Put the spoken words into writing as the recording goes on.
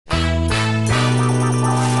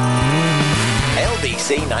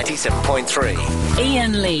LBC 97.3.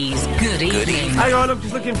 Ian Lee's Good Evening. Hang on, I'm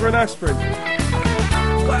just looking for an aspirin.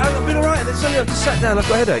 I've been alright, then suddenly I've just sat down, I've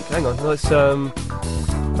got a headache. Hang on, let's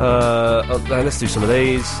do some of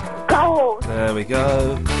these. Go! There we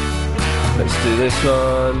go. Let's do this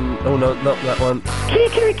one. Oh no, not that one.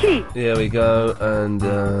 Key. Here we go, and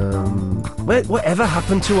whatever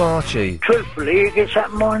happened to Archie? Truthfully, he gets up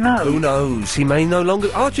my nose. Who knows? He may no longer...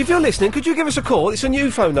 Archie, if you're listening, could you give us a call? It's a new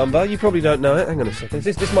phone number, you probably don't know it. Hang on a second,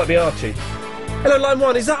 this might be Archie. Hello, line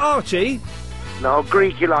 1, is that Archie? No,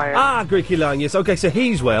 Greeky Lion. Ah, Greeky Lion, yes. OK, so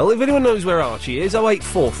he's well. If anyone knows where Archie is,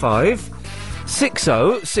 0845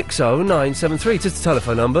 6060 973. Just a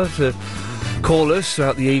telephone number to call us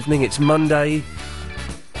throughout the evening. It's Monday.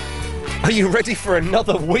 Are you ready for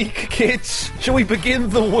another week, kids? Shall we begin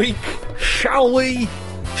the week? Shall we?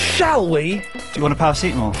 Shall we? Do you want a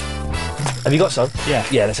paracetamol? Have you got some? Yeah.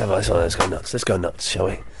 Yeah, let's have one. Let's go nuts. Let's go nuts, shall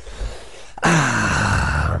we?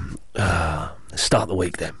 Start the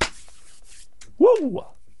week then. Woo!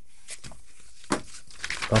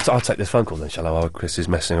 I'll take this phone call then, shall I? While Chris is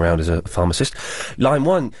messing around as a pharmacist. Line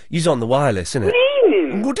 1, you's on the wireless, isn't it? Good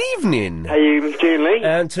evening. Good evening. How are you, Mr. Lee?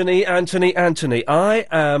 Anthony. I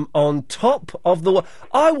am on top of the...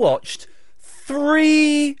 I watched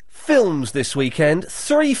 3 films this weekend.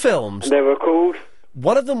 3 films. They were called?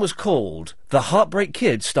 One of them was called The Heartbreak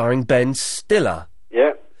Kid, starring Ben Stiller.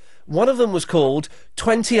 Yeah. One of them was called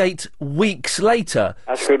 28 Weeks Later.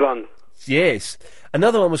 That's a good one. Yes.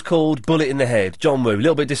 Another one was called Bullet in the Head, John Woo. A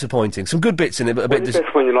little bit disappointing. Some good bits in it, but a bit... What's the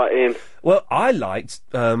best one you like, Ian? Well, I liked...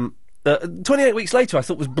 28 Weeks Later I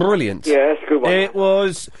thought was brilliant. Yeah, that's a good one.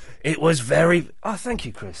 It was very... Oh, thank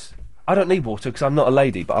you, Chris. I don't need water because I'm not a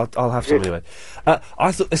lady, but I'll have some anyway.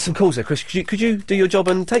 I thought... There's some calls there, Chris. Could you do your job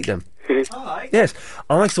and take them? Alright. Yes.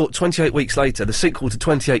 I thought 28 Weeks Later, the sequel to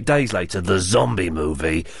 28 Days Later, the zombie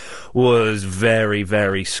movie, was very,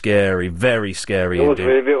 very scary. Very scary It was indeed.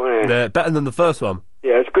 really a bit, wasn't it? Better than the first one.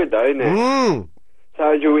 Yeah, it's good though, isn't it? Mm. So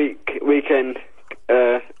how was your weekend,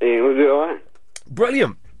 Ian? Was it alright?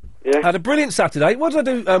 Brilliant. Yeah? Had a brilliant Saturday. What did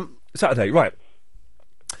I do Saturday? Right.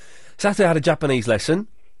 Saturday I had a Japanese lesson.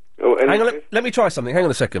 Oh, Hang on, let me try something. Hang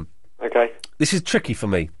on a second. Okay. This is tricky for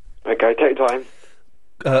me. Okay, take your time.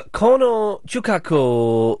 Kono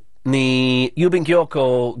chukaku ni yubin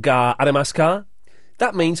kyoko ga arimasu ka?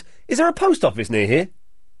 That means, is there a post office near here?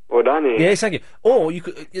 Well done, Ian. Yes, thank you. Or you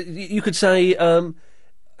could say,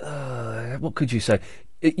 what could you say?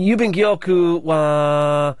 Yubin kyoku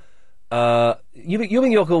wa...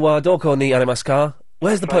 Yubin kyoku wa doko ni arimasu ka?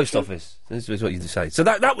 Where's the post office? This is what you say. So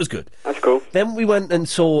that was good. That's cool. Then we went and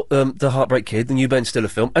saw The Heartbreak Kid, the new Ben Stiller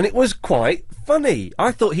film, and it was quite funny.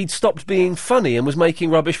 I thought he'd stopped being funny and was making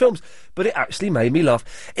rubbish films, but it actually made me laugh.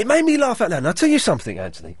 It made me laugh out loud. And I'll tell you something,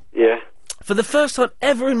 Anthony. Yeah. For the first time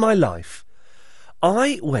ever in my life,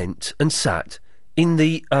 I went and sat in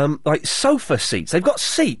the, sofa seats. They've got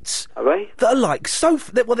seats. Are they? That are like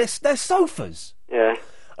sofa... Well, they're sofas. Yeah.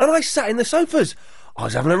 And I sat in the sofas. I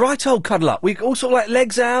was having a right old cuddle up. We all sort of like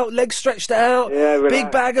legs out, legs stretched out, Yeah, relax. big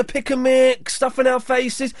bag of pick and mix, stuff in our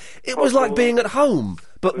faces. It was like being at home,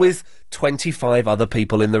 but with 25 other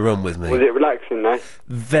people in the room with me. Was it relaxing though?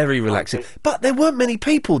 Very relaxing. But there weren't many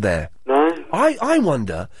people there. No? I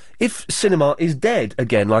wonder if cinema is dead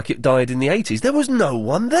again like it died in the 80s. There was no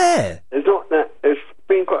one there. It's not that. It's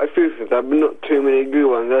been quite a few things, but not too many good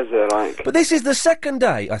ones, has there? Like. But this is the second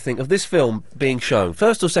day, I think, of this film being shown.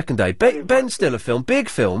 First or second day. Ben Stiller film, big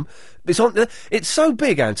film. It's on. It's so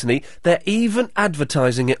big, Anthony. They're even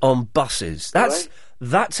advertising it on buses. That's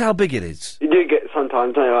how big it is. You do get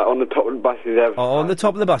sometimes, don't you, like on the top of the buses. On the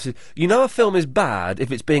top of the buses. You know a film is bad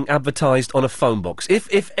if it's being advertised on a phone box.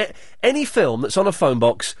 If any film that's on a phone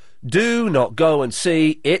box, do not go and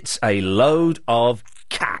see. It's a load of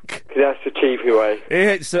cack. That's the cheapy way.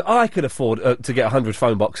 I could afford to get 100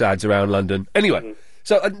 phone box ads around London. Anyway,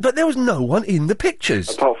 so but there was no one in the pictures.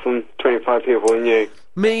 Apart from 25 people and you.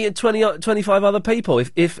 Me and 25 other people. If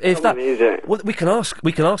How that, many is it? well, we can ask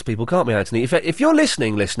people, can't we, Anthony? If you're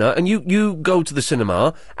listening, listener, and you go to the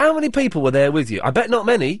cinema, how many people were there with you? I bet not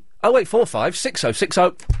many. 0845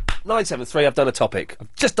 6060 973. I've done a topic.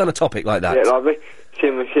 I've just done a topic like that. Yeah, lovely. See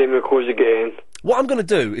how many calls you get in. What I'm going to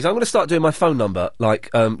do is I'm going to start doing my phone number like.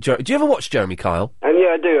 Do you ever watch Jeremy Kyle? And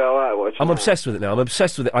yeah, I do. I like watching. I'm obsessed with it now. I'm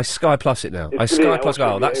obsessed with it. I Sky Plus it now. It's I Sky brilliant. Plus I watch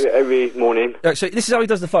Kyle. it That's every morning. so. This is how he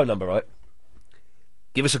does the phone number, right?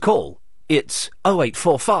 Give us a call. It's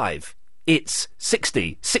 0845. It's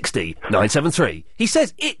 60 60 973. He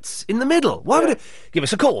says it's in the middle. Why would it? Give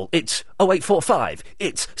us a call. It's 0845.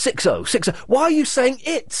 It's 60 60. Why are you saying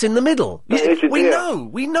it's in the middle? We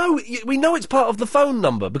know it's part of the phone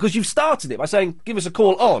number because you've started it by saying give us a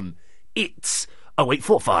call on. It's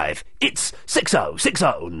 0845. It's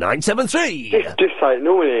 6060973. Just say it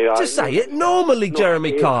normally. Like, Just say it normally, not Jeremy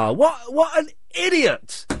idiot. Carr. What an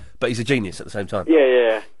idiot! But he's a genius at the same time.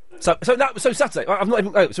 Yeah. So Saturday, I'm not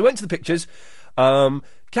even. So we went to the pictures,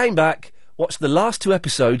 came back, watched the last 2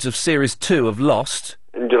 episodes of series 2 of Lost.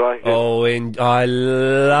 And you like it? Oh, I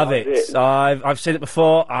love it. it. I've seen it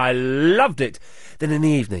before. I loved it. Then in the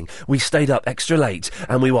evening, we stayed up extra late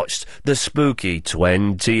and we watched the spooky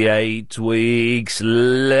 28 Weeks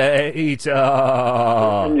Later.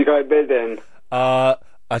 And you go to bed then?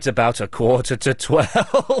 At about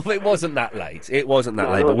 11:45. It wasn't that late. It wasn't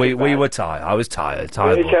that late, but we were tired. I was tired.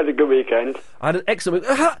 At least you had a good weekend. I had an excellent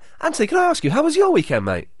week. Anthony, can I ask you, how was your weekend,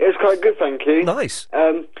 mate? It was quite good, thank you. Nice.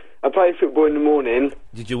 I played football in the morning.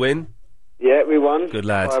 Did you win? Yeah, we won. Good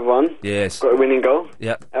lad. 5-1. Yes. Got a winning goal.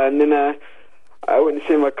 Yep. And then I went to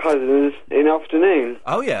see my cousins in the afternoon.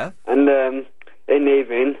 Oh, yeah? And in the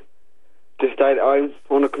evening, just stayed at home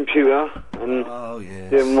on a computer and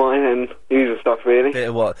doing mine and usual stuff, really. Bit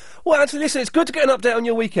of what? Well, Anthony, listen, it's good to get an update on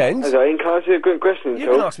your weekend. Okay, can I ask you a quick question, You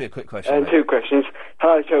Phil? can ask me a quick question. mate. 2 questions.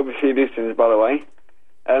 Hello to LBC listeners, by the way.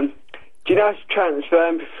 Do you know how to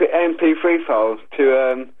transfer MP3 files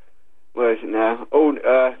to, where is it now? All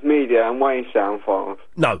media and Wayne sound files?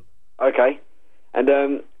 No. Okay. And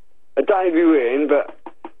I don't know if you were in, but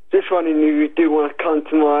just wondering if you do want to come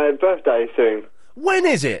to my birthday soon. When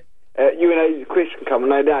is it? You and Chris can come,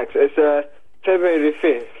 no doubt. It's February the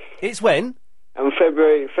 5th. It's when? And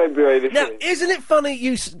February the 5th. Now, isn't it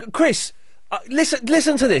funny Chris,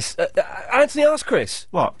 listen to this. Anthony, ask Chris.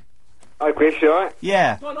 What? Hi, Chris, you alright?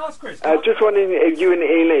 Yeah. Go on, ask Chris. Just wondering if you and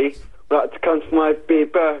Ely would like to come to my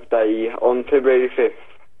big birthday on February the 5th.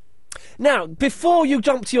 Now, before you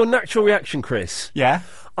jump to your natural reaction, Chris, Yeah.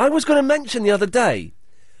 I was going to mention the other day,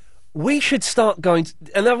 we should start going,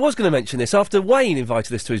 and I was going to mention this after Wayne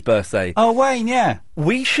invited us to his birthday. Oh, Wayne, yeah.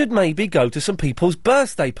 We should maybe go to some people's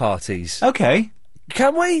birthday parties. Okay.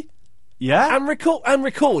 Can we? Yeah. And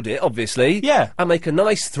record it, obviously. Yeah. And make a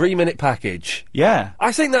nice 3-minute package. Yeah.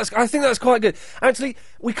 I think that's quite good. Actually,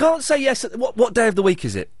 we can't say yes. What day of the week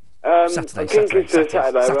is it? Saturday. I think it's a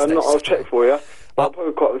Saturday, but I'll check for you. I'll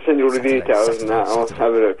probably send you all the details and that. I'll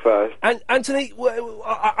have a look first. And Anthony,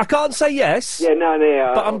 I can't say yes. Yeah,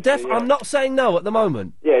 no. But I'm not saying no at the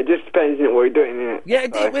moment. Yeah, it just depends on what you're doing, innit? Yeah,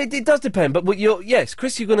 it does depend. But yes,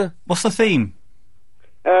 Chris, you're gonna. What's the theme?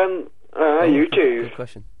 You choose. Good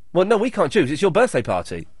question. Well, no, we can't choose. It's your birthday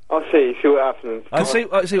party. I'll see what happens. I'll see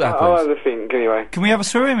what happens. I'll have a think anyway. Can we have a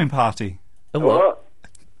swimming party? A what?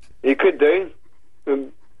 You could do.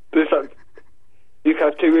 There's like, you could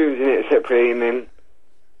have 2 rooms in it separately, and then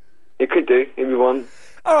you could do if you want.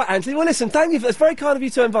 All right, Anthony. Well, listen, thank you. That's very kind of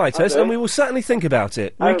you to invite us, and we will certainly think about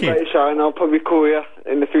it. Have a great show, and I'll probably call you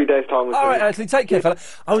in a few days' time. All right, Anthony, take care, fella.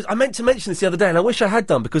 I meant to mention this the other day, and I wish I had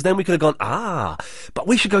done, because then we could have gone, but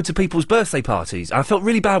we should go to people's birthday parties. I felt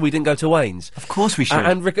really bad we didn't go to Wayne's. Of course we should.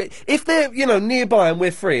 And if they're, nearby and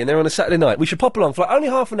we're free and they're on a Saturday night, we should pop along for like only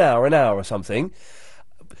half an hour or something,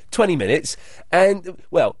 20 minutes, and,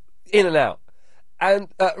 well, in and out, and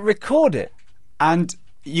record it. And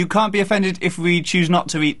you can't be offended if we choose not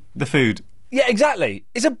to eat the food. Yeah, exactly.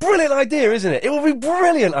 It's a brilliant idea, isn't it? It will be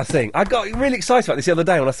brilliant, I think. I got really excited about this the other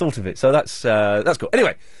day when I thought of it, so that's cool.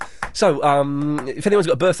 Anyway, so, if anyone's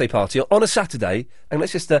got a birthday party on a Saturday, and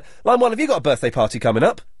let's just, line 1, have you got a birthday party coming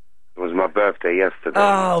up? It was my birthday yesterday.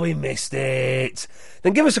 Oh, we missed it.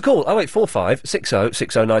 Then give us a call, 0845 60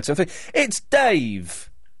 60973. It's Dave.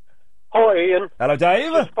 Hi, Ian. Hello,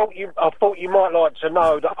 Dave. I thought you might like to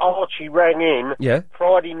know that Archie rang in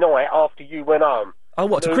Friday night after you went home. Oh,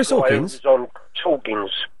 what, to Chris Hawkins? He was on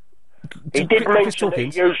Hawkins. He did mention that he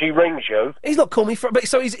usually rings you. He's not called me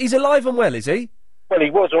so he's alive and well, is he? Well, he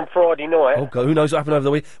was on Friday night. Oh, God, who knows what happened over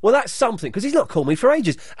the week? Well, that's something, because he's not called me for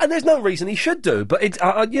ages. And there's no reason he should do, but,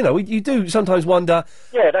 you do sometimes wonder...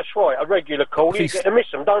 Yeah, that's right, a regular call. You get to miss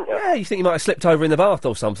them, don't you? Yeah, you think you might have slipped over in the bath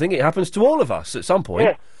or something. It happens to all of us at some point.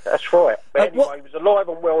 Yeah, that's right. But anyway, he was alive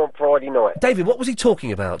and well on Friday night. David, what was he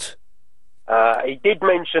talking about? He did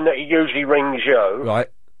mention that he usually rings you. Right.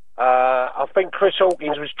 I think Chris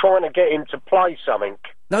Hawkins was trying to get him to play something.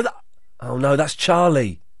 No, that's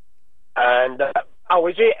Charlie. And... Oh,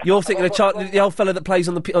 is it? You're thinking of the old fella that plays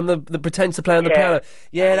on the pretends to play on the piano.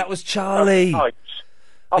 Yeah, that was Charlie. I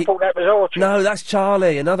thought that was Archie. No, that's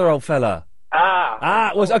Charlie, another old fella.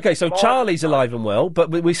 It was okay. So Charlie's alive and well, but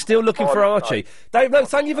we're still looking for Archie. Dave, no,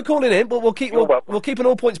 thank you for calling in. But we'll keep an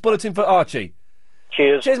all points bulletin for Archie.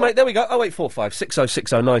 Cheers, mate. There we go. 0845 60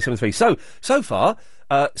 60973. So far,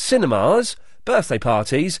 cinemas, birthday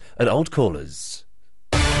parties, and old callers.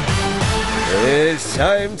 It's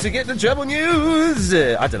time to get the trouble news.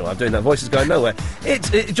 I don't know. I'm doing that. Voice is going nowhere. It's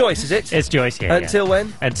Joyce, is it? It's Joyce. Yeah. Until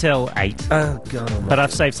when? Until 8. Oh God. But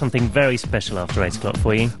I've saved something very special after 8 o'clock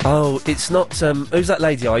for you. Oh, it's not. Who's that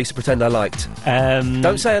lady I used to pretend I liked?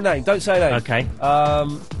 Don't say her name. Don't say her name. Okay.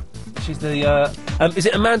 She's the. Is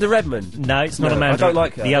it Amanda Redmond? No, it's not Amanda. I don't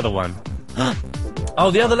like her. The other one. Oh,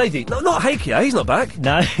 the other lady. No, not Hakea. He's not back.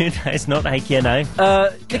 No, it's not Hakea, no.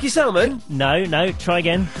 Nicky Salmon? No, try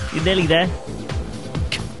again. You're nearly there.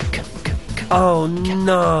 Oh,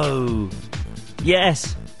 no.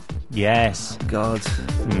 Yes. God.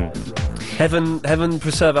 Heaven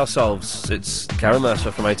preserve our souls. It's Karen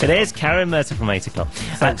Mercer from 8 o'clock. It is Karen Mercer from 8 o'clock.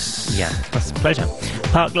 Thanks. Yeah, that's a pleasure.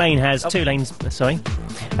 Park Lane has 2 lanes...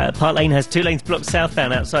 Park Lane has 2 lanes blocked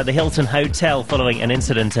southbound outside the Hilton Hotel following an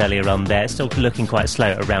incident earlier on there. Still looking quite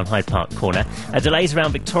slow around Hyde Park Corner. Delays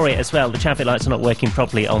around Victoria as well. The traffic lights are not working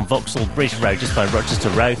properly on Vauxhall Bridge Road just by Rochester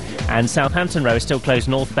Row. And Southampton Row is still closed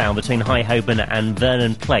northbound between High Holborn and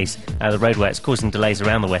Vernon Place. The roadworks causing delays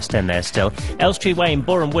around the West End there still. Elstree Way in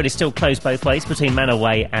Boreham Wood is still closed both ways between Manor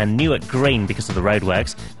Way and Newark Green because of the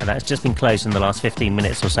roadworks. And that's just been closed in the last 15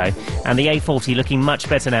 minutes or so. And the A40 looking much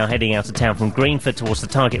better now heading out of town from Greenford towards the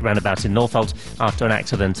Target roundabout in Northolt after an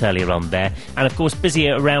accident earlier on there. And of course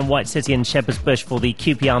busier around White City and Shepherd's Bush for the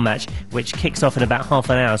QPR match, which kicks off in about half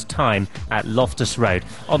an hour's time at Loftus Road.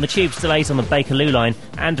 On the tubes, delays on the Bakerloo line,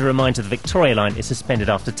 and a reminder the Victoria line is suspended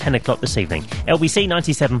after 10 o'clock this evening. LBC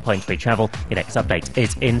 97.3 travel. Your next update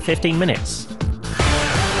is in 15 minutes.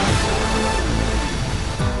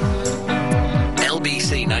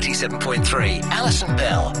 LBC 97.3, Alison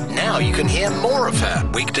Bell. Now you can hear more of her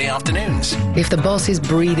weekday afternoons. If the boss is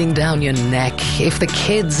breathing down your neck, if the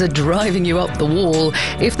kids are driving you up the wall,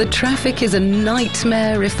 if the traffic is a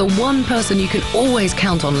nightmare, if the one person you can always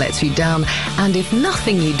count on lets you down, and if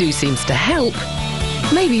nothing you do seems to help,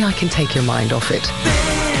 maybe I can take your mind off it.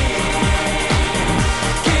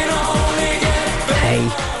 Hey,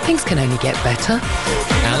 things can only get better.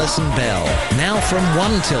 Alison Bell, now from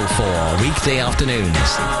 1 till 4, weekday afternoons.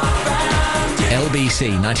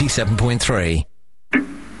 LBC 97.3.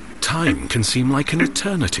 Time can seem like an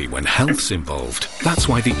eternity when health's involved. That's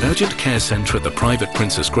why the Urgent Care Centre at the private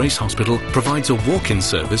Princess Grace Hospital provides a walk-in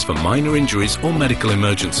service for minor injuries or medical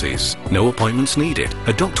emergencies. No appointments needed.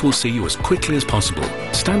 A doctor will see you as quickly as possible.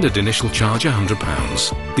 Standard initial charge £100.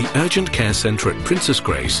 The Urgent Care Centre at Princess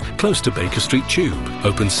Grace, close to Baker Street Tube.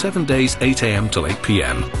 Open 7 days 8 a.m. till 8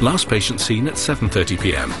 p.m. Last patient seen at 7:30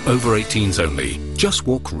 p.m. Over 18s only. Just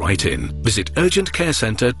walk right in. Visit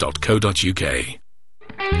urgentcarecentre.co.uk.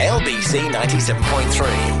 LBC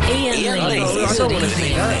 97.3. Ian Lee. I don't want to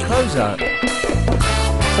see that. Close that.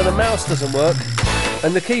 So the mouse doesn't work,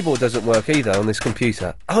 and the keyboard doesn't work either on this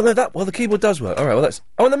computer. Oh no, the keyboard does work. All right, well that's.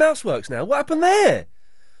 Oh, and the mouse works now. What happened there?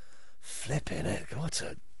 Flipping it. What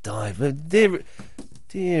a dive,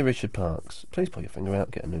 dear Richard Parks. Please pull your finger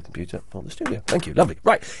out. Get a new computer for the studio. Thank you. Lovely.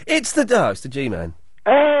 Right, it's the G-Man.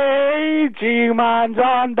 Hey, G-Man's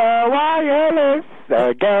on the wireless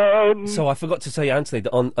again. So I forgot to say, Anthony,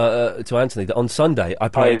 that on Sunday I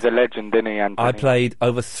played. Oh, he's a legend, isn't he, Anthony? I played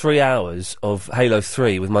over 3 hours of Halo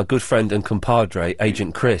 3 with my good friend and compadre,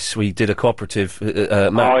 Agent Chris. We did a cooperative match.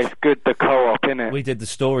 Oh, it's good, the co-op, innit? We did the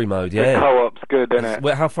story mode, yeah. The co-op's good,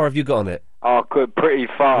 innit? How far have you got on it? Oh, good, pretty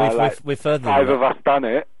far. We're further than 5 that. of us done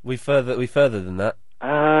it. We further than that.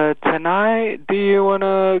 Tonight, do you want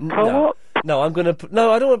to co-op? No, I'm gonna.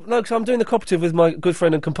 No, I don't want. No, because I'm doing the cooperative with my good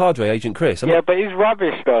friend and compadre, Agent Chris. But he's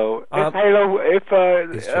rubbish though. If Halo,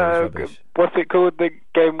 rubbish. What's it called? The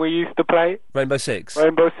game we used to play? Rainbow Six.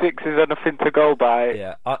 Rainbow Six is anything to go by.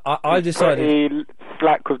 Yeah, I decided. Pretty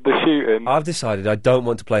slack with the shooting. I've decided I don't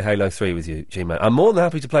want to play Halo 3 with you, G-Man. I'm more than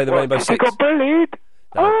happy to play the Rainbow Six. You got bullied.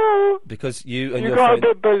 No, oh, because you and you your got friend. a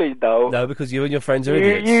bit bullied though. No, because you and your friends are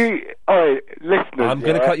idiots. Listeners. I'm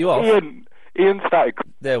going to cut you off. Ian started.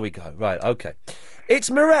 There we go. Right. Okay.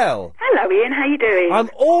 It's Morel. Hello, Ian. How you doing? I'm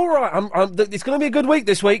all right. It's going to be a good week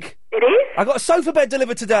this week. It is? I got a sofa bed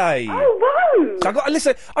delivered today. Oh, wow. So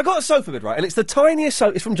I got a sofa bed, right? And it's the tiniest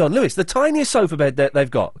it's from John Lewis, the tiniest sofa bed that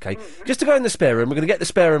they've got, okay? Just to go in the spare room. We're going to get the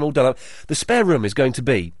spare room all done up. The spare room is going to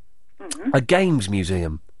be a games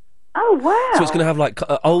museum. Oh, wow. So it's going to have, like,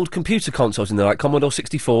 old computer consoles in there, like Commodore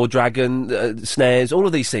 64, Dragon, SNES, all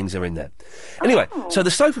of these things are in there. Anyway, so the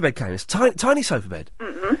sofa bed came, it's a tiny sofa bed.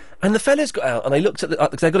 Mm-hmm. And the fellas got out and they looked at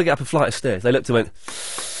because they've got to get up a flight of stairs. They looked and went,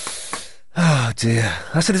 oh dear.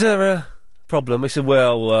 I said, is there a problem? He said,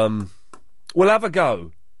 well, we'll have a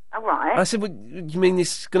go. All right. I said, well, you mean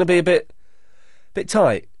it's going to be a bit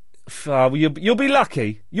tight? Well, you'll be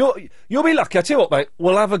lucky. You'll be lucky. I tell you what, mate,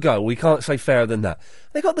 we'll have a go. We can't say fairer than that.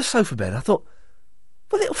 They got the sofa bed. I thought,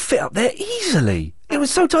 Well, it'll fit up there easily. It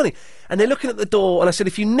was so tiny. And they're looking at the door, and I said,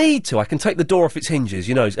 if you need to, I can take the door off its hinges.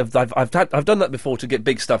 You know, I've done that before to get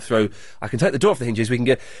big stuff through. I can take the door off the hinges. We can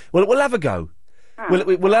get. Well, we'll have a go.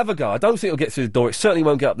 We'll have a go. I don't think it'll get through the door. It certainly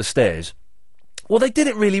won't get up the stairs. Well, they did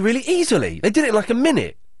it really, really easily. They did it in like a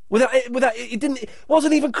minute. It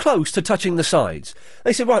wasn't even close to touching the sides.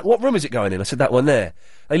 They said, right, what room is it going in? I said, that one there.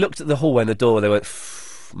 They looked at the hallway and the door. They went,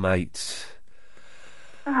 mate,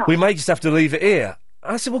 we may just have to leave it here.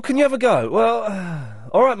 I said, well, can you have a go? Well,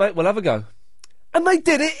 all right, mate, we'll have a go. And they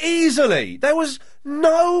did it easily. There was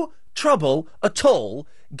no trouble at all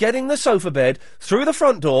getting the sofa bed through the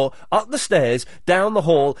front door, up the stairs, down the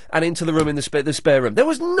hall, and into the room in the spare room. There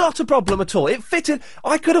was not a problem at all. It fitted.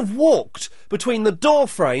 I could have walked between the door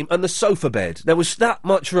frame and the sofa bed. There was that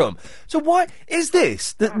much room. So why is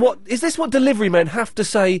this? What delivery men have to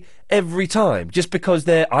say every time? Just because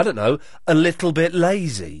they're, I don't know, a little bit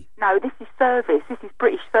lazy? No, this is service. This is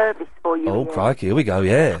British service for you. Oh, crikey, here we go,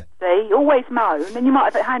 yeah. See, you always moan, and then you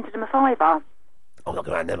might have handed them a £5. I'm not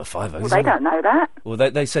going to hand them a £5. Well, they don't know that. Well,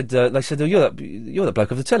 they said, oh, you're the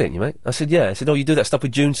bloke of the telly, aren't you, mate? I said, yeah. I said, oh, you do that stuff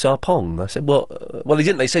with June Sarpong. I said, well, they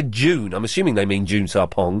didn't. They said June. I'm assuming they mean June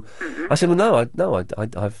Sarpong. Mm-hmm. I said, well,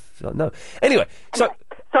 no. Anyway, so.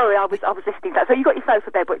 Sorry, I was listening to that. So you got your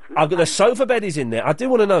sofa bed, which... I've got the sofa bed is in there. I do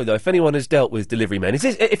want to know, though, if anyone has dealt with delivery men.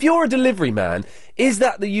 If you're a delivery man, is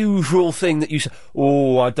that the usual thing that you say,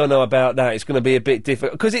 oh, I don't know about that, it's going to be a bit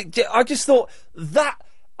difficult? Because I just thought that...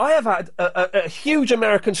 I have had a huge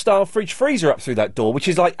American-style fridge freezer up through that door, which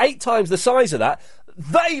is like 8 times the size of that.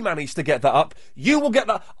 They managed to get that up. You will get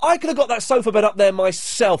that. I could have got that sofa bed up there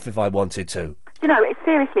myself if I wanted to. You know, it's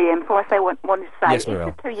seriously, Ian, before I say what I wanted to say, yes, it's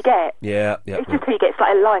just who you get. Yeah. It's just who you get. It's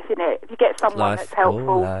like a life, isn't it? If you get someone that's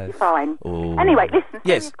helpful, you're fine. Ooh. Anyway, listen,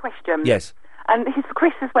 serious question. Yes. And this is for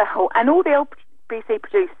Chris as well, and all the LBC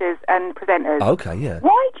producers and presenters. Okay, yeah.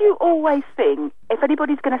 Why do you always think if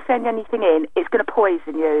anybody's going to send anything in, it's going to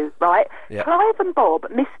poison you, right? Yeah. Clive and Bob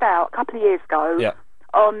missed out a couple of years ago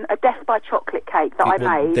on a Death by Chocolate cake that I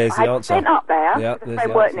made. There's I the had answer. sent up there, Yeah, because they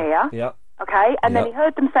weren't near. Yeah. Okay, and then he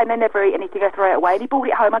heard them saying they never eat anything, they throw it away, and he brought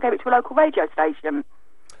it home. I gave it to a local radio station.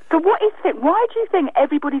 So what is it? Why do you think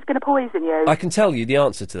everybody's going to poison you? I can tell you the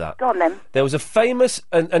answer to that. Go on, then. There was a famous,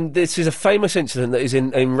 and this is a famous incident that is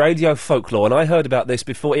in radio folklore, and I heard about this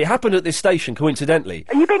before. It happened at this station, coincidentally.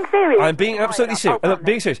 Are you being serious? I'm being absolutely serious. I'm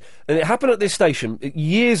being serious. And it happened at this station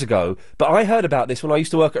years ago, but I heard about this when I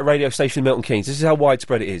used to work at a radio station in Milton Keynes. This is how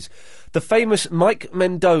widespread it is. The famous Mike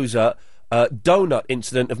Mendoza donut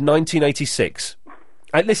incident of 1986.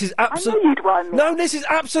 And this is absolutely... I knew you'd won. No, this is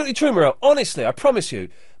absolutely true, Morel. Honestly, I promise you.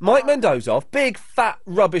 Mike Mendoza, big, fat,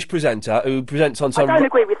 rubbish presenter who presents on some... I don't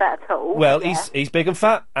agree with that at all. Well, he's big and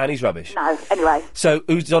fat, and he's rubbish. No, anyway. So,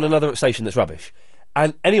 who's on another station that's rubbish.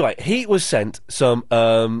 And anyway, he was sent some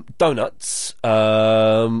donuts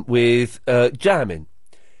with jam in.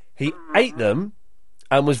 He ate them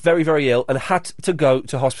and was very, very ill and had to go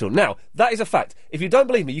to hospital. Now, that is a fact. If you don't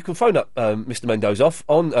believe me, you can phone up Mr. Mendoza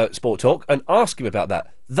on Sport Talk and ask him about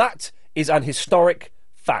that. That is an historic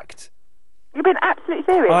fact. You've been absolutely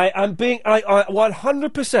serious. I am being... I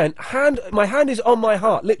 100%... My hand is on my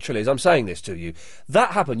heart, literally, as I'm saying this to you.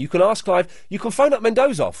 That happened. You can ask Clive. You can phone up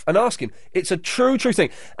Mendoza and ask him. It's a true thing.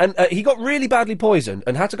 And he got really badly poisoned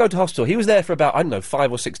and had to go to hospital. He was there for about,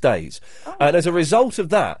 5 or 6 days. Oh. And as a result of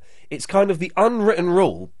that, it's kind of the unwritten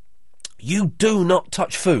rule, you do not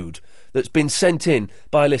touch food that's been sent in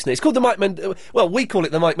by a listener. It's called the Mike we call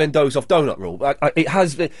it the Mike Mendoza donut rule. It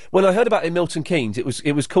has. When I heard about it in Milton Keynes, it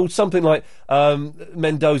was called something like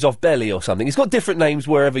Mendoza belly or something. It's got different names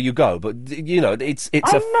wherever you go, but it's a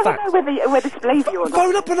fact. I never know whether to believe you or not.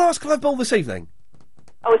 Phone up and ask Clive Ball this evening.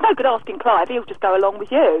 Oh, it's no good asking Clive. He'll just go along with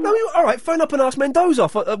you. No, all right. Phone up and ask Mendoza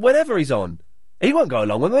whenever he's on. He won't go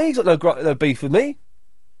along with me. He's got no beef with me.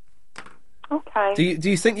 Okay. Do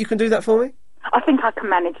you think you can do that for me? I think I can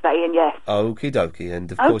manage that, Ian, yes. Okie dokie,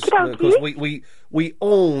 and of course we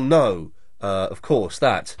all know, of course,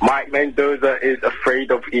 that... Mike Mendoza is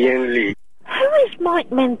afraid of Ian Lee. Who is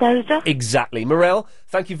Mike Mendoza? Exactly. Morel,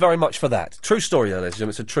 thank you very much for that. True story, ladies and gentlemen,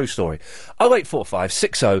 it's a true story. 0845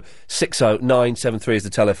 60 60 973 is the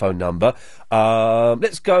telephone number.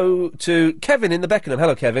 Let's go to Kevin in the Beckenham.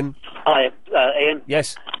 Hello, Kevin. Hi, Ian.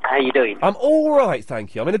 Yes. How you doing? I'm all right,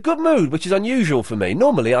 thank you. I'm in a good mood, which is unusual for me.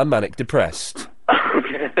 Normally, I'm manic depressed.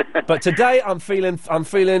 But today, I'm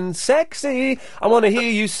feeling sexy. I want to hear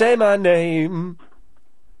you say my name.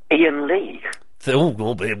 Ian Lee. Oh,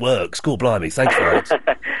 but it works. Cool, blimey. Thanks for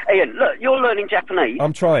that. Ian, look, you're learning Japanese.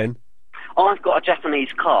 I'm trying. I've got a Japanese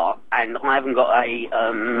car, and I haven't got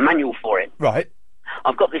a manual for it. Right.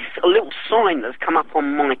 I've got this little sign that's come up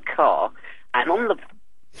on my car, and on the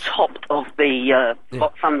top of the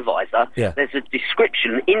sun visor, Yeah. there's a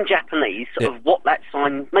description in Japanese of what that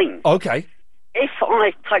sign means. Okay. If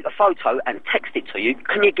I take a photo and text it to you,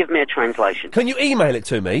 can you give me a translation? Can you email it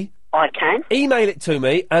to me? I can. Email it to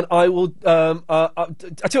me, and I will.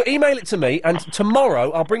 Email it to me, and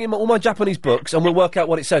tomorrow I'll bring in all my Japanese books, and we'll work out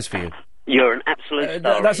what it says for you. You're an absolute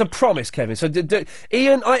star. That's a promise, Kevin. So,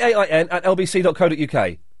 Ian, IAIN at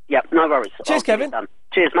lbc.co.uk. Yep, no worries. Cheers, Kevin.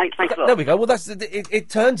 Cheers, mate. Thanks a lot. There we go. Well, it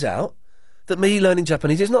turns out that me learning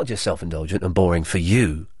Japanese is not just self-indulgent and boring for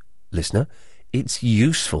you, listener. It's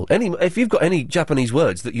useful. If you've got any Japanese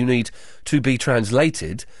words that you need to be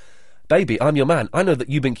translated, baby, I'm your man. I know that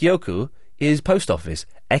Yubinkyoku is post office.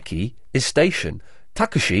 Eki is station.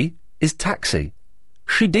 Takushi is taxi.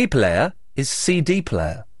 CD player is CD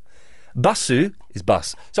player. Basu is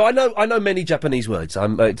bus. So I know many Japanese words.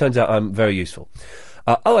 It turns out I'm very useful.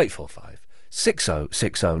 0845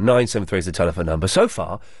 6060 973 is the telephone number. So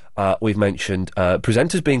far, we've mentioned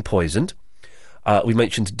presenters being poisoned. We've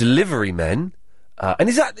mentioned delivery men. And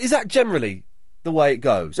is that generally the way it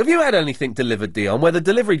goes? Have you had anything delivered, Dion, where the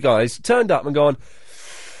delivery guys turned up and gone,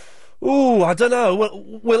 ooh, I don't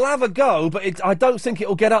know, we'll have a go, but I don't think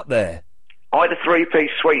it'll get up there? I had a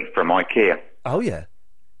 3-piece suite from IKEA. Oh, yeah.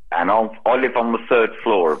 And I live on the 3rd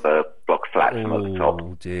floor of a block of flats from the top.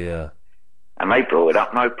 Oh, dear. And they brought it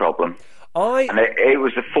up, no problem. And it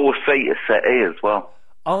was a 4-seater settee as well.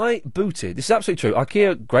 I booted, this is absolutely true,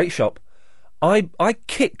 IKEA, great shop. I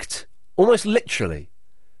kicked, almost literally,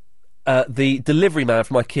 the delivery man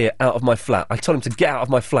from IKEA out of my flat. I told him to get out of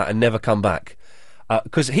my flat and never come back.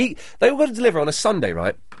 Because they were going to deliver on a Sunday,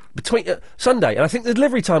 right? Sunday, and I think the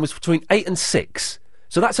delivery time was between 8 and 6.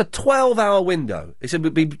 So that's a 12-hour window. It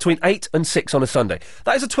would be between 8 and 6 on a Sunday.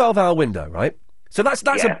 That is a 12-hour window, right? So that's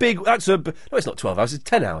a big... no, it's not 12 hours, it's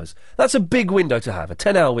 10 hours. That's a big window to have, a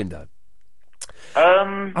 10-hour window.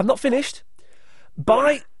 I'm not finished.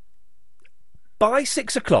 By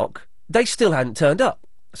 6 o'clock, they still hadn't turned up.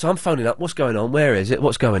 So I'm phoning up, what's going on? Where is it?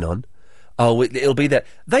 What's going on? Oh, it'll be there.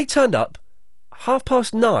 They turned up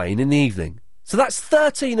 9:30 in the evening. So that's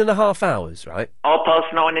 13 and a half hours, right?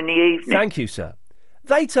 9:30 in the evening. Thank you, sir.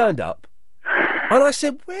 They turned up, and I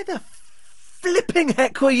said, where the flipping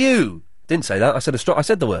heck were you? Didn't say that, I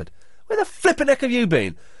said the word. Where the flipping heck have you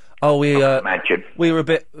been? Oh, we were a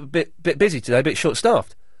bit busy today, a bit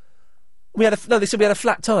short-staffed. They said we had a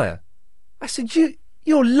flat tyre. I said,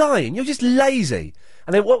 you're lying, you're just lazy.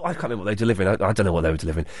 And then, I can't remember what they were delivering, I don't know what they were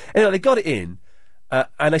delivering. Anyway, they got it in,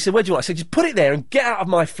 and they said, where do you want? I said, just put it there and get out of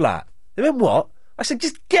my flat. They went, what? I said,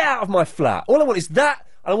 just get out of my flat. All I want is that,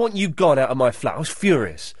 and I want you gone out of my flat. I was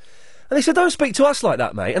furious. And they said, don't speak to us like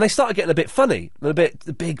that, mate. And they started getting a bit funny. The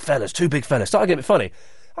big fellas, two big fellas, started getting a bit funny.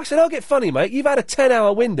 I said, I'll get funny, mate. You've had a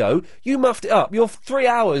 10-hour window. You muffed it up. You're 3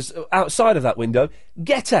 hours outside of that window.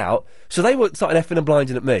 Get out. So they started effing and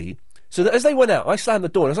blinding at me. So that as they went out, I slammed the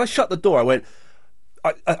door. And as I shut the door, I went...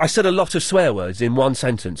 I said a lot of swear words in one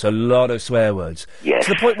sentence. A lot of swear words. Yes.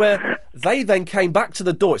 To the point where they then came back to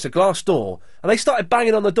the door. It's a glass door. And they started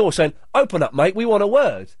banging on the door saying, open up, mate. We want a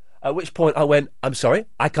word. At which point I went, I'm sorry,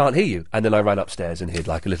 I can't hear you. And then I ran upstairs and hid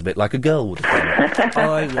a little bit like a girl would have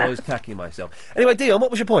done. I was cacking myself. Anyway, Dion,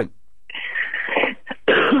 what was your point?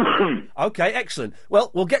 OK, excellent.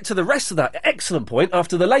 Well, we'll get to the rest of that excellent point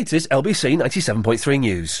after the latest LBC 97.3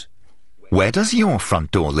 news. Where does your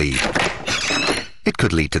front door lead? It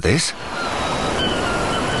could lead to this.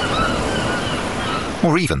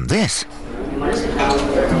 Or even this.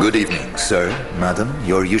 Good evening, sir, madam.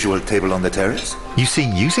 Your usual table on the terrace? You see,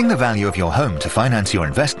 using the value of your home to finance your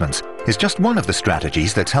investments is just one of the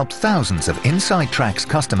strategies that's helped thousands of Inside Track's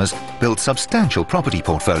customers build substantial property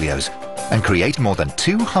portfolios and create more than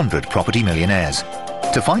 200 property millionaires.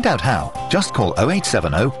 To find out how, just call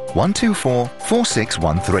 0870 124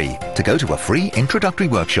 4613 to go to a free introductory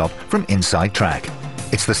workshop from Inside Track.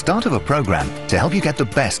 It's the start of a program to help you get the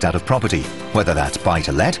best out of property, whether that's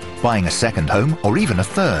buy-to-let, buying a second home, or even a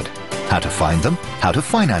third. How to find them, how to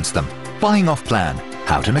finance them, buying off plan,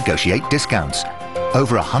 how to negotiate discounts.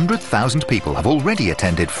 Over 100,000 people have already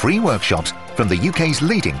attended free workshops from the UK's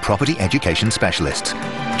leading property education specialists.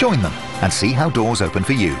 Join them and see how doors open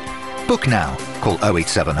for you. Book now. Call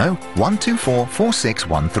 0870 124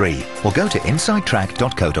 4613 or go to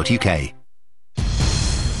insidetrack.co.uk.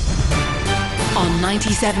 On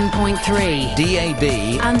 97.3 DAB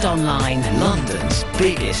and online. London's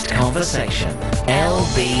biggest conversation.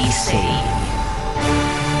 LBC.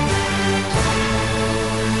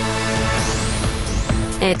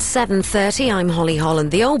 It's 7:30, I'm Holly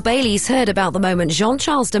Holland. The Old Bailey's heard about the moment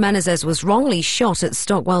Jean-Charles de Menezes was wrongly shot at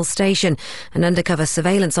Stockwell Station. And undercover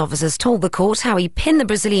surveillance officers told the court how he pinned the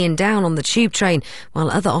Brazilian down on the tube train,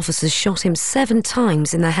 while other officers shot him 7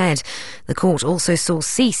 times in the head. The court also saw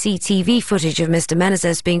CCTV footage of Mr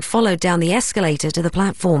Menezes being followed down the escalator to the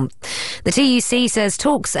platform. The TUC says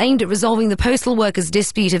talks aimed at resolving the postal workers'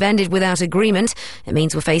 dispute have ended without agreement. It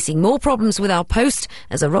means we're facing more problems with our post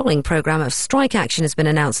as a rolling programme of strike action has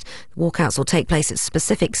been announced. The walkouts will take place at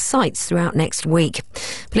specific sites throughout next week.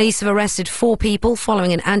 Police have arrested 4 people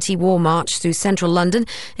following an anti-war march through central London.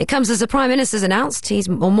 It comes as the Prime Minister's announced he's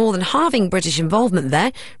more than halving British involvement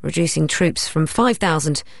there, reducing troops from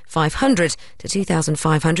 5,500 to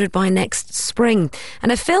 2,500 by next spring.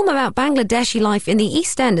 And a film about Bangladeshi life in the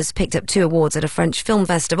East End has picked up 2 awards at a French film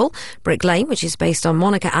festival. Brick Lane, which is based on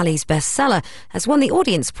Monica Ali's bestseller, has won the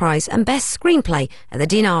Audience Prize and Best Screenplay at the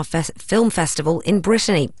Dinar Film Festival in Brittany.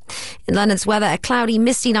 In London's weather, a cloudy,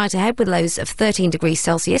 misty night ahead with lows of 13 degrees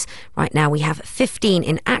Celsius. Right now we have 15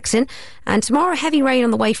 in Acton. And tomorrow, heavy rain on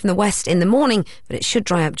the way from the west in the morning, but it should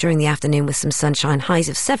dry up during the afternoon with some sunshine. Highs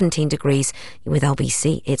of 17 degrees. With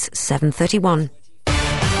LBC, it's 7:31.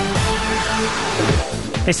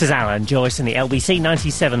 This is Alan Joyce in the LBC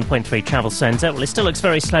 97.3 Travel Centre. Well, it still looks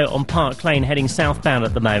very slow on Park Lane heading southbound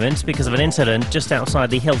at the moment because of an incident just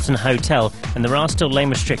outside the Hilton Hotel, and there are still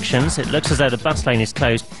lane restrictions. It looks as though the bus lane is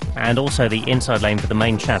closed and also the inside lane for the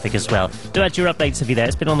main traffic as well. Do add your updates if you're there.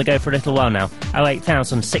 It's been on the go for a little while now.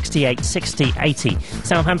 08000 68 60 80.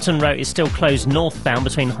 Southampton Road is still closed northbound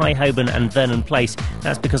between High Holborn and Vernon Place.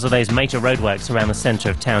 That's because of those major roadworks around the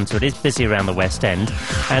centre of town, so it is busy around the West End.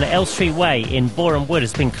 And Elstree Way in Boreham Wood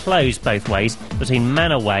has been closed both ways between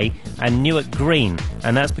Manor Way and Newark Green,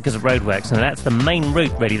 and that's because of roadworks, and that's the main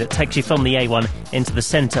route really that takes you from the A1 into the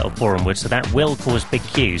centre of Boreham Wood, so that will cause big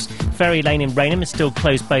queues. Ferry Lane in Rainham is still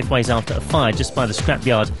closed both ways after a fire just by the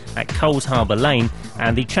scrapyard at Coles Harbour Lane,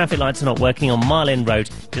 and the traffic lights are not working on Mile End Road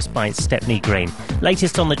just by Stepney Green.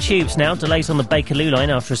 Latest on the tubes now, delays on the Bakerloo line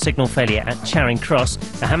after a signal failure at Charing Cross.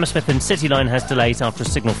 The Hammersmith and City line has delays after a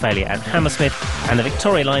signal failure at Hammersmith, and the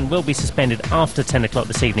Victoria line will be suspended after 10 o'clock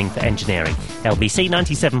this evening for engineering. LBC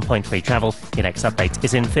 97.3 Travel. Your next update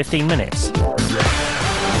is in 15 minutes.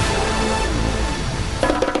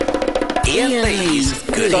 Ian Lee's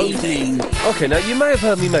Good Evening. OK, now you may have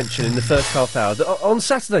heard me mention in the first half hour that on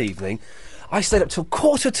Saturday evening I stayed up till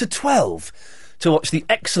 11:45 to watch the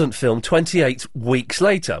excellent film 28 Weeks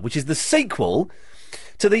Later, which is the sequel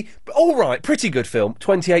to the pretty good film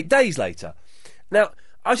 28 Days Later. Now,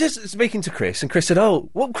 I was just speaking to Chris, and Chris said,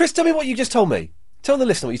 Chris, tell me what you just told me. Tell the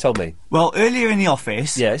listener what you told me. Well, earlier in the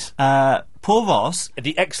office... Yes. Paul Ross...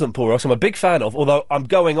 The excellent Paul Ross, I'm a big fan of, although I'm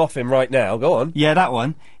going off him right now. Go on. Yeah, that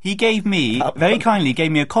one. He gave me, very kindly,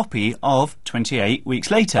 gave me a copy of 28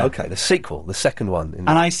 Weeks Later. OK, the sequel, the second one. And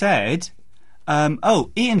I said...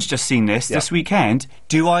 Ian's just seen this weekend.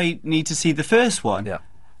 Do I need to see the first one? Yeah.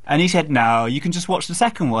 And he said, no, you can just watch the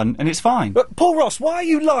second one, and it's fine. But, Paul Ross, why are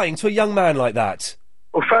you lying to a young man like that?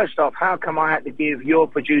 Well, first off, how come I had to give your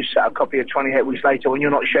producer a copy of 28 Weeks Later when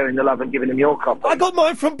you're not sharing the love and giving him your copy? I got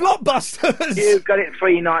mine from Blockbusters! You got it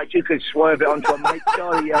 3 nights, you could swerve it onto a mate,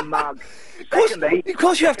 Charlie, you mug. Secondly... Of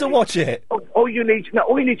course you have to watch it! All you need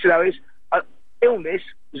to know is illness,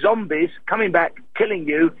 zombies, coming back, killing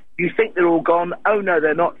you. You think they're all gone. Oh, no,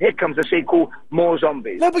 they're not. Here comes the sequel, more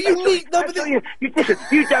zombies. No, but listen,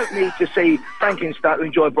 you don't need to see Frankenstein to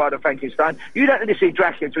enjoy Bride of Frankenstein. You don't need to see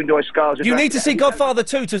Dracula to enjoy Scars of You Dracula. need to see Godfather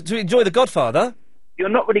 2 to enjoy The Godfather. You're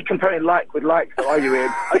not really comparing like with like, though, are you, Ian?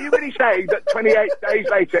 Are you really saying that 28 Days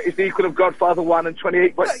Later is the equal of Godfather 1 and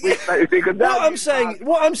 28 Weeks Later is the equal?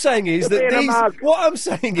 What I'm saying is that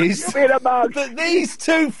these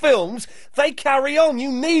two films, they carry on.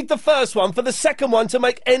 You need the first one for the second one to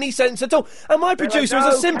make any sense at all. And my producer is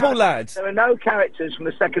a simple lad. There are no characters from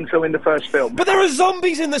the second film in the first film. But there are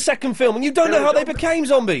zombies in the second film, and you don't know how they became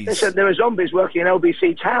zombies. Listen, there are zombies working in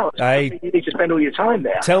LBC Towers. Hey, you need to spend all your time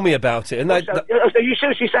there. Tell me about it. And are you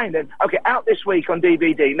seriously saying then? OK, out this week on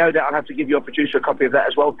DVD, no doubt I'll have to give your producer a copy of that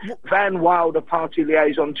as well. Van Wilder Party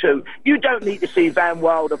Liaison 2. You don't need to see Van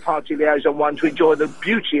Wilder Party Liaison 1 to enjoy the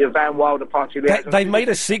beauty of Van Wilder Party Liaison. They've made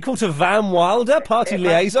a sequel to Van Wilder Party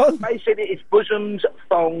Liaison? Basically, it's bosoms,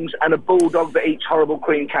 thongs, and a bulldog that eats horrible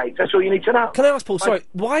cream cakes. That's all you need to know. Can I ask, Paul, sorry,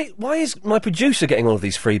 why is my producer getting all of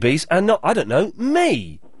these freebies and not, I don't know,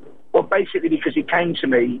 me? Well, basically because he came to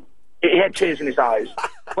me, he had tears in his eyes.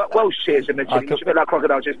 Welsh tears in the chin, a bit like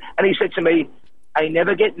crocodile tears, and he said to me, I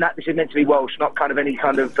never get this is meant to be Welsh, not kind of any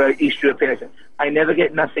kind of East European accent. I never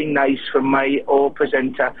get nothing nice from my or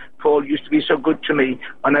presenter. Paul used to be so good to me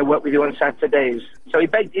when I worked with you on Saturdays. So he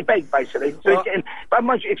begged basically. So he's getting, but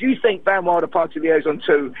mind you, if you think Van Wilder Party Liaison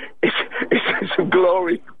 2 is some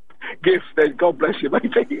glory gift, then God bless you,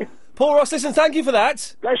 matey. Paul Ross, listen, thank you for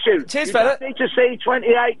that. Bless you. Cheers, fella. Need to see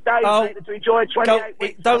 28 days later to enjoy 28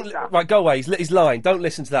 weeks. Right, go away. He's lying. Don't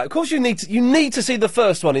listen to that. Of course, you need to see the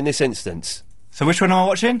first one in this instance. So which one am I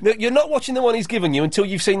watching? No, you're not watching the one he's given you until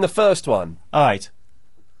you've seen the first one. All right.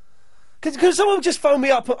 Because someone just phoned me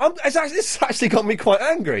up. This actually got me quite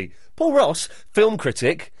angry. Paul Ross, film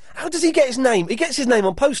critic. How does he get his name? He gets his name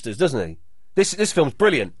on posters, doesn't he? This film's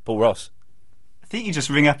brilliant, Paul Ross. I think you just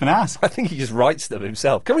ring up and ask. I think he just writes them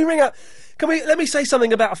himself. Can we ring up? Let me say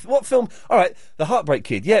something about what film? All right, The Heartbreak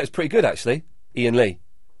Kid. Yeah, it was pretty good actually. Ian Lee.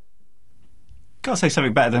 Gotta say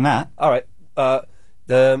something better than that. All right.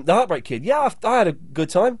 The Heartbreak Kid. Yeah, I had a good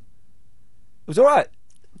time. It was all right.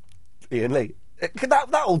 Ian Lee.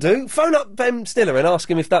 That'll do. Phone up Ben Stiller and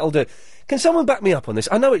ask him if that'll do. Can someone back me up on this?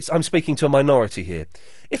 I know I'm speaking to a minority here.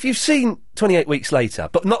 If you've seen 28 Weeks Later,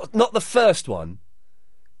 but not the first one,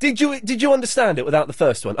 did you understand it without the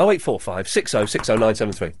first one? 0845 60 60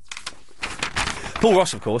 973. Paul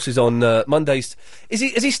Ross, of course, is on Mondays. Has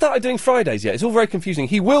he started doing Fridays yet? It's all very confusing.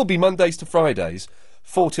 He will be Mondays to Fridays,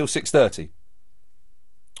 4 till 6:30.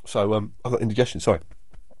 So I've got indigestion. Sorry.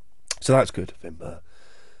 So that's good of him.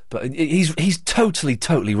 But he's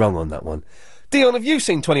totally wrong on that one. Dion, have you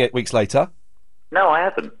seen 28 Weeks Later? No, I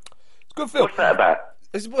haven't. It's a good film. What's that about?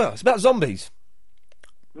 It's about zombies.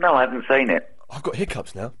 No, I haven't seen it. I've got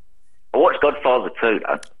hiccups now. I watched Godfather 2,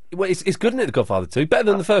 though. Well, it's good, isn't it, The Godfather 2? Better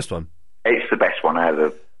than the first one. It's the best one out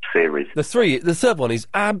of the series. The third one is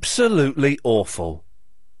absolutely awful.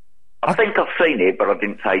 I think I've seen it, but I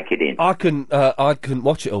didn't take it in. I couldn't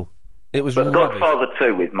watch it all. It was rubbish. Godfather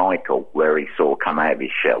 2 with Michael, where he sort of come out of his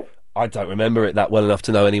shell. I don't remember it that well enough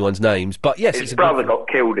to know anyone's names, but yes, his brother got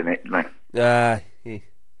killed in it, didn't he? Yeah.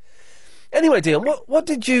 Anyway, Dion, what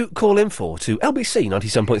did you call in for to LBC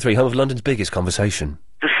 97.3, home of London's biggest conversation?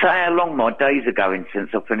 To say how long my days are going since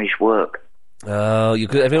I finished work.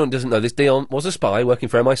 Everyone doesn't know this. Dion was a spy working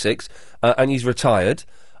for MI6, and he's retired.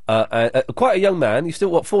 Quite a young man. You're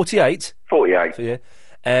still, 48? 48. So, yeah.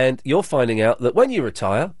 And you're finding out that when you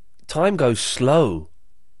retire, time goes slow.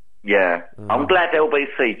 Yeah. I'm glad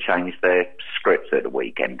LBC changed their scripts at the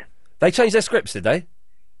weekend. They changed their scripts, did they?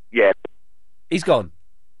 Yeah. He's gone.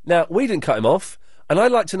 Now, we didn't cut him off, and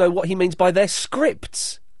I'd like to know what he means by their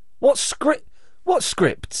scripts. What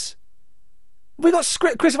scripts? We got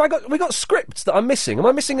script, Chris. We got scripts that I'm missing. Am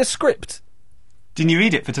I missing a script? Didn't you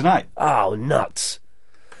read it for tonight? Oh, nuts!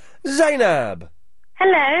 Zainab.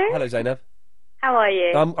 Hello, Zainab. How are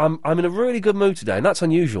you? I'm in a really good mood today, and that's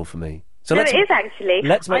unusual for me. So it is actually.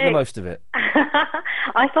 Let's make the most of it.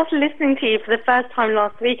 I started listening to you for the first time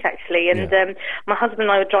last week, actually, and my husband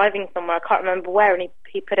and I were driving somewhere. I can't remember where, and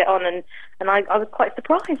he put it on, and I was quite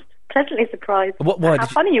surprised, pleasantly surprised. Why? How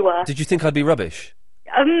funny you were. Did you think I'd be rubbish?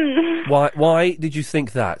 Why did you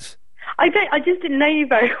think that? I just didn't know you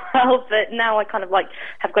very well, but now I kind of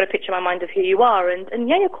have got a picture in my mind of who you are, and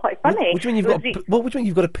yeah, you're quite funny. What do you mean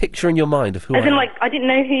you've got a picture in your mind of who I am? As in, I didn't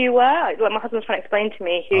know who you were. My husband was trying to explain to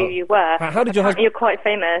me who you were. How did your husband? You're quite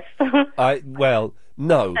famous.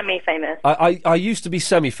 No. Semi-famous. I used to be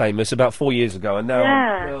semi-famous about 4 years ago, and now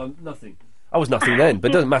I'm nothing. I was nothing then,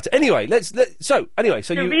 but it doesn't matter. Anyway, so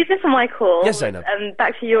the reason for my call, yes, Zainab.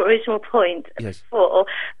 Back to your original point before,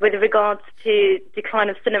 with regards to decline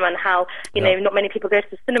of cinema and how, not many people go to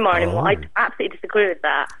the cinema anymore. I absolutely disagree with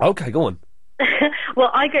that. Okay, go on.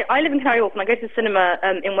 Well, I live in Canary Wharf, and I go to the cinema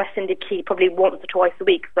in West End Quay probably once or twice a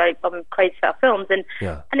week, so I'm crazy about films, and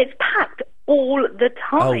it's packed all the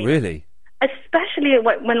time. Oh, really? Especially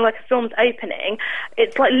when a film's opening,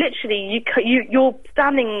 it's literally you're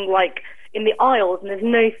standing in the aisles and there's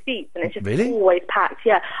no seats and it's just always packed.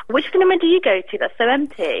 Yeah. Which cinema do you go to that's so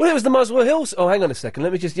empty? Well, it was the Muswell Hills. Oh, hang on a second.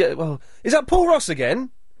 Let me just. Is that Paul Ross again?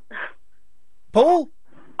 Paul?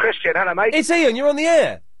 Christian, hello, mate. It's Ian. You're on the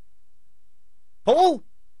air. Paul?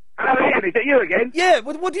 Hello, Ian. Is it you again? Yeah.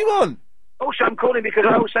 What do you want? Also, I'm calling because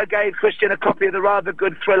I also gave Christian a copy of the rather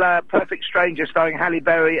good thriller Perfect Stranger starring Halle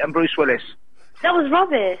Berry and Bruce Willis. That was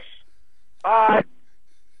rubbish. Bye.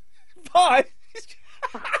 Bye.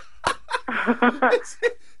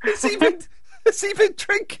 Has he been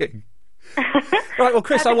drinking? Right, well,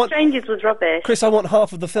 Chris, Strangers was rubbish. Chris, I want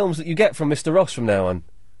half of the films that you get from Mr. Ross from now on.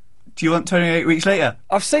 Do you want 28 Weeks Later?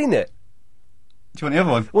 I've seen it. Do you want the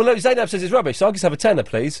other one? Well, no, Zainab says it's rubbish, so I'll just have a tenner,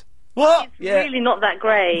 please. What? It's really not that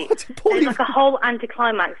great. There's like a whole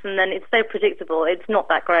anticlimax, and then it's so predictable. It's not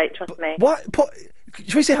that great, trust me. What?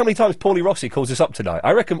 Should we see how many times Paulie Rossi calls us up tonight?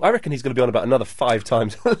 I reckon he's going to be on about another 5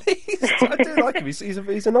 times at least. I do like him.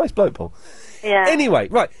 He's a nice bloke, Paul. Yeah. Anyway,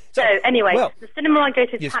 right. So anyway, the cinema I go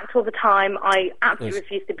to is packed all the time. I absolutely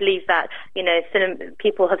refuse to believe that,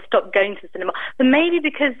 people have stopped going to the cinema. But maybe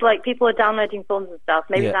because, people are downloading films and stuff,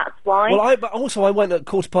 maybe that's why. Well, I went at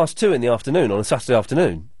 2:15 in the afternoon on a Saturday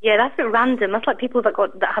afternoon. Yeah, that's a bit random. That's like people that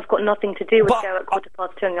have got nothing to do would go at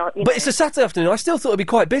 2:15 in the But it's a Saturday afternoon. I still thought it'd be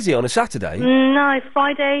quite busy on a Saturday. No,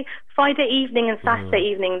 Friday evening and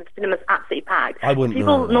Saturday evening, the cinema's absolutely packed. I wouldn't.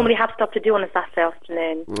 People normally have stuff to do on a Saturday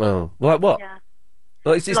afternoon. Oh, like what? Yeah.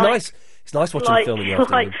 Well, it's nice. It's nice watching the film in the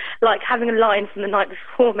afternoon. Like having a line from the night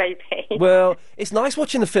before, maybe. Well, it's nice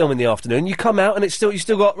watching the film in the afternoon. You come out and you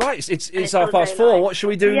still got it's 4:30. What should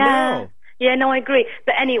we do now? Yeah, no, I agree.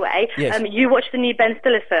 But anyway, Yes. You watched the new Ben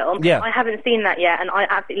Stiller film. Yeah. I haven't seen that yet, and I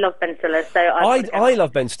absolutely love Ben Stiller. So I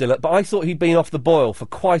love Ben Stiller, but I thought he'd been off the boil for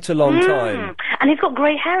quite a long time. And he's got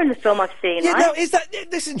grey hair in the film I've seen. Yeah, right? now,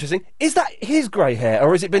 this is interesting. Is that his grey hair,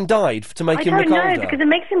 or has it been dyed to make him look older? I don't know, because it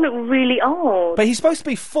makes him look really old. But he's supposed to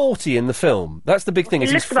be 40 in the film. That's the big thing. He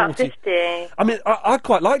is looks he's about 40. 50. I mean, I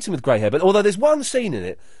quite liked him with grey hair, but although there's one scene in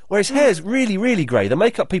it where his hair's really, really grey, the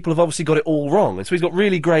makeup people have obviously got it all wrong, and so he's got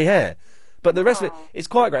really grey hair. But the rest of it, it's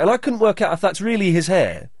quite grey, and I couldn't work out if that's really his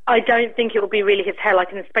hair. I don't think it will be really his hair. Like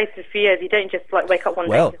in the space of a few years, you don't just wake up one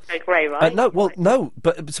day and just go grey, right? No.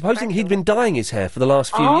 But supposing he'd been dyeing his hair for the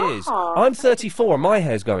last few years, I'm 34 and my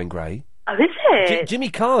hair's going grey. Oh, is it? Jimmy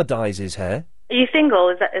Carr dyes his hair. Are you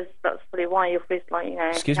single? That's probably why you're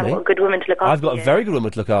Excuse you me? haven't got a good woman to look after I've got you. a very good woman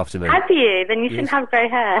to look after me. Have you? Then you shouldn't have grey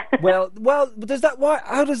hair. well,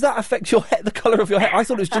 how does that affect your hair? The colour of your hair? I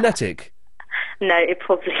thought it was genetic. No, it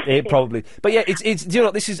probably. But yeah, it's. Do you know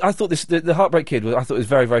what this is? I thought the Heartbreak Kid I thought it was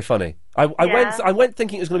very, very funny. I went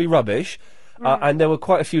thinking it was going to be rubbish, and there were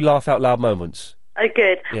quite a few laugh out loud moments. Oh,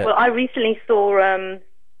 good. Yeah. Well, I recently saw. I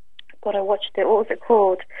watched it. What was it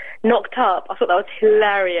called? Knocked Up. I thought that was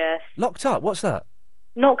hilarious. Locked Up. What's that?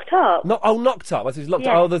 Knocked Up. Knocked Up. I think it's Locked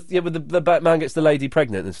Yeah. Up. With the Batman gets the lady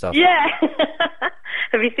pregnant and stuff. Yeah.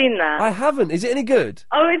 Have you seen that? I haven't. Is it any good?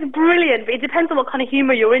 Oh, it's brilliant. But it depends on what kind of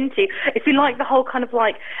humour you're into. If you like the whole kind of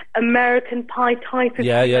American Pie type of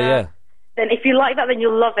Yeah. then if you like that, then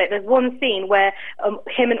you'll love it. There's one scene where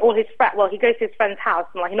him and all his he goes to his friend's house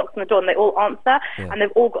and he knocks on the door and they all answer and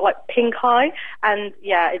they've all got pink eye and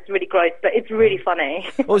it's really gross, but it's really funny.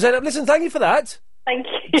 Well, Zainab, listen, thank you for that. Thank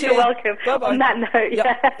you. You're welcome. Bye-bye. On that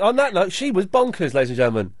note, On that note, she was bonkers, ladies and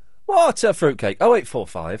gentlemen. What a fruitcake.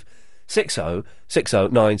 0845 60 60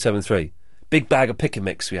 973. Big bag of Pick and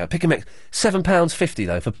Mix we have. Pick and Mix. £7.50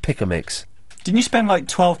 though for Pick and Mix. Didn't you spend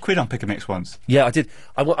 £12 on Pick and Mix once? Yeah, I did.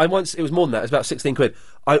 I once, it was more than that, it was about 16 quid.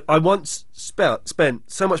 I once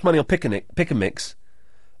spent so much money on Pick and Mix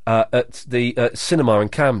at the cinema in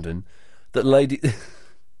Camden that lady...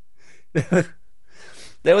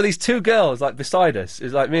 There were these two girls beside us.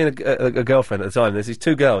 It was me and a girlfriend at the time. There's these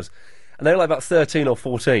two girls, and they were about 13 or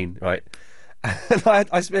 14, right? And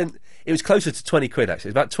I spent. It was closer to 20 quid actually.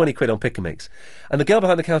 It was about 20 quid on Pick and Mix, and the girl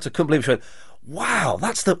behind the counter couldn't believe it. She went, "Wow,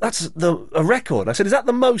 that's a record." I said, "Is that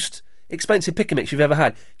the most expensive Pick and Mix you've ever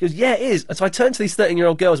had?" He goes, "Yeah, it is." And so I turned to these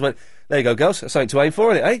 13-year-old girls and went, "There you go, girls. That's something to aim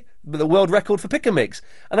for, isn't it? Eh? The world record for Pick and Mix."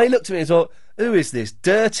 And they looked at me and thought, "Who is this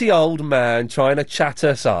dirty old man trying to chat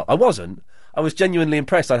us up?" I wasn't. I was genuinely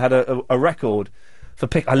impressed. I'd had a record for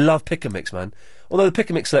Pick. I love Pick and Mix, man. Although the Pick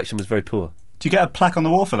and Mix selection was very poor. Do you get a plaque on the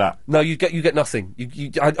wall for that? No, you get nothing.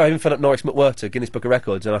 I even phoned up Norris McWhirter, Guinness Book of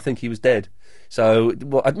Records, and I think he was dead. So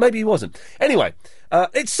maybe he wasn't. Anyway,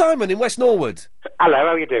 it's Simon in West Norwood. Hello, how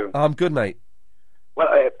are you doing? I'm good, mate. Well,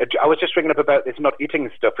 I was just ringing up about this not eating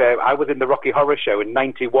stuff. I was in the Rocky Horror Show in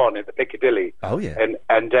 '91 at the Piccadilly. Oh yeah.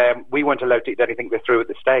 And we weren't allowed to eat anything they threw at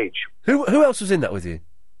the stage. Who else was in that with you?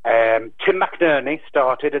 Tim McNerney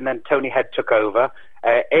started, and then Tony Head took over.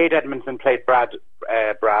 Ade Edmondson played Brad.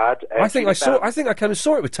 I think I came and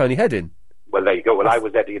saw it with Tony Head in. Well, there you go. Well, I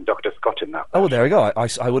was Eddie and Dr. Scott in that. Oh, well, there we go.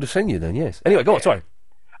 I would have seen you then. Yes. Anyway, go on. Sorry.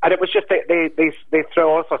 And it was just they throw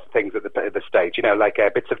all sorts of things at the stage. You know, like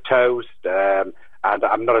bits of toast, and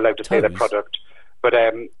I'm not allowed to say the product. But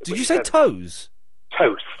did you say toes?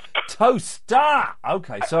 Toast. Toast.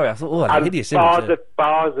 Okay, sorry. I thought, and hideous image.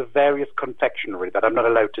 Bars of various confectionery that I'm not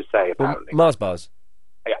allowed to say, apparently. Mars bars.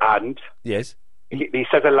 And? Yes. He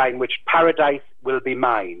says a line which, paradise will be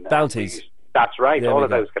mine. Bounties. That's right, all of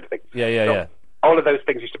those kind of things. Yeah. All of those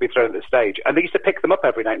things used to be thrown at the stage. And they used to pick them up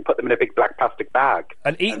every night and put them in a big black plastic bag.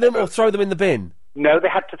 And eat them or throw them in the bin? No, they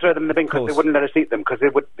had to throw them in the bin because they wouldn't let us eat them because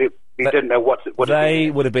the He didn't know what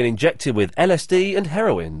they would have been injected with LSD and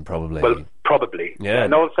heroin, probably. Well, probably. Yeah.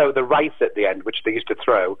 And also the rice at the end, which they used to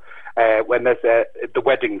throw when there's the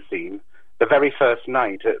wedding scene. The very first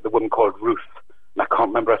night, the woman called Ruth. And I can't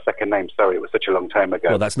remember her second name. Sorry, it was such a long time ago.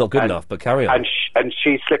 Well, that's not good enough. But carry on. And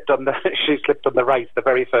she slipped on the rice the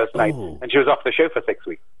very first night, and she was off the show for 6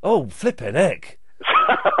 weeks. Oh, flippin' heck!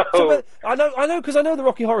 So, I know, because I know the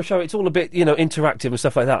Rocky Horror Show. It's all a bit, interactive and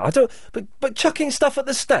stuff like that. But chucking stuff at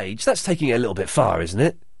the stage, that's taking it a little bit far, isn't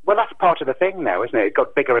it? Well, that's part of the thing now, isn't it? It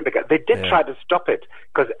got bigger and bigger. They did try to stop it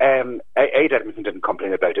because Ade Edmondson didn't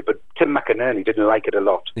complain about it, but Tim McInerney didn't like it a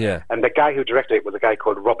lot. Yeah. And the guy who directed it was a guy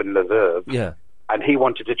called Robin Laverve. Yeah. And he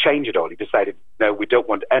wanted to change it all. He decided, no, we don't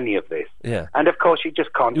want any of this. Yeah. And of course, you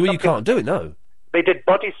just can't. Well, you can't do it, no. They did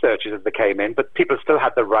body searches as they came in, but people still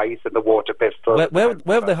had the rice and the water pistol. Where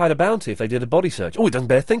would they hide a bounty if they did a body search? Oh, it doesn't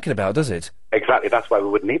bear thinking about, does it? Exactly, that's why we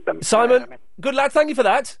wouldn't need them. Simon, good lad, thank you for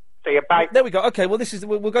that. See you, bye. There we go. Okay, well,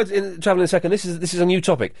 we'll go to travel in a second. This is a new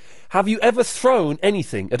topic. Have you ever thrown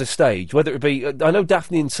anything at a stage, whether it be... I know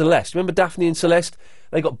Daphne and Celeste. Remember Daphne and Celeste?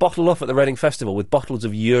 They got bottled off at the Reading Festival with bottles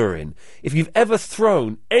of urine. If you've ever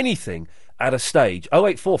thrown anything at a stage,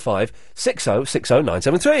 0845 60 60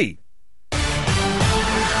 973.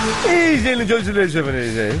 The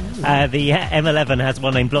M11 has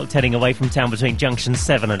one lane blocked heading away from town between junctions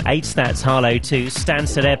 7 and 8. That's Harlow to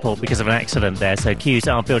Stansted Airport because of an accident there, so queues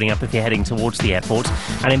are building up if you're heading towards the airport.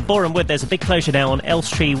 And in Boreham Wood, there's a big closure now on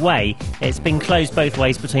Elstree Way. It's been closed both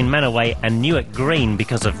ways between Manor Way and Newark Green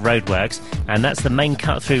because of roadworks, and that's the main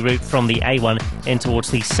cut-through route from the A1 in towards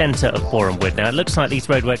the centre of Boreham Wood. Now, it looks like these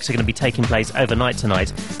roadworks are going to be taking place overnight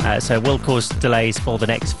tonight, so it will cause delays for the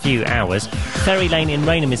next few hours. Ferry Lane in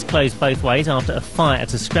Rainham is closed both ways after a fire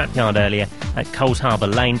at a scrapyard earlier at Coles Harbour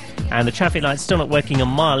Lane, and the traffic light's still not working on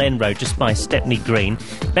Mile End Road just by Stepney Green.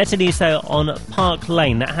 Better news though on Park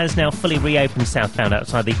Lane, that has now fully reopened southbound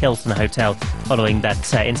outside the Hilton Hotel following that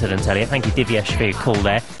incident earlier. Thank you Divyesh for your call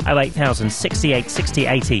there. 08000 68 60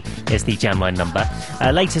 80 is the jam line number.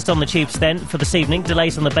 Latest on the tubes then for this evening,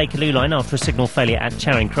 delays on the Bakerloo line after a signal failure at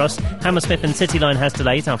Charing Cross. Hammersmith and City line has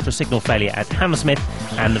delays after a signal failure at Hammersmith,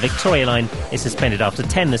 and the Victoria line is suspended after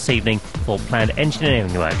 10 this evening for planned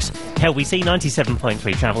engineering works. LBC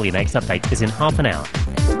 97.3 travel. Your next update is in half an hour.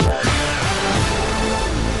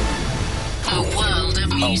 A world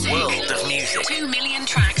of music. 2 million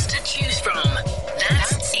tracks to choose from.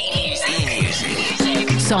 That's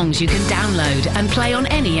eMusic. Songs you can download and play on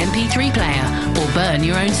any MP3 player or burn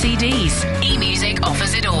your own CDs. eMusic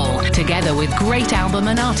offers it all. Together with great album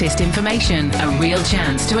and artist information, a real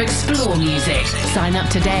chance to explore music. Sign up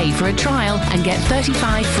today for a trial and get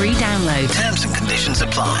 35 free downloads. Terms and conditions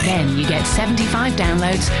apply. Then you get 75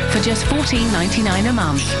 downloads for just $14.99 a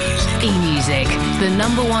month. eMusic, the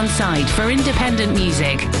 #1 site for independent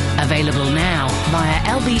music. Available now via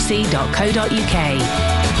lbc.co.uk.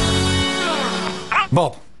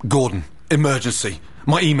 Bob, Gordon, emergency.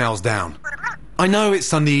 My email's down. I know it's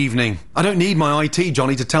Sunday evening. I don't need my IT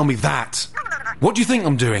Johnny to tell me that. What do you think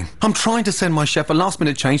I'm doing? I'm trying to send my chef a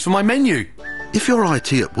last-minute change for my menu. If your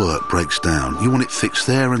IT at work breaks down, you want it fixed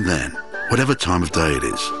there and then, whatever time of day it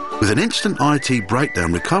is. With an instant IT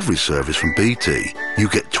breakdown recovery service from BT, you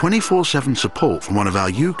get 24/7 support from one of our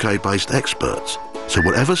UK-based experts. So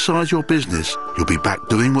whatever size your business, you'll be back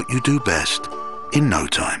doing what you do best in no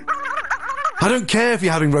time. I don't care if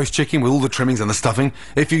you're having roast chicken with all the trimmings and the stuffing.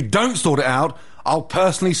 If you don't sort it out, I'll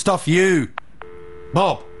personally stuff you.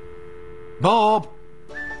 Bob.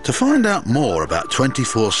 To find out more about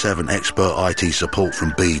 24/7 expert IT support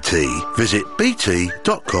from BT, visit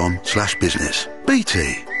bt.com/business.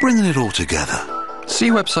 BT, bringing it all together.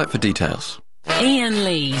 See website for details. Ian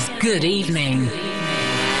Lee's Good Evening.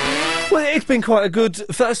 Well, it's been quite a good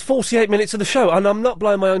first 48 minutes of the show, and I'm not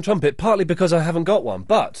blowing my own trumpet, partly because I haven't got one,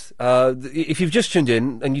 but if you've just tuned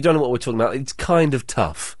in and you don't know what we're talking about, it's kind of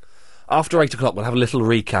tough. After 8 o'clock, we'll have a little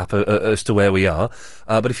recap as to where we are,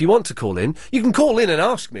 but if you want to call in, you can call in and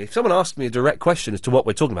ask me. If someone asks me a direct question as to what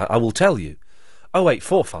we're talking about, I will tell you.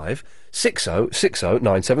 0845 60 60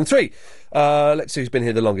 973. Let's see who's been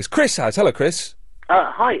here the longest. Chris has. Hello, Chris.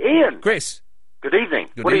 Hi, Ian. Chris. Good evening.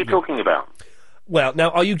 What are you talking about? Well, now,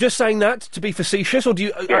 are you just saying that to be facetious, or do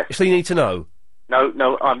you actually need to know?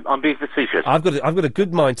 No, I'm being facetious. I've got a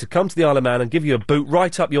good mind to come to the Isle of Man and give you a boot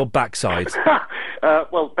right up your backside.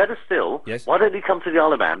 Well, better still, why don't you come to the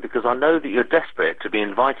Isle of Man? Because I know that you're desperate to be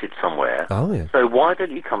invited somewhere. Oh, yeah. So why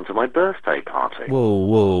don't you come to my birthday party?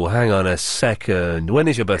 Whoa, hang on a second. When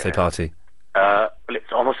is your birthday party? Well,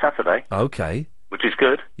 it's on a Saturday. Okay. Which is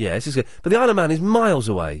good. Yeah, this is good. But the Isle of Man is miles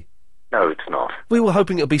away. No, it's not. We were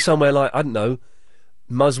hoping it would be somewhere like, I don't know,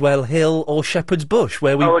 Muswell Hill or Shepherd's Bush,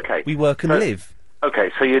 where we work and live.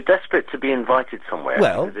 Okay, so you're desperate to be invited somewhere.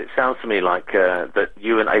 Well, because it sounds to me like that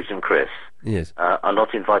you and Agent Chris are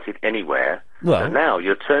not invited anywhere. Well, so now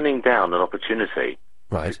you're turning down an opportunity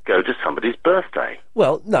to go to somebody's birthday.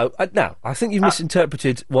 Well, no, now, I think you've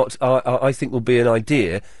misinterpreted what I think will be an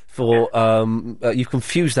idea for, you've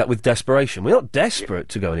confused that with desperation. We're not desperate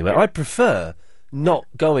to go anywhere. I prefer not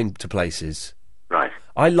going to places. Right.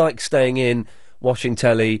 I like staying in, watching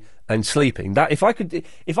telly and sleeping. That if I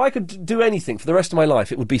could do anything for the rest of my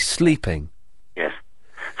life, it would be sleeping. Yes.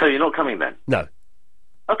 So you're not coming then? No.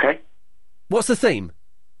 Okay. What's the theme?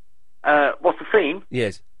 What's the theme?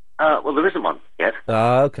 Yes. Well, there isn't one yet.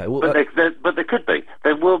 Okay. Well, but there could be.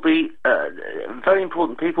 There will be very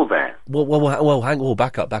important people there. Well, hang on.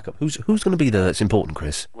 Back up. Who's going to be there that's important,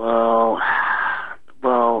 Chris? Well,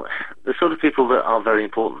 the sort of people that are very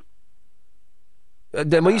important.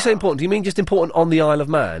 Then when you say important, do you mean just important on the Isle of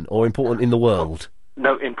Man, or important in the world?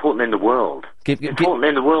 No, important in the world. Important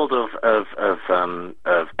in the world of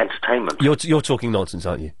entertainment. You're talking nonsense,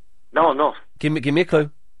 aren't you? No, I'm not. Give me a clue.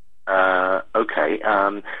 Okay.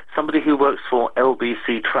 Somebody who works for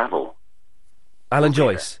LBC Travel. Alan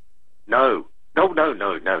Joyce. No. More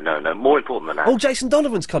important than that. Oh, Jason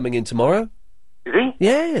Donovan's coming in tomorrow. Is he?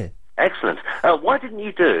 Yeah. Excellent. Why didn't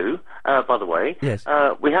you do, by the way, yes.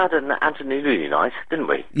 We had an Antonini night, didn't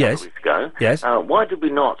we? Yes. A couple of weeks ago. Yes. Why did we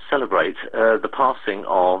not celebrate the passing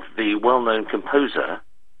of the well-known composer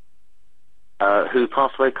who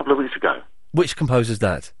passed away a couple of weeks ago? Which composer's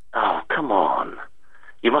that? Oh, come on.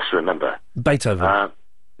 You must remember. Beethoven.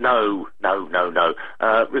 No.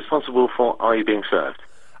 Responsible for Are You Being Served?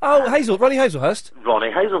 Oh, Ronnie Hazelhurst. Ronnie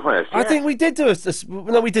Hazelhurst, yes. I think we did do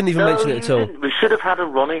no, we didn't even mention it at all. We should have had a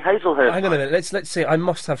Ronnie Hazelhurst. Hang on a minute, let's see, I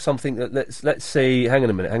must have something that, let's see, hang on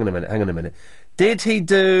a minute. Did he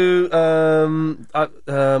do,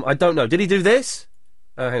 I don't know, did he do this?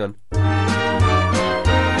 Hang on.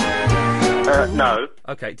 No.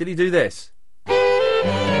 Okay, did he do this?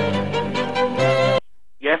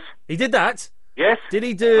 Yes. He did that? Yes. Did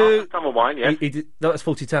he do... Summer Wine, yes. He did, no, that's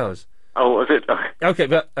 40 Towers. Oh, was it? Okay,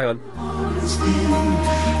 but hang on.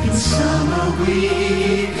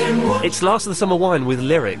 It's Last of the Summer Wine with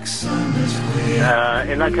lyrics. In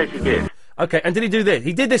that case, he did. Okay, and did he do this?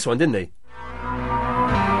 He did this one, didn't he?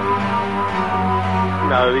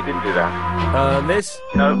 No, he didn't do that. This?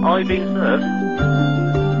 No, Are You Being Served?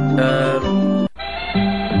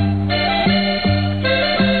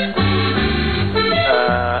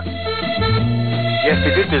 Yes,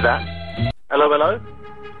 he did do that. Hello?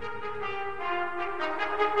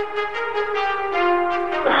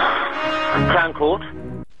 Crown Court.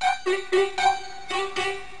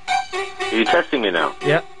 Are you testing me now?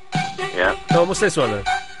 Yeah. Yeah. Oh, what's this one then?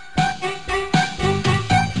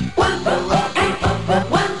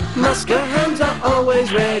 Musker hands are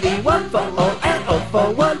always ready. One for all and all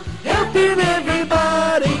for one. Helping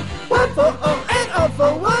everybody. One for all and all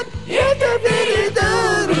for one.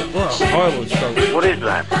 Horrible song. What is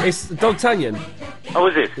that? It's D'Artagnan. Oh,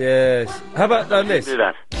 is it? Yes. How about this? Do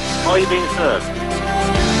that. Are You Being Served?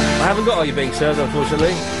 I haven't got Are You Being Served,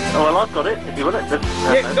 unfortunately. Oh, well, I've got it, if you want it.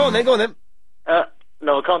 Yeah, go on then.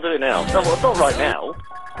 No, I can't do it now. No, well, not right now.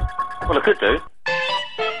 Well, I could do.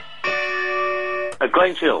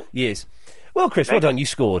 Glenn Chill. Yes. Well, Chris, well done. You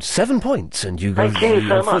scored 7 points, and you Thank you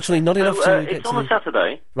so unfortunately much. not enough to get it's on a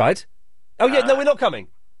Saturday. Right. Oh, yeah, no, we're not coming.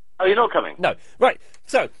 Oh, you're not coming? No. Right.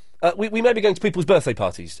 So, we may be going to people's birthday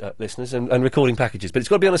parties, listeners, and recording packages, but it's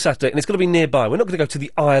got to be on a Saturday, and it's got to be nearby. We're not going to go to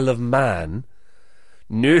the Isle of Man.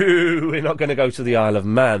 No, we're not going to go to the Isle of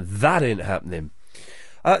Man. That ain't happening.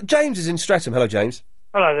 James is in Streatham. Hello, James.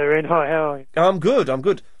 Hello there, Ian. Hi, how are you? I'm good.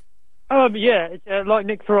 Yeah, it's, like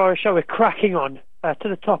Nick Ferrara show, we're cracking on to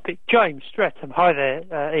the topic. James, Streatham. Hi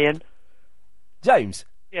there, Ian. James?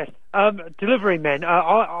 Yes. Delivery men.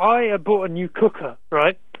 I bought a new cooker,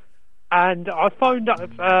 right? And I phoned up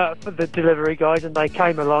for the delivery guys, and they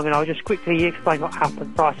came along, and I'll just quickly explain what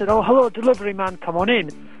happened. So I said, "Oh, hello, delivery man, come on in.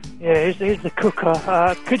 Yeah, here's the cooker.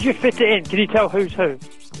 Could you fit it in? Can you tell who's who?"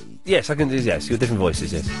 Yes, I can do. Yes, your different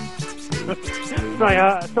voices. Yes.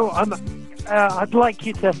 Right. So I'd like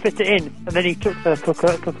you to fit it in. And then he took the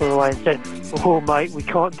cooker away and said, "Oh, mate, we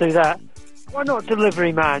can't do that. Why not,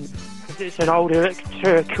 delivery man? Because it's an old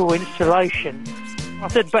electrical installation." I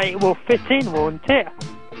said, "But it will fit in, won't it?"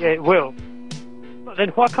 "Yeah, it will." "But then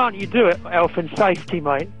why can't you do it for health and safety,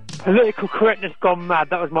 mate? Political correctness gone mad."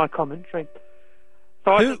 That was my commentary.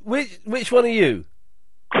 So which one are you?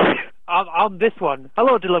 I'm this one.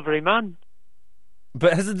 Hello, delivery man.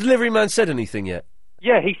 But has the delivery man said anything yet?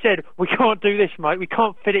 Yeah, he said, "We can't do this, mate. We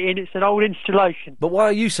can't fit it in. It's an old installation." But why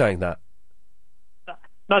are you saying that?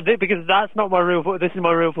 No, because that's not my real voice. This is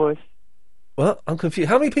my real voice. Well, I'm confused.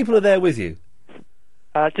 How many people are there with you?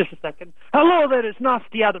 Just a second. Hello there, it's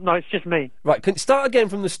Nasty Adam. No, it's just me. Right, can start again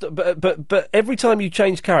from the but every time you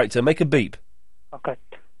change character, make a beep. Okay.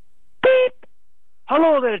 Beep!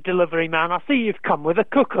 Hello there, delivery man. I see you've come with a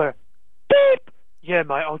cooker. Beep! Yeah,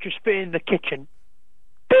 mate, I'll just fit it in the kitchen.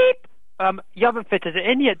 Beep! You haven't fitted it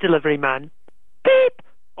in yet, delivery man. Beep!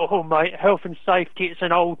 Oh, mate, health and safety, it's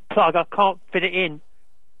an old plug. I can't fit it in.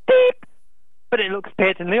 Beep! But it looks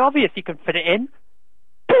patently obvious you can fit it in.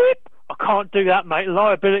 Beep! I can't do that, mate.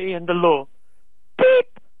 Liability and the law.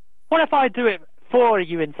 Beep! What if I do it for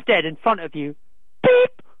you instead, in front of you?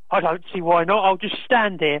 Beep! I don't see why not. I'll just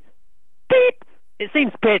stand here. Beep! It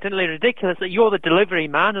seems patently ridiculous that you're the delivery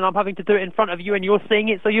man and I'm having to do it in front of you and you're seeing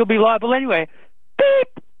it, so you'll be liable anyway.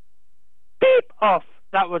 Beep! Beep! Off.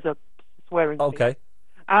 That was a swearing. Okay.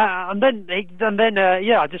 And then, I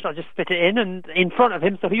just fit it in front of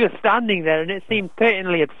him, so he was standing there, and it seemed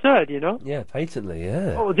patently absurd, you know? Yeah, patently,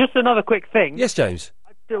 yeah. Oh, just another quick thing. Yes, James?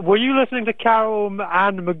 Were you listening to Carol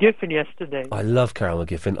Ann McGiffin yesterday? I love Carol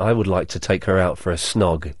McGiffin. I would like to take her out for a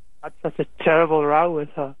snog. Had such a terrible row with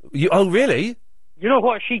her. Oh, really? You know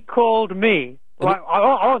what she called me? Well,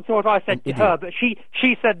 I won't say what I said to her, but she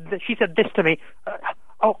said this to me.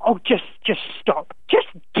 Just stop. Just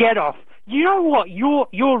get off. You know what?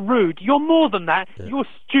 You're rude. You're more than that. Yeah. You're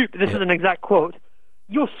stupid. This is an exact quote.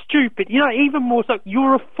 You're stupid. You know, even more so,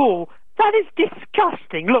 you're a fool. That is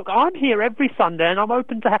disgusting. Look, I'm here every Sunday and I'm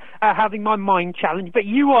open to having my mind challenged, but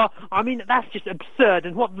you are, I mean, that's just absurd.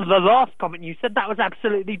 And what the last comment you said, that was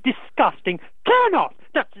absolutely disgusting. Turn off.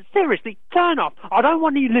 No, seriously, turn off. I don't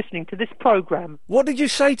want you listening to this programme. What did you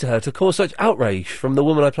say to her to cause such outrage from the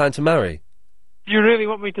woman I plan to marry? Do you really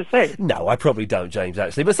want me to say? No, I probably don't, James,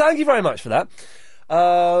 actually. But thank you very much for that.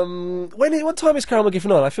 What time is Carol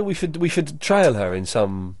McGiffin on? I feel we should trail her in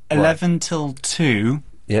some... 11 till 2.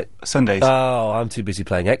 Yeah. Sundays. Oh, I'm too busy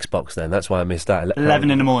playing Xbox then. That's why I missed that. 11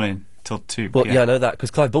 in the morning till 2 Well, yeah, I know that, because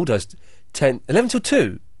Clive Ball does 11 till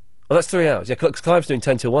 2. Oh, that's 3 hours. Yeah, because Clive's doing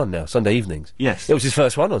 10 till 1 now, Sunday evenings. Yes. It was his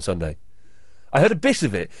first one on Sunday. I heard a bit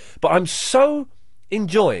of it, but I'm so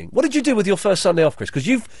enjoying... What did you do with your first Sunday off, Chris? Because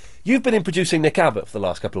you've been in producing Nick Abbott for the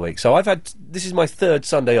last couple of weeks, so this is my third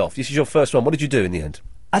Sunday off. This is your first one. What did you do in the end?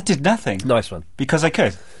 I did nothing. Nice one. Because I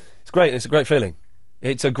could. It's great. It's a great feeling.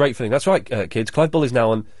 It's a great feeling. That's right, kids. Clive Bull is now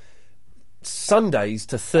on Sundays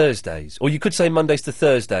to Thursdays. Or you could say Mondays to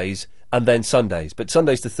Thursdays and then Sundays. But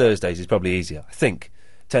Sundays to Thursdays is probably easier, I think.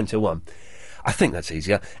 10 till 1. I think that's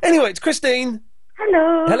easier. Anyway, it's Christine.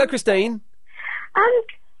 Hello. Hello, Christine.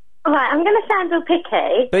 Right, I'm going to sound all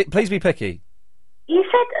picky. Please be picky. You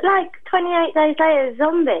said, 28 days later,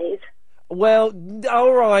 zombies. Well,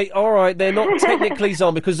 all right. They're not technically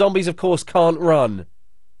zombies, because zombies, of course, can't run.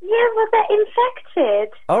 Yeah, well, they're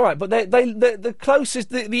infected. All right, but the closest,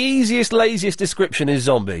 the easiest, laziest description is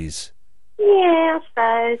zombies. Yeah, I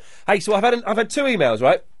suppose. Hey, so I've had 2 emails,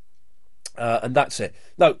 right? And that's it.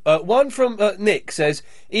 No, one from Nick says,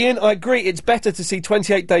 Ian, I agree it's better to see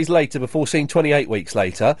 28 days later before seeing 28 weeks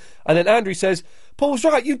later. And then Andrew says, Paul's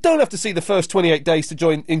right, you don't have to see the first 28 days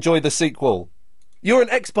to enjoy the sequel. You're an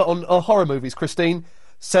expert on horror movies, Christine.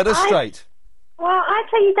 Set us straight. Well, I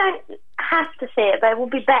say you don't have to see it, but it will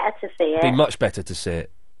be better to see it. Be much better to see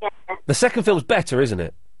it. Yeah. The second film's better, isn't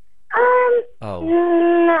it? Well,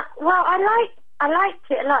 I liked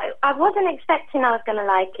it a lot. I wasn't expecting I was going to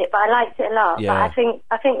like it, but I liked it a lot. Yeah. But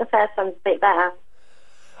I think the first one's a bit better.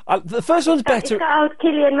 The first one's better. It's got old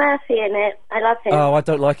Cillian Murphy in it. I love him. Oh, I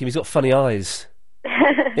don't like him. He's got funny eyes.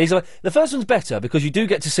 The first one's better because you do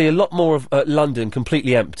get to see a lot more of London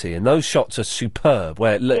completely empty, and those shots are superb.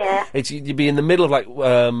 Where you'd be in the middle of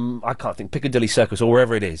I can't think, Piccadilly Circus or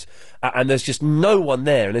wherever it is, and there's just no one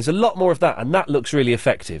there, and there's a lot more of that, and that looks really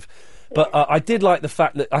effective. But I did like the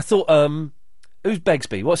fact that I thought, who's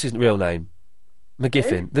Begsby? What's his real name?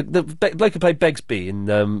 McGiffin. The bloke who played Begsby in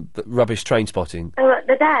the rubbish Train Spotting. Oh,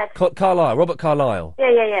 the dad. Carlyle, Robert Carlyle.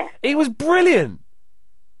 Yeah. He was brilliant.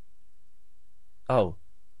 Oh.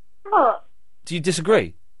 What? Do you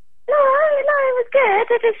disagree? No, it was good.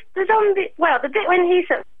 The zombie... Well, the bit when he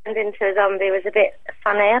sort of turned into a zombie was a bit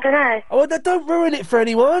funny, I don't know. Oh, don't ruin it for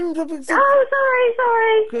anyone.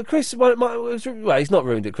 Oh, sorry. Chris, well, he's not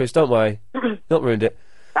ruined it, Chris, don't worry. Not ruined it.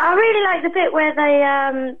 But I really like the bit where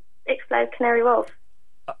they explode Canary Wharf.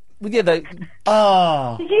 Well, yeah, they...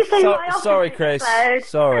 Did you see my office sorry, Chris. explode?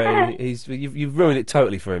 Sorry. You've ruined it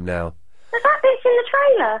totally for him now. But that bit's in the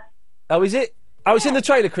trailer. Oh, is it? Oh, it's in the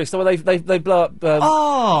trailer, Chris, the one they blow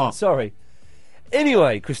up... Sorry.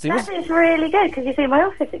 Anyway, Christine... That bit's really good, because you see my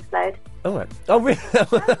office explode. All right. Oh, really?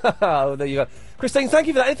 Oh, there you go. Christine, thank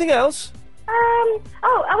you for that. Anything else?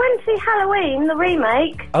 I went to see Halloween, the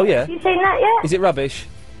remake. Oh, yeah? Have you seen that yet? Is it rubbish?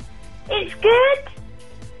 It's good,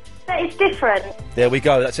 but it's different. There we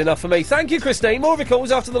go. That's enough for me. Thank you, Christine. More of your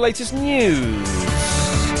calls after the latest news.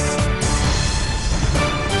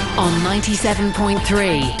 On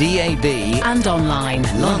 97.3 DAB and online.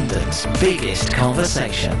 London's biggest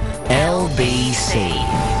conversation. LBC.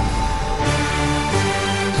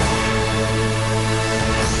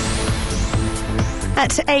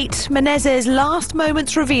 At 8, Menezes' last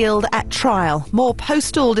moments revealed at trial. More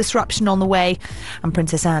postal disruption on the way. And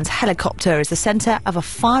Princess Anne's helicopter is the centre of a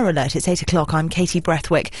fire alert. It's 8 o'clock. I'm Katie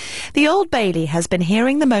Brethwick. The Old Bailey has been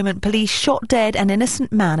hearing the moment police shot dead an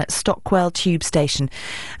innocent man at Stockwell Tube Station.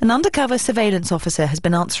 An undercover surveillance officer has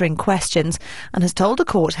been answering questions and has told the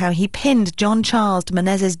court how he pinned John Charles de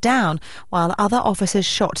Menezes down while other officers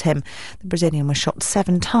shot him. The Brazilian was shot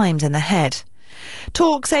 7 times in the head.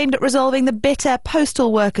 Talks aimed at resolving the bitter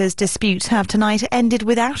postal workers' dispute have tonight ended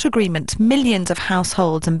without agreement. Millions of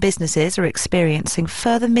households and businesses are experiencing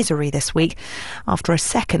further misery this week after a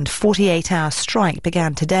second 48-hour strike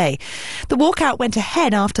began today. The walkout went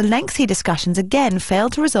ahead after lengthy discussions again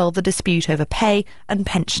failed to resolve the dispute over pay and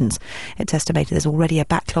pensions. It's estimated there's already a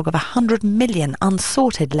backlog of 100 million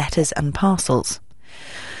unsorted letters and parcels.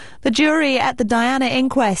 The jury at the Diana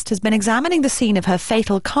inquest has been examining the scene of her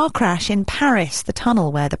fatal car crash in Paris. The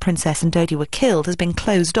tunnel where the Princess and Dodi were killed has been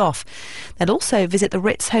closed off. They'll also visit the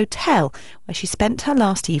Ritz Hotel, where she spent her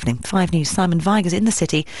last evening. 5 News' Simon Vigors in the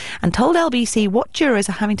city and told LBC what jurors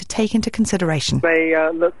are having to take into consideration. They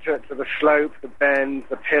looked at the slope, the bends,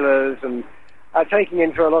 the pillars, and taking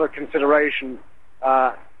into a lot of consideration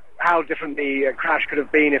how different the crash could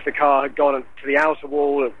have been if the car had gone to the outer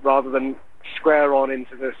wall rather than square on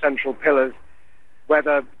into the central pillars,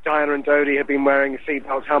 whether Diana and Dodi had been wearing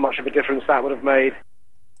seatbelts, how much of a difference that would have made.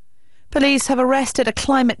 Police have arrested a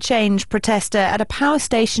climate change protester at a power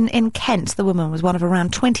station in Kent. The woman was one of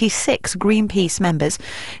around 26 Greenpeace members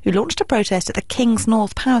who launched a protest at the Kings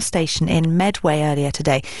North power station in Medway earlier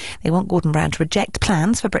today. They want Gordon Brown to reject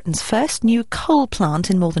plans for Britain's first new coal plant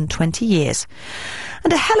in more than 20 years.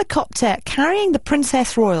 And a helicopter carrying the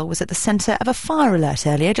Princess Royal was at the centre of a fire alert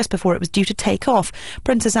earlier, just before it was due to take off.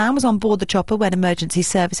 Princess Anne was on board the chopper when emergency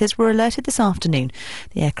services were alerted this afternoon.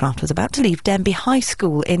 The aircraft was about to leave Denby High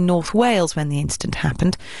School in North Wales when the incident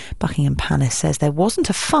happened. Buckingham Palace says there wasn't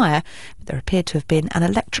a fire, but there appeared to have been an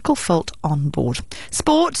electrical fault on board.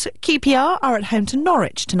 Sport, QPR are at home to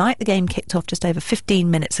Norwich tonight. The game kicked off just over 15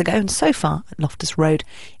 minutes ago, and so far at Loftus Road,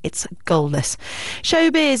 it's goalless.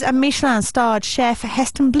 Showbiz and Michelin-starred chef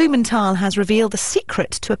Heston Blumenthal has revealed the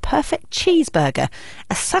secret to a perfect cheeseburger: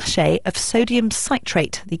 a sachet of sodium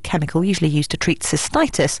citrate, the chemical usually used to treat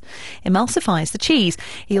cystitis, emulsifies the cheese.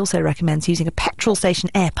 He also recommends using a petrol station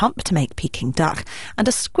air pump to make Peking duck and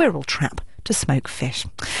a squirrel trap to smoke fish.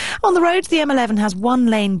 On the roads, the M11 has one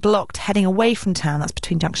lane blocked heading away from town. That's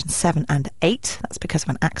between junctions 7 and 8. That's because of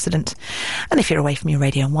an accident. And if you're away from your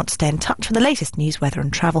radio and want to stay in touch for the latest news, weather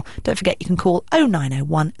and travel, don't forget you can call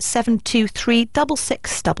 0901 723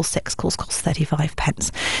 6666. Calls cost 35 pence.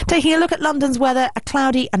 Taking a look at London's weather, a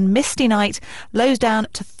cloudy and misty night, lows down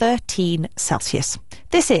to 13 Celsius.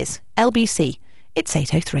 This is LBC. It's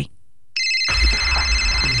 8:03.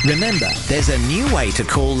 Remember, there's a new way to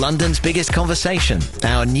call London's biggest conversation.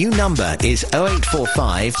 Our new number is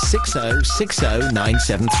 0845 6060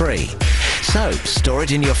 973. So, store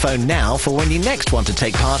it in your phone now for when you next want to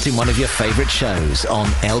take part in one of your favourite shows on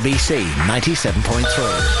LBC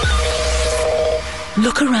 97.3.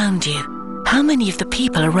 Look around you. How many of the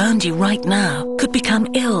people around you right now could become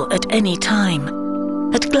ill at any time?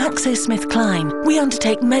 At GlaxoSmithKline, we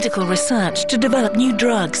undertake medical research to develop new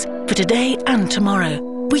drugs for today and tomorrow.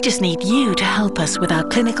 We just need you to help us with our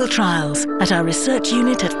clinical trials at our research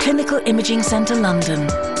unit at Clinical Imaging Centre London.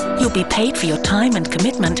 You'll be paid for your time and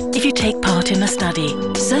commitment if you take part in the study.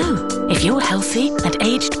 So, if you're healthy and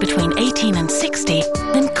aged between 18 and 60,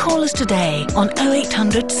 then call us today on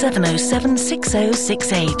 0800 707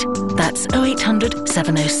 6068. That's 0800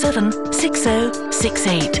 707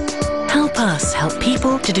 6068. Help us help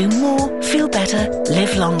people to do more, feel better,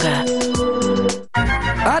 live longer.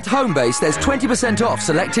 At Homebase, there's 20% off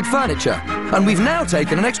selected furniture, and we've now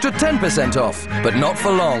taken an extra 10% off, but not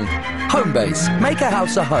for long. Homebase, make a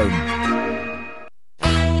house a home.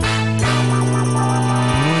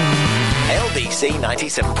 LBC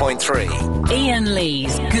 97.3. Ian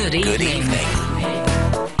Lee's Good Evening. Good evening.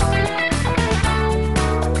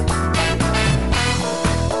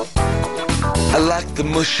 I like the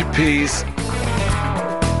mushy peas.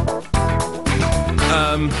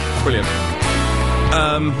 Brilliant.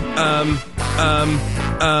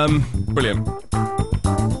 Brilliant.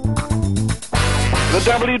 The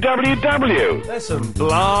WWW. There's some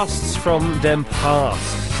blasts from them past.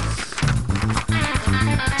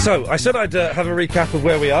 So, I said I'd have a recap of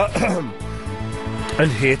where we are, and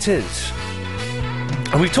here it is.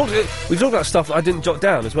 And we've talked about stuff that I didn't jot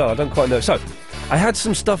down as well, I don't quite know. So, I had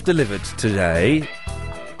some stuff delivered today.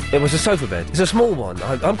 It was a sofa bed. It's a small one.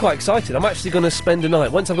 I'm quite excited. I'm actually going to spend a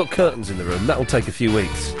night. Once I've got curtains in the room, that'll take a few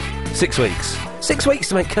weeks. 6 weeks. 6 weeks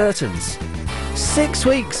to make curtains. 6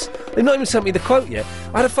 weeks. They've not even sent me the quote yet.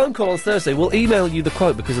 I had a phone call on Thursday. We'll email you the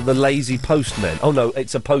quote because of the lazy postmen. Oh no,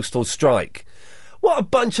 it's a postal strike. What a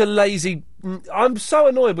bunch of lazy... I'm so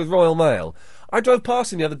annoyed with Royal Mail. I drove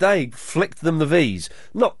past them the other day, flicked them the V's.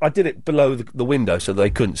 I did it below the window so they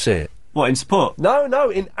couldn't see it. What, in support? No,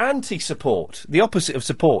 in anti-support. The opposite of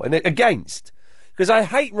support. And against. Because I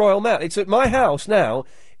hate Royal Mail. It's at my house now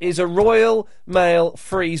is a Royal Mail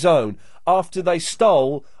free zone. After they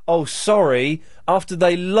after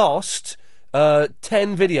they lost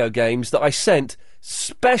 10 video games that I sent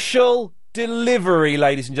special delivery,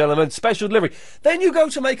 ladies and gentlemen, special delivery. Then you go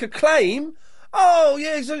to make a claim. Oh,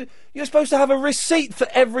 yeah, so you're supposed to have a receipt for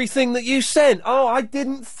everything that you sent. Oh, I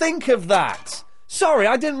didn't think of that. Sorry,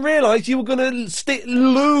 I didn't realise you were going to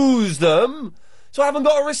lose them, so I haven't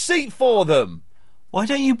got a receipt for them. Why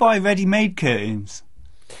don't you buy ready-made curtains?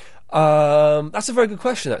 That's a very good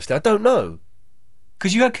question, actually. I don't know.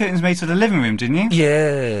 Because you had curtains made for the living room, didn't you?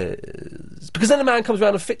 Yeah. Because then a man comes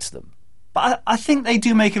around and fits them. But I think they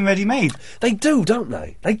do make them ready-made. They do, don't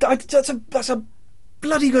they? That's a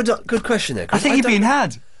bloody good question there. I think you've been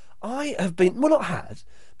had. I have been... Well, not had,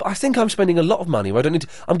 but I think I'm spending a lot of money where I don't need to...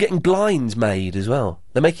 I'm getting blinds made as well.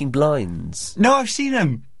 They're making blinds. No, I've seen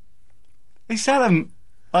them. They sell them,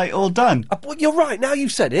 like, all done. Well, you're right, now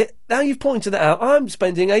you've said it. Now you've pointed that out. I'm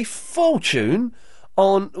spending a fortune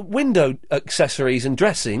on window accessories and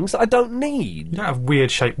dressings that I don't need. You don't have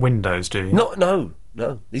weird-shaped windows, do you? No.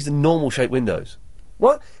 These are normal-shaped windows.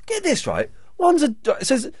 What? Get this right. It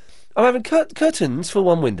says I'm having curtains for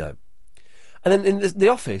one window. And then in the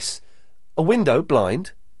office, a window,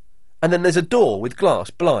 blind, and then there's a door with glass,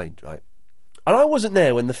 blind, right? And I wasn't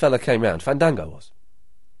there when the fella came round. Fandango was.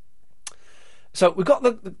 So we got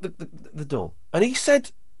the door, and he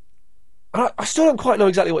said... I still don't quite know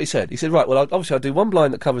exactly what he said. He said, right, well, obviously I'll do one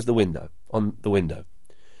blind that covers the window, on the window.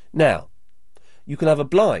 Now, you can have a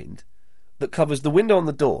blind that covers the window on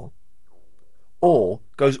the door, or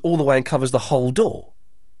goes all the way and covers the whole door.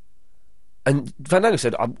 And Fandango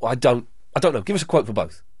said, I don't know, give us a quote for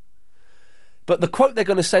both. But the quote they're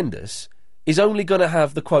going to send us is only going to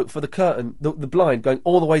have the quote for the curtain, the blind going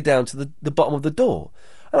all the way down to the bottom of the door.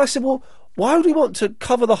 And I said, well, why would we want to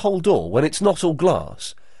cover the whole door when it's not all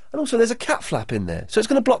glass? And also, there's a cat flap in there. So it's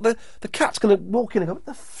going to block the cat's going to walk in and go, what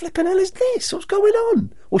the flipping hell is this? What's going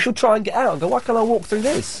on? Or she'll try and get out and go, why can't I walk through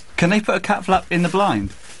this? Can they put a cat flap in the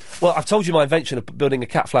blind? Well, I've told you my invention of building a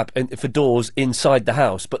cat flap for doors inside the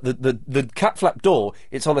house, but the cat flap door,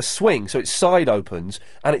 it's on a swing, so its side opens,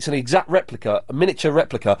 and it's an exact replica, a miniature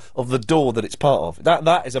replica of the door that it's part of.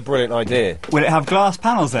 That is a brilliant idea. Will it have glass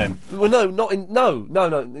panels then? Well,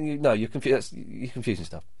 no, you're confusing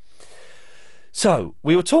stuff. So,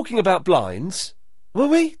 we were talking about blinds. Were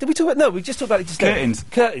we? Did we talk about... No, we just talked about it just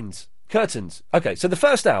Curtains. Curtains. OK, so the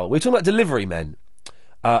first hour, we were talking about delivery men.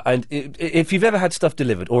 And if you've ever had stuff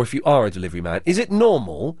delivered, or if you are a delivery man, is it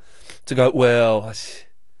normal to go, well,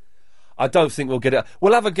 I don't think we'll get it...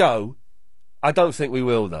 We'll have a go. I don't think we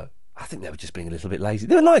will, though. I think they were just being a little bit lazy.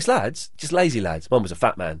 They were nice lads, just lazy lads. One was a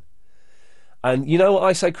fat man. And you know what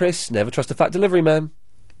I say, Chris? Never trust a fat delivery man.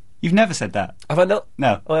 You've never said that. Have I not?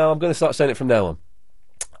 No. Well, I'm going to start saying it from now on.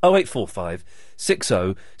 0845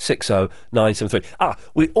 60 60 973.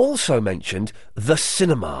 We also mentioned the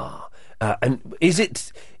cinema. And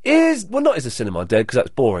well, not is the cinema dead, because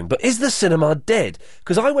that's boring, but is the cinema dead?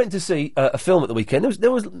 Because I went to see a film at the weekend.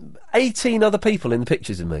 There was 18 other people in the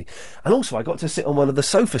pictures of me. And also I got to sit on one of the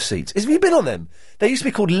sofa seats. Have you been on them? They used to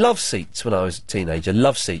be called love seats when I was a teenager.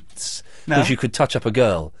 Love seats. Because you could touch up a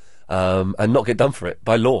girl. And not get done for it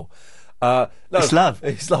by law. No, it's love.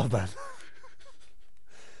 It's love, man.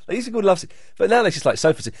 They used to call love seats, but now they're just like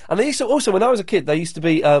sofa seats. And they used to also, when I was a kid, they used to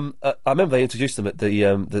be. I remember they introduced them at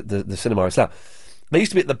the cinema in Slough. They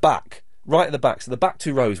used to be at the back, right at the back. So the back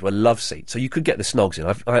 2 rows were love seats, so you could get the snogs in.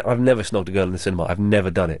 I've never snogged a girl in the cinema. I've never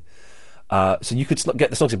done it. So you could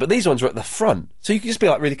get the snogs in, but these ones were at the front, so you could just be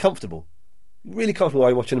like really comfortable while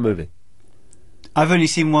you're watching a movie. I've only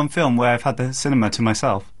seen one film where I've had the cinema to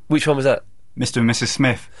myself. Which one was that? Mr. and Mrs.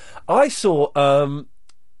 Smith. I saw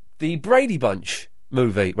the Brady Bunch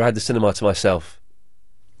movie where I had the cinema to myself.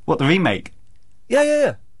 What, the remake?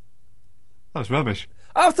 Yeah. That was rubbish.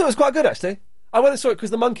 I thought it was quite good, actually. I went and saw it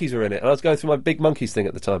because the Monkeys were in it, and I was going through my big Monkeys thing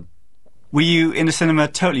at the time. Were you in the cinema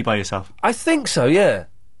totally by yourself? I think so, yeah.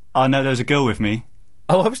 Oh, no, there was a girl with me.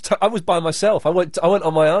 Oh, I was by myself. I went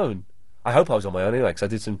on my own. I hope I was on my own anyway, because I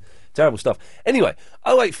did some terrible stuff. Anyway,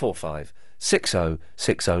 0845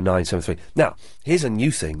 6060 973. Now, here's a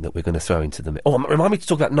new thing that we're going to throw into the... remind me to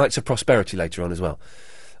talk about Knights of Prosperity later on as well.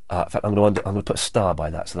 In fact, I'm going to put a star by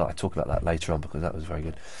that so that I talk about that later on, because that was very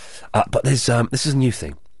good. But there's this is a new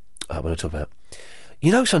thing I want to talk about.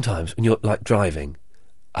 You know, sometimes when you're, like, driving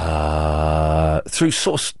through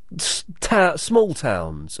sort of small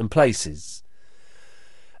towns and places,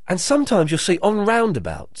 and sometimes you'll see on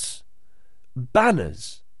roundabouts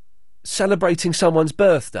banners celebrating someone's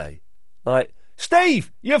birthday. Like,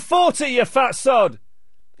 Steve, you're 40, you fat sod!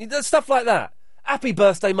 Stuff like that. Happy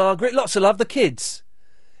birthday, Margaret, lots of love, the kids.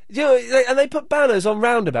 And they put banners on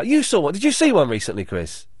roundabout. You saw one. Did you see one recently,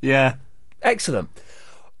 Chris? Yeah. Excellent.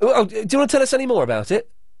 Oh, do you want to tell us any more about it?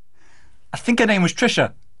 I think her name was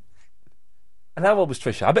Trisha. And how old was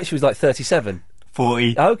Trisha? I bet she was like 37.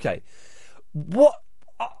 40. Okay. What?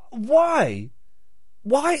 Why?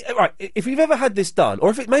 Why? Right, if you've ever had this done, or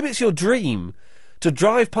if maybe it's your dream to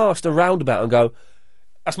drive past a roundabout and go,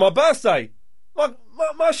 that's my birthday.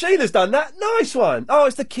 My Sheila's done that. Nice one. Oh,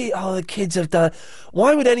 it's the kid. Oh, the kids have done.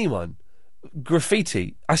 Why would anyone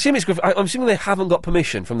graffiti? I assume it's graffiti. I'm assuming they haven't got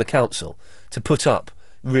permission from the council to put up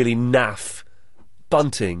really naff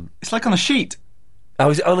bunting. It's like on a sheet. Oh,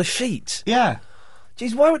 is it on a sheet? Yeah.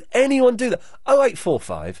 Jeez, why would anyone do that?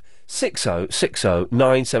 0845 6060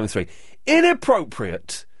 973.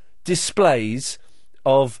 Inappropriate displays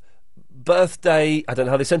of birthday. I don't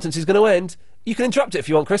know how this sentence is going to end. You can interrupt it if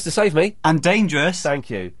you want, Chris, to save me. And dangerous.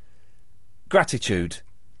 Thank you. Gratitude.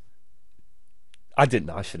 I didn't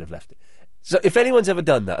know. I should have left it. So, if anyone's ever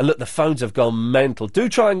done that, and look, the phones have gone mental. Do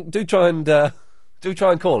try and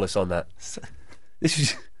call us on that.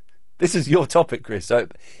 This is your topic, Chris. So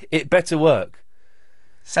it better work.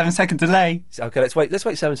 7-second delay. Okay, let's wait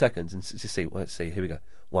 7 seconds and just see. Let's see. Here we go.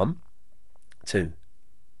 1, 2,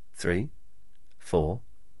 3, 4,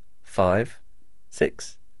 5,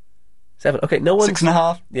 6, 7. Okay, no one.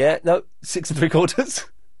 6.5. Yeah, no, 6 3/4.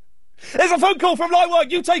 There's a phone call from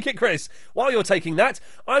Lightwork. You take it, Chris. While you're taking that,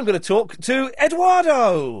 I'm going to talk to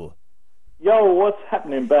Eduardo. Yo, what's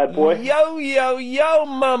happening, bad boy? Yo,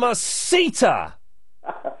 mamacita.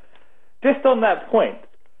 Just on that point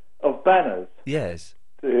of banners. Yes.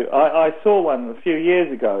 I saw one a few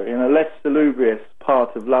years ago in a less salubrious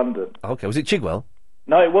part of London. Okay, was it Chigwell?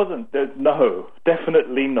 No, it wasn't. No,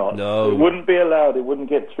 definitely not. No. It wouldn't be allowed. It wouldn't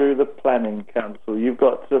get through the planning council. You've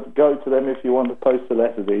got to go to them if you want to post a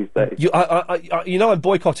letter these days. You know I'm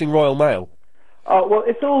boycotting Royal Mail. Oh, well,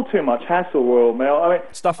 it's all too much hassle, Royal Mail. I mean,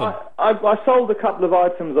 stuff them. I sold a couple of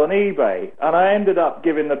items on eBay, and I ended up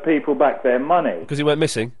giving the people back their money. Because it went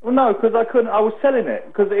missing? Well, no, because I couldn't. I was selling it,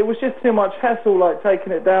 because it was just too much hassle, like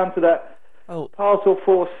taking it down to that Parcel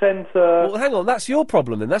Force Centre. Well, hang on, that's your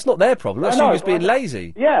problem then. That's not their problem. That's you just being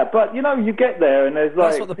lazy. Yeah, but, you know, you get there and there's, like,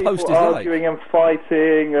 that's what the people post is arguing and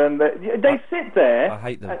fighting, and they sit there. I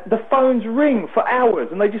hate them. The phones ring for hours,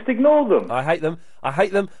 and they just ignore them. I hate them.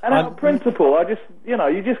 And out of principle,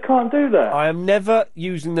 you just can't do that. I am never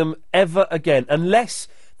using them ever again, unless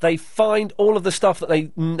they find all of the stuff that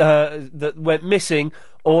they that went missing,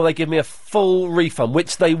 or they give me a full refund,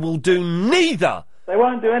 which they will do neither. They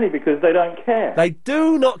won't do any because they don't care. They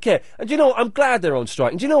do not care. And do you know what? I'm glad they're on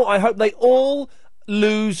strike. And do you know what? I hope they all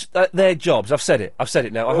lose their jobs. I've said it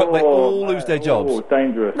now. I hope they all lose their jobs. Oh,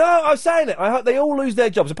 dangerous. No, I'm saying it. I hope they all lose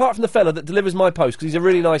their jobs, apart from the fella that delivers my post, because he's a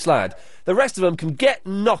really nice lad. The rest of them can get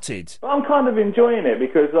knotted. But I'm kind of enjoying it,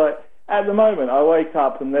 because, like, at the moment, I wake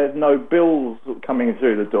up and there's no bills coming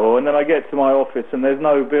through the door, and then I get to my office and there's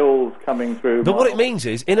no bills coming through. But what it means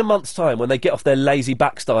is, in a month's time, when they get off their lazy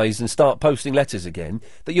backstays and start posting letters again,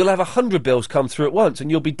 that you'll have 100 bills come through at once,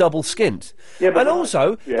 and you'll be double skint. Yeah, and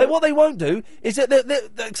also, what they won't do is that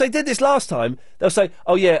because they did this last time, they'll say,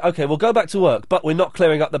 "Oh yeah, okay, we'll go back to work, but we're not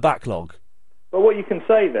clearing up the backlog." But what you can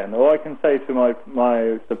say then, or I can say to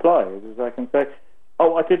my suppliers, is I can say,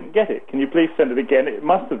 "Oh, I didn't get it. Can you please send it again? It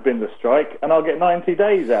must have been the strike, and I'll get 90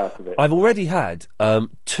 days out of it." I've already had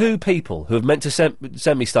 2 people who have meant to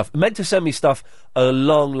send me stuff a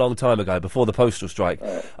long, long time ago, before the postal strike.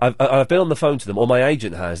 Right. I've been on the phone to them, or my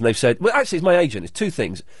agent has, and they've said, well, actually, it's my agent. It's 2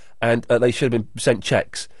 things, and they should have been sent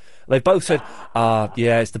cheques. They've both said,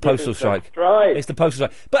 yeah, it's the postal strike. Right. It's the postal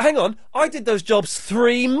strike. But hang on, I did those jobs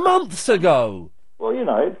 3 months ago. Well, you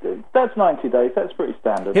know, that's 90 days. That's pretty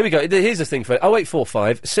standard. Here we go. Here's the thing, Fred.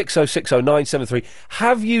 0845 6060 973.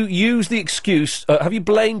 Have you used the excuse, have you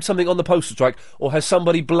blamed something on the postal strike, or has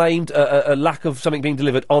somebody blamed a lack of something being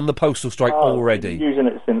delivered on the postal strike already? I've been using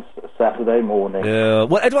it since Saturday morning. Yeah.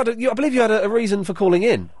 Well, Edward, I believe you had a reason for calling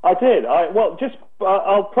in. I did.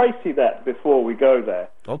 I'll précis that before we go there.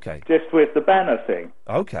 Okay. Just with the banner thing.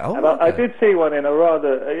 Okay. Oh, and I did see one in a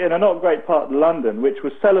not great part of London, which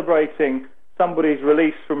was celebrating somebody's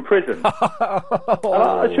release from prison.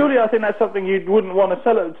 Surely I think that's something you wouldn't want to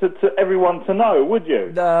sell it to everyone to know, would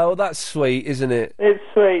you? No, that's sweet, isn't it? It's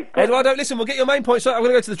sweet. Eduardo, listen, we'll get your main point. So I'm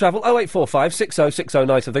going to go to the travel. 0845 6060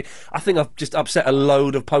 973. I think I've just upset a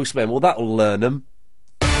load of postmen. Well, that'll learn them.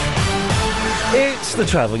 It's the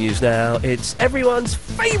travel news now. It's everyone's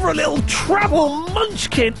favourite little travel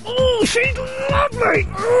munchkin. Oh, she's lovely.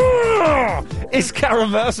 It's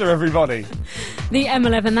Karen Mercer, everybody. The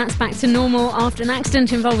M11, that's back to normal after an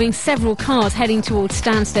accident involving several cars heading towards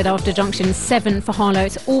Stansted after junction 7 for Harlow.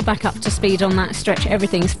 It's all back up to speed on that stretch.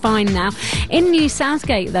 Everything's fine now. In New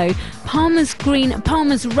Southgate, though, Palmer's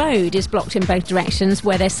Road is blocked in both directions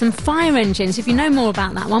where there's some fire engines. If you know more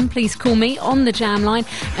about that one, please call me on the jam line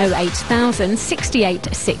 08000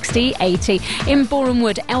 68 60 80. In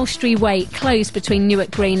Borehamwood, Elstree Way closed between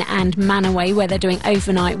Newark Green and Manor Way where they're doing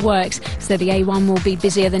overnight works. So the A1 will be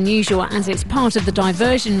busier than usual as it's part of the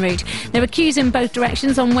diversion route. There are queues in both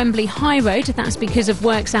directions on Wembley High Road. That's because of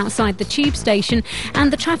works outside the tube station.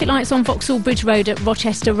 And the traffic lights on Vauxhall Bridge Road at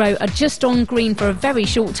Rochester Row are just on green for a very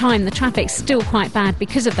short time. The traffic's still quite bad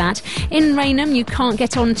because of that. In Rainham, you can't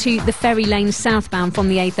get onto the Ferry Lane southbound from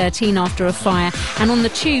the A13 after a fire. And on the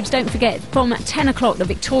tubes, don't forget, from 10 o'clock, the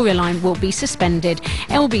Victoria Line will be suspended.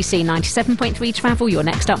 LBC 97.3 travel, your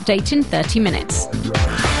next update in 30 minutes.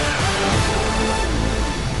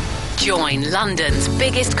 Join London's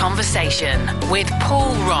biggest conversation with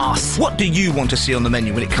Paul Ross. What do you want to see on the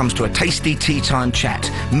menu when it comes to a tasty tea time chat?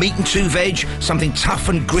 Meat and 2 veg, something tough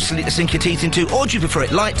and gristly to sink your teeth into, or do you prefer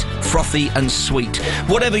it light, frothy and sweet?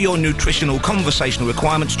 Whatever your nutritional, conversational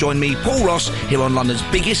requirements, join me, Paul Ross, here on London's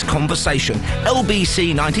biggest conversation,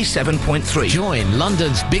 LBC 97.3. Join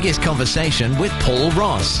London's biggest conversation with Paul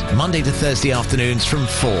Ross, Monday to Thursday afternoons from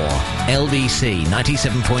 4. LBC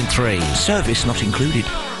 97.3. Service not included.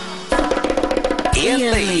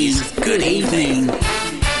 Ian Lee's Good Evening.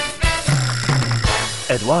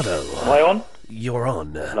 Eduardo. Am I on? You're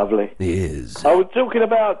on. Lovely. He is. I was talking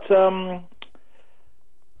about...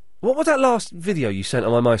 What was that last video you sent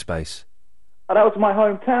on my MySpace? Oh, that was my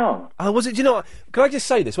hometown. Oh, was it? Do you know what? Can I just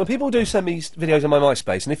say this? When people do send me videos on my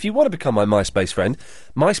MySpace, and if you want to become my MySpace friend,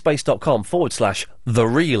 myspace.com/the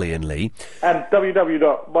real Ian Lee. And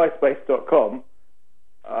www.myspace.com.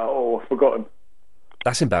 I've forgotten.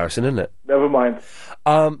 That's embarrassing, isn't it? Never mind.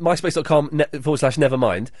 MySpace.com/never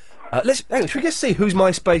mind. Hang on, should we just see whose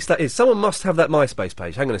MySpace that is? Someone must have that MySpace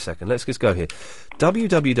page. Hang on a second. Let's just go here.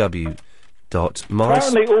 www.myspace.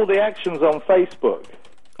 Apparently all the action's on Facebook.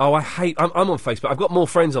 Oh, I hate... I'm on Facebook. I've got more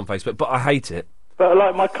friends on Facebook, but I hate it. But,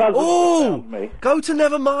 like, my cousin found me. Go to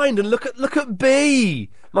Nevermind and look at B.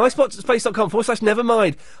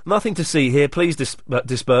 MySpace.com/nevermind. Nothing to see here. Please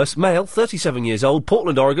disperse. Male, 37 years old,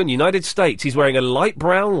 Portland, Oregon, United States. He's wearing a light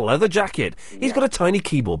brown leather jacket. He's got a tiny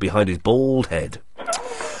keyboard behind his bald head.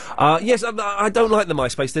 Yes, I don't like the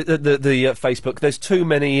MySpace, the Facebook. There's too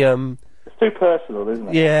many... It's too personal, isn't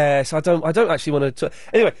it? Yes, I don't actually want to...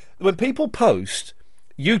 Anyway, when people post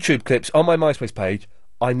YouTube clips on my MySpace page,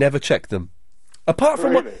 I never check them. Apart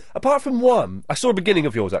from one, I saw a beginning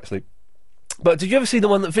of yours, actually. But did you ever see the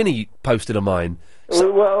one that Vinny posted on mine?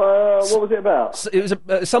 What was it about? It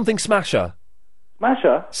was something Smasher.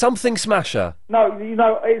 Smasher? Something Smasher. No, you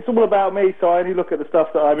know, it's all about me, so I only look at the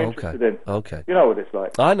stuff that I'm interested in. Okay. You know what it's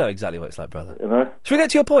like. I know exactly what it's like, brother. You know? Should we get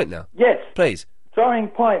to your point now? Yes. Please.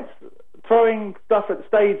 Throwing stuff at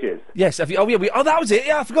stages. Yes. That was it.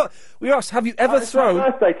 Yeah, I forgot. We asked, have you ever thrown... It's my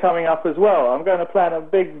birthday coming up as well. I'm going to plan a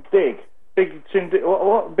big dig. Big shindig.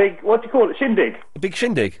 What do you call it? Shindig. A big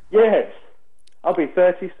shindig? Yes. I'll be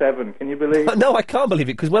 37, can you believe it? No, I can't believe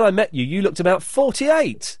it, because when I met you, you looked about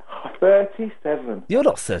 48. 37. You're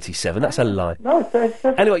not 37, that's a lie. No,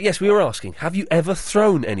 37. Anyway, yes, we were asking, have you ever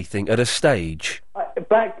thrown anything at a stage?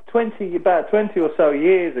 About 20 or so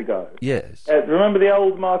years ago. Yes. Remember the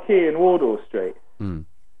old marquee in Wardour Street? Mm.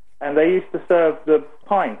 And they used to serve the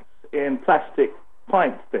pints in plastic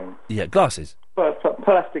pint things. Yeah, glasses.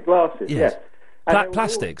 Plastic glasses, yes. Yeah.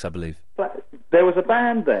 Plastics, I believe. There was a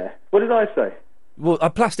band there. What did I say? Well, a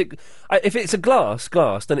plastic... if it's a glass,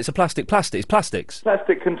 then it's a plastic. It's plastics.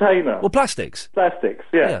 Plastic container. Well, plastics. Plastics,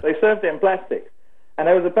 yeah. They served it in plastics. And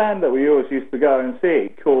there was a band that we always used to go and see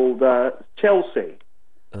called Chelsea.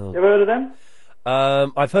 Oh. You ever heard of them?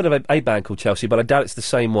 I've heard of a band called Chelsea, but I doubt it's the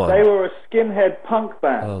same one. They were a skinhead punk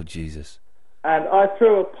band. Oh, Jesus. And I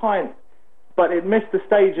threw a pint, but it missed the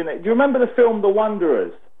stage in it. Do you remember the film The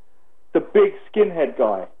Wanderers? The big skinhead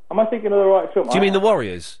guy. Am I thinking of the right film? Do you mean The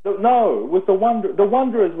Warriors? No, with The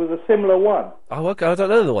Wanderers was a similar one. Oh, okay, I don't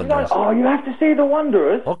know The Wanderers. You have to see The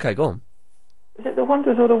Wanderers. Okay, go on. Is it The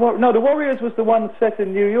Wanderers or The Warriors? No, The Warriors was the one set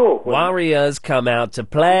in New York. Warriors come out to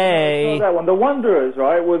play. Not that one. The Wanderers,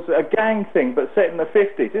 right, was a gang thing, but set in the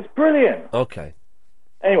 50s. It's brilliant. Okay.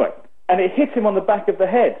 Anyway, and it hit him on the back of the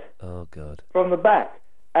head. Oh, God. From the back.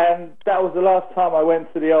 And that was the last time I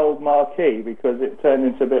went to the old marquee, because it turned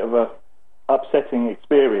into a bit of a upsetting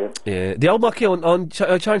experience. Yeah. The old marquee on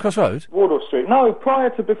Charing Cross Road? Wardour Street. No,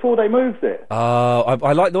 before they moved it. Oh,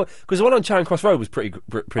 I like the... Because the one on Charing Cross Road was pretty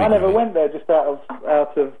I never went there just out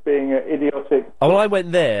of being idiotic. Oh, well, I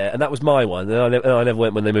went there, and that was my one, and I never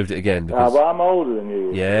went when they moved it again. Because... but I'm older than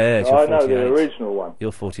you. Yeah, so I know the original one.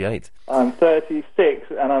 You're 48. I'm 36,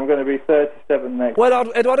 and I'm going to be 37 next.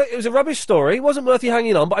 Well, Eduardo, it was a rubbish story. It wasn't worth you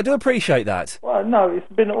hanging on, but I do appreciate that. Well, no,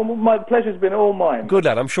 my pleasure's been all mine. Good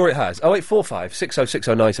lad, I'm sure it has. 0845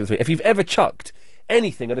 6060 973. If you've ever chucked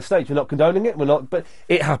anything at a stage, we're not condoning it, but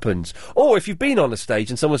it happens. Or if you've been on a stage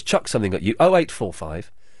and someone's chucked something at you,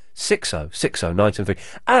 0845 6060 973.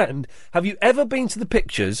 And have you ever been to the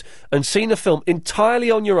pictures and seen a film entirely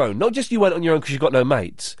on your own? Not just you went on your own because you've got no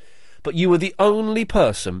mates, but you were the only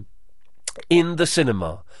person in the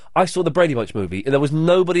cinema. I saw the Brady Bunch movie, and there was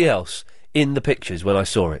nobody else in the pictures when I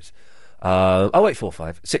saw it.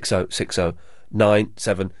 0845 6060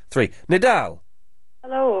 973. Nidal.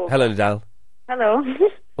 Hello. Hello, Nidal. Hello.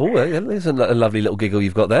 Oh, there's a lovely little giggle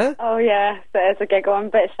you've got there. Oh, yeah, there's a giggle. I'm a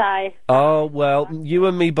bit shy. Oh, well, you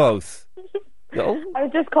and me both. No? I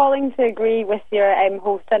was just calling to agree with your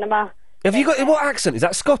whole cinema. Have you got... What accent? Is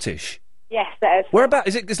that Scottish? Yes, it is.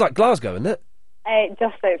 Whereabouts? It's like Glasgow, isn't it?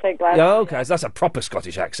 Just outside Glasgow. Yeah, okay, so that's a proper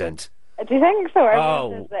Scottish accent. Do you think so? Everyone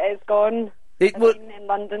Oh. says that it's gone. I've been in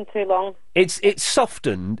London too long. It's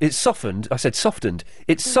softened. It's softened. I said softened.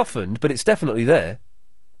 It's softened, but it's definitely there.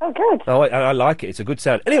 Oh, good. Oh, I like it. It's a good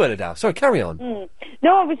sound. Anyway, Nadal, sorry, carry on.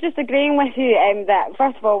 No, I was just agreeing with you that,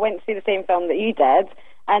 first of all, I went to see the same film that you did,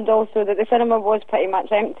 and also that the cinema was pretty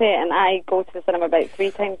much empty, and I go to the cinema about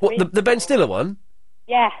 3 times a What, week. the Ben Stiller one?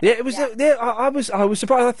 Yeah. Yeah, it was. Yeah, I was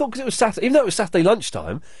surprised. I thought because it was Saturday, even though it was Saturday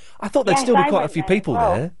lunchtime, I thought there'd Yes, still be I quite a went few there people as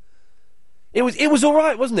well. there. It was all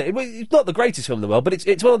right, wasn't it? It's not the greatest film in the world, but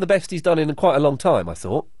it's one of the best he's done in quite a long time, I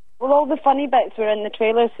thought. Well, all the funny bits were in the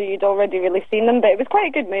trailer, so you'd already really seen them, but it was quite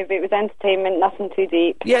a good movie. It was entertainment, nothing too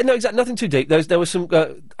deep. Yeah, no, exactly, nothing too deep. There was some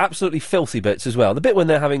absolutely filthy bits as well. The bit when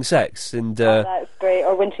they're having sex and. That's great.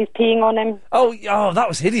 Or when she's peeing on him. Oh, that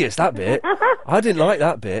was hideous. That bit. I didn't like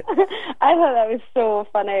that bit. I thought that was so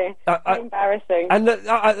funny. Embarrassing. And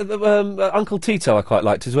Uncle Tito, I quite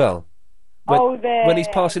liked as well. When he's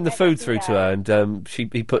passing the food through to her, and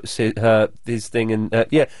he puts his thing in.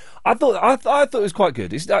 Yeah, I thought it was quite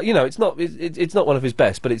good. It's it's not one of his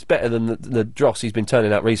best, but it's better than the dross he's been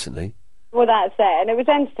turning out recently. Well, that's it, and it was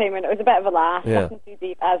entertainment. It was a bit of a laugh. Yeah. Nothing too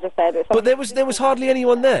deep, as I said. But there was hardly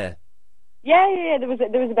anyone there. Yeah. There was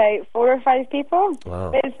about 4 or 5 people.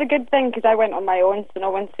 Wow. But it's a good thing because I went on my own, so no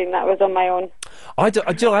one's seen that I was on my own. I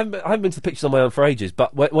haven't been to the pictures on my own for ages,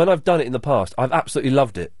 but when I've done it in the past, I've absolutely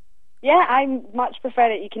loved it. Yeah, I much prefer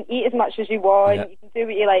it. You can eat as much as you want. Yeah. You can do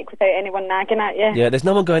what you like without anyone nagging at you. Yeah, there's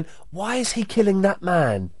no one going, why is he killing that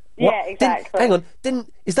man? Yeah, exactly. Hang on,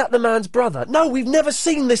 is that the man's brother? No, we've never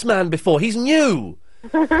seen this man before. He's new.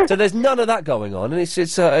 So there's none of that going on, and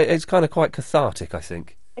it's kind of quite cathartic, I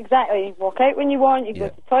think. Exactly. You walk out when you want, you go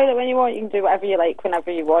to the toilet when you want, you can do whatever you like whenever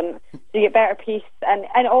you want. So you get better peace,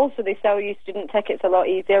 and also they sell you student tickets a lot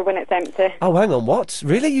easier when it's empty. Oh, hang on, what?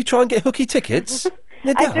 Really? You try and get hooky tickets?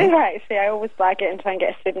 I do, actually. I always blag it and try and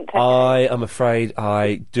get a student ticket. I am afraid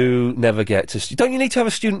I do never get to... Don't you need to have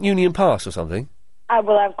a student union pass or something?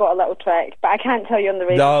 Well, I've got a little trick, but I can't tell you on the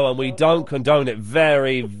radio. No, and we don't condone it.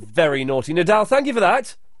 Very, very naughty. Nadal, thank you for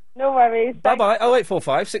that. No worries. Bye-bye.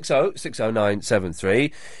 0845 60 60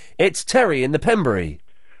 973. It's Terry in the Pembury.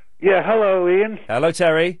 Yeah, hello, Ian. Hello,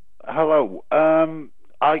 Terry. Hello.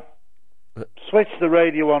 I switched the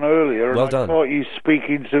radio on earlier, Well and done. I thought you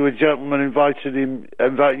speaking to a gentleman inviting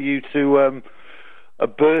you to a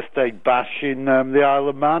birthday bash in the Isle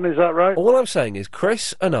of Man. Is that right? All I'm saying is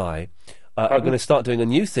Chris and I are going to start doing a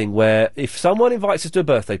new thing where if someone invites us to a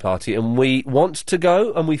birthday party and we want to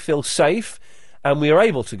go and we feel safe and we are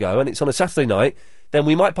able to go and it's on a Saturday night, then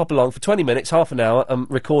we might pop along for 20 minutes, half an hour, and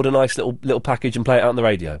record a nice little package and play it out on the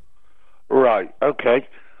radio. Right, okay.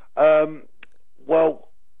 Well,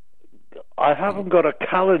 I haven't got a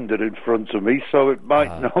calendar in front of me, so it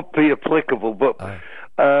might not be applicable. But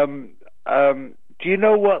do you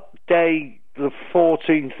know what day the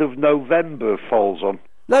 14th of November falls on?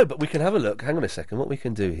 No, but we can have a look. Hang on a second. What we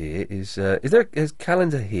can do here is there a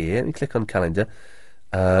calendar here? Let me click on calendar.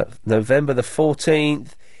 November the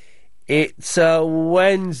 14th. It's a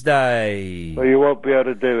Wednesday. So you won't be able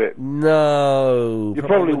to do it? No. You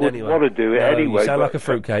probably wouldn't want to do it anyway. You sound like a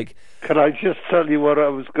fruitcake. Can I just tell you what I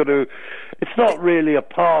was going to... It's not really a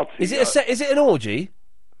party. Is it an orgy?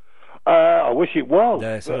 I wish it was.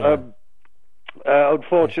 Yes,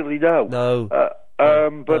 unfortunately, no. No.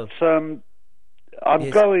 I'm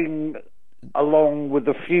going along with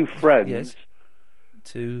a few friends. Yes.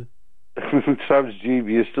 To... It sounds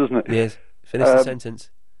dubious, doesn't it? Yes. Finish the sentence.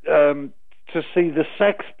 To see the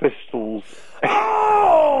Sex Pistols.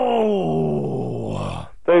 Oh!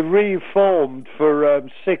 They reformed for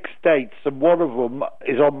 6 dates, and one of them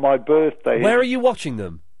is on my birthday. Where are you watching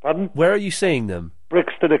them? Pardon? Where are you seeing them?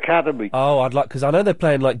 Brixton Academy. Oh, because I know they're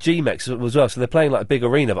playing like G-Mex as well, so they're playing like a big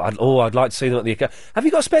arena. But I'd like to see them at the. Have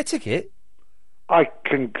you got a spare ticket? I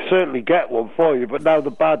can certainly get one for you, but now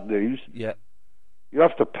the bad news. Yeah. You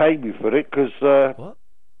have to pay me for it because. What?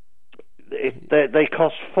 They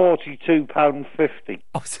cost £42.50.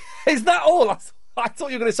 Oh, is that all? I thought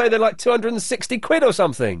you were going to say they're like 260 quid or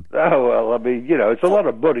something. Oh well, I mean, it's a lot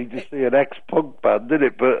of money to see an ex-punk band, isn't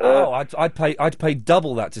it? But I'd pay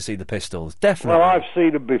double that to see the Pistols. Definitely. Well, I've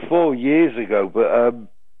seen them before years ago, but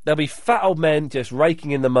there'll be fat old men just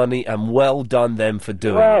raking in the money, and well done them for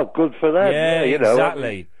doing it. Well, good for them. Yeah,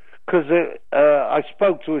 exactly. Because I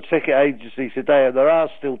spoke to a ticket agency today, and there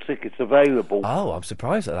are still tickets available. Oh, I'm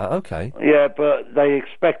surprised at that. Okay. Yeah, but they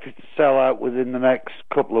expect it to sell out within the next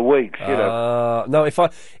couple of weeks. No, if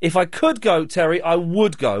I could go, Terry, I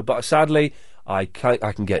would go, but sadly, I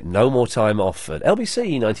can get no more time off at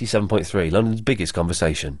LBC 97.3, London's biggest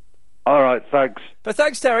conversation. All right, thanks. But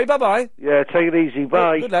thanks, Terry. Bye bye. Yeah, take it easy.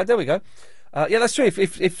 Bye. Good lad. There we go. Yeah, that's true.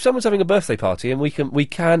 If someone's having a birthday party and we can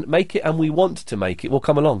make it and we want to make it, we'll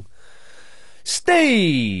come along.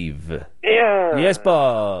 Steve! Yeah. Yes,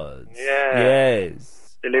 bud. Yeah.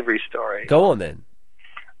 Yes. Delivery story. Go on, then.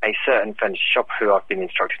 A certain furniture shop who I've been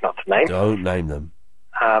instructed not to name. Don't name them.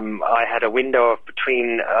 I had a window of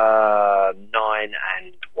between 9 and 1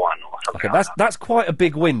 or something. Okay, that's quite a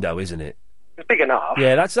big window, isn't it? It's big enough.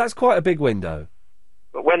 Yeah, that's quite a big window.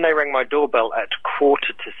 But when they rang my doorbell at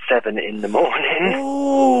 6:45 in the morning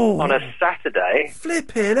on a Saturday...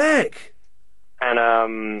 Flippin' heck! And I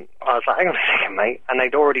was like, hang on a second, mate. And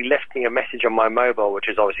they'd already left me a message on my mobile, which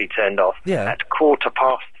was obviously turned off, at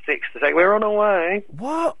 6:15 to say, we're on our way.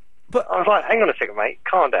 What? But I was like, hang on a second, mate.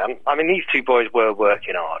 Calm down. I mean, these two boys were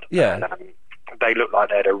working hard. Yeah. And, they looked like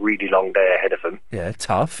they had a really long day ahead of them. Yeah,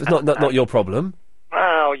 tough. It's not your problem.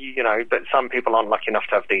 Well, but some people aren't lucky enough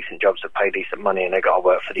to have decent jobs that pay decent money, and they got to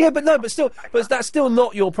work for the... Yeah, but that's still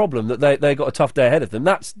not your problem that they got a tough day ahead of them.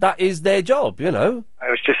 That is their job, It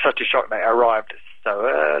was just such a shock they arrived so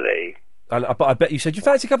early. But I bet you said, you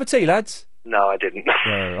fancy a cup of tea, lads? No, I didn't.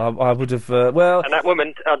 No, I would have, well... And that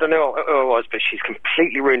woman, I don't know who it was, but she's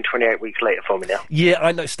completely ruined 28 weeks later for me now. Yeah,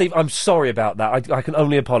 I know, Steve, I'm sorry about that. I can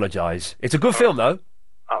only apologise. It's a good film, though.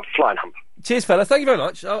 Flying hump. Cheers, fella. Thank you very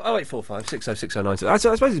much. 0845 606090. I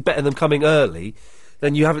suppose it's better than coming early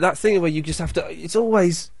than you have that thing where you just have to... It's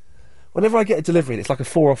always... Whenever I get a delivery, it's like a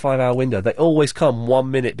 4 or 5 hour window. They always come 1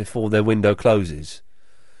 minute before their window closes.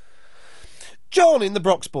 John in the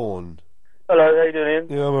Broxbourne. Hello, how you doing, Ian?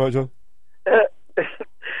 Yeah, I'm alright, John.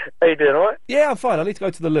 How you doing, alright? Yeah, I'm fine. I need to go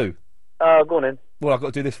to the loo. Go on then. Well, I've got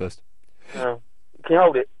to do this first. Can you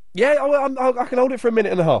hold it? Yeah, I can hold it for a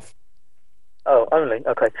minute and a half. Oh, only?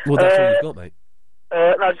 Okay. Well, that's all you've got, mate.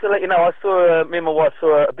 No, just to let you know, I saw, me and my wife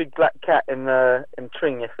saw a big black cat in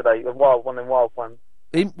Tring yesterday, a wild one.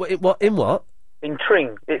 In what? In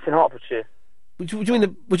Tring. It's in Hertfordshire. What do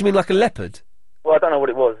you mean, like a leopard? Well, I don't know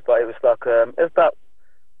what it was, but it was like, it was about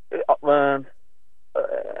the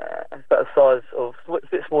size of, a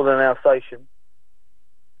bit smaller than an Alsatian.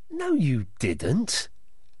 No, you didn't.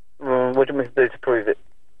 What do you want me to do to prove it?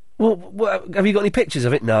 Well, have you got any pictures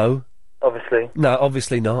of it? No. Obviously. No,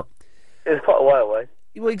 obviously not. It was quite a way away.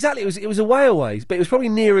 Well, exactly. It was a way away, but it was probably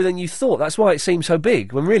nearer than you thought. That's why it seemed so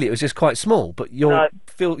big, when really it was just quite small. But your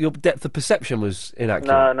depth of perception was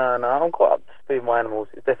inaccurate. No. I'm quite up to speed with my animals.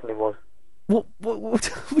 It definitely was. What do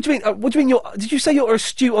you mean? What do you mean? Did you say you're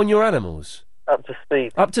astute on your animals? Up to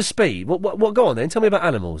speed. Up to speed. What? Go on then. Tell me about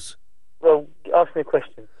animals. Well, ask me a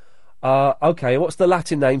question. Okay. What's the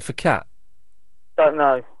Latin name for cat? Don't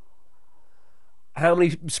know. How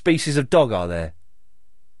many species of dog are there?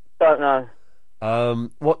 Don't know.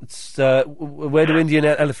 Where do Indian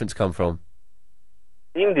elephants come from?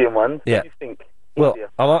 The Indian one? Yeah. What do you think? Well, India.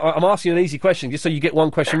 I'm asking you an easy question, just so you get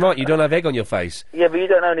one question right. You don't have egg on your face. Yeah, but you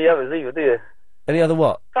don't know any others either, do you? Any other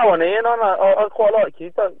what? Go on, Ian. I quite like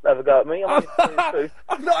you. Don't have a go at me.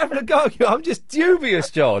 I'm not having a go at you. I'm just dubious,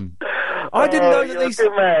 John. I didn't know that you're a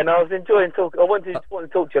good man. I was enjoying talking. I wanted to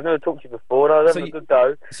talk to you. I've never talked to you before, and I was having a good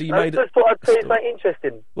go. So you I just thought I'd tell you something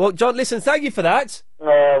interesting. Well, John, listen, thank you for that.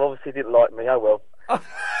 Obviously you didn't like me. Oh, well.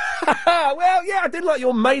 Well, yeah, I did like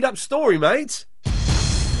your made-up story, mate.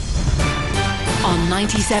 On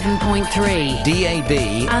 97.3 DAB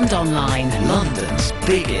and online. London's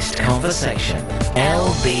biggest conversation.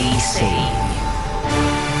 LBC.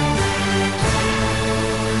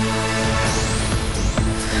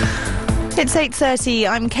 It's 8:30.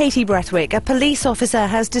 I'm Katie Brethwick. A police officer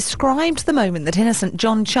has described the moment that innocent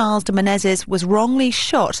John Charles de Menezes was wrongly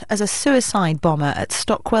shot as a suicide bomber at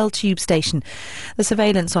Stockwell Tube Station. The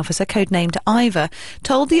surveillance officer, codenamed Ivor,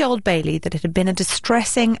 told the Old Bailey that it had been a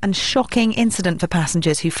distressing and shocking incident for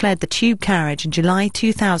passengers who fled the tube carriage in July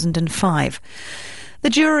 2005. The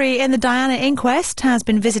jury in the Diana inquest has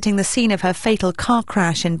been visiting the scene of her fatal car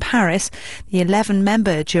crash in Paris. The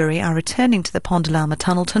 11-member jury are returning to the Pont de l'Alma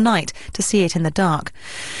tunnel tonight to see it in the dark.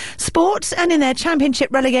 Sport, and in their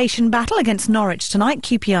championship relegation battle against Norwich tonight,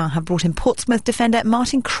 QPR have brought in Portsmouth defender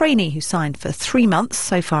Martin Craney, who signed for 3 months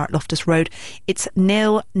so far at Loftus Road. It's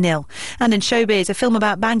 0-0. And in showbiz, a film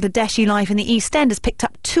about Bangladeshi life in the East End has picked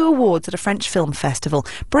up 2 awards at a French film festival.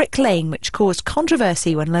 Brick Lane, which caused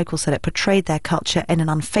controversy when locals said it portrayed their culture in an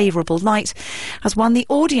unfavourable light, has won the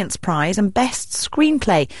Audience Prize and Best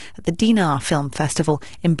Screenplay at the Dinar Film Festival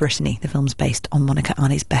in Brittany. The film's based on Monica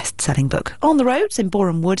Arney's best-selling book. On the roads in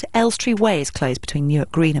Boreham Wood, Elstree Way is closed between Newark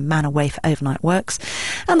Green and Manor Way for overnight works.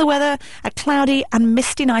 And the weather, a cloudy and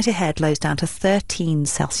misty night ahead, lows down to 13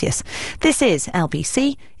 Celsius. This is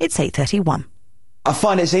LBC. It's 8:31. I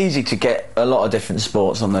find it's easy to get a lot of different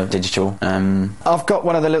sports on the digital. I've got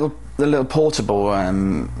one of the little portable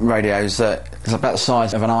radios that is about the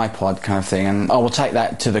size of an iPod kind of thing, and I will take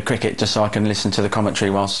that to the cricket just so I can listen to the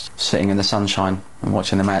commentary whilst sitting in the sunshine and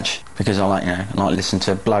watching the match, because I like listening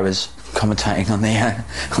to blowers commentating on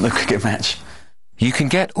the cricket match. You can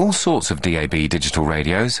get all sorts of DAB digital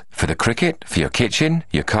radios for the cricket, for your kitchen,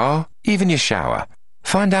 your car, even your shower.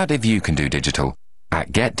 Find out if you can do digital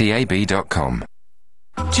at getdab.com.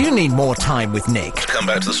 Do you need more time with Nick? Come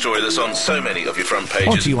back to the story that's on so many of your front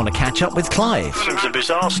pages. Or do you want to catch up with Clive? Seems a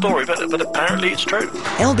bizarre story, but apparently it's true.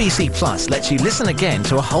 LBC Plus lets you listen again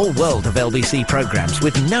to a whole world of LBC programmes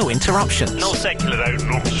with no interruptions. No secular,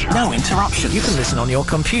 no interruption. You can listen on your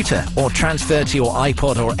computer or transfer to your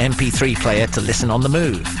iPod or MP3 player to listen on the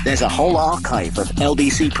move. There's a whole archive of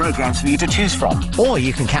LBC programmes for you to choose from. Or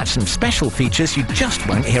you can catch some special features you just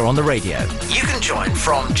won't hear on the radio. You can join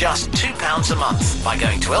from just £2 a month by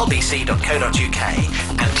going to lbc.co.uk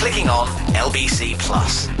and clicking on LBC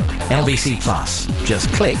Plus. LBC Plus.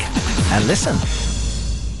 Just click and listen.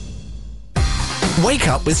 Wake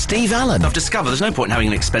up with Steve Allen. I've discovered there's no point in having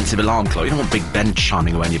an expensive alarm clock. You don't want Big Ben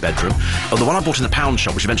chiming away in your bedroom. Oh, the one I bought in the pound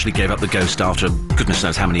shop, which eventually gave up the ghost after goodness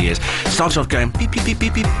knows how many years, started off going beep, beep, beep,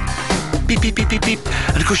 beep, beep. Beep, beep, beep, beep, beep.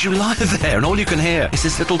 And of course you lie there and all you can hear is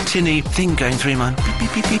this little tinny thing going through your mind. Beep,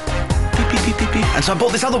 beep, beep, beep. Beep, beep, beep, beep, beep. And so I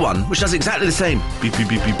bought this other one, which does exactly the same. Beep, beep,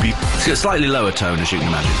 beep, beep, beep. It's got a slightly lower tone, as you can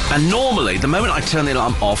imagine. And normally, the moment I turn the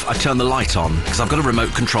alarm off, I turn the light on, because I've got a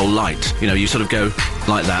remote control light. You know, you sort of go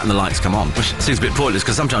like that and the lights come on, which seems a bit pointless,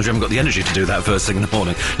 because sometimes you haven't got the energy to do that first thing in the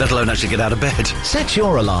morning, let alone actually get out of bed. Set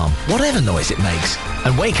your alarm, whatever noise it makes,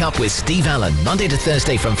 and wake up with Steve Allen, Monday to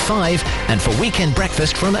Thursday from 5, and for weekend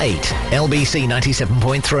breakfast from 8. LBC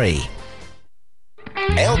 97.3.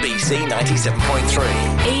 LBC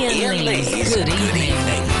 97.3. Ian Lee's Good Evening.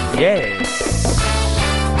 Yes.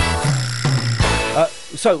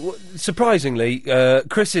 So, surprisingly,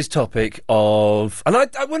 Chris's topic of... And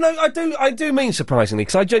I do mean surprisingly,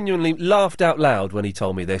 because I genuinely laughed out loud when he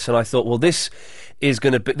told me this, and I thought, well, this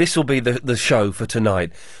will be the show for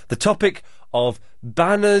tonight. The topic of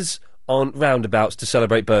banners on roundabouts to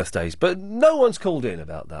celebrate birthdays, but no one's called in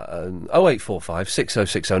about that. 0845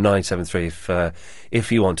 6060 973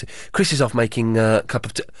 if you want to. Chris is off making a cup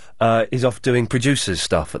of is off doing producers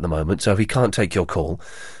stuff at the moment, so he can't take your call,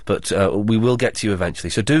 but we will get to you eventually.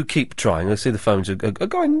 So do keep trying. I see the phones are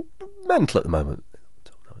going mental at the moment. I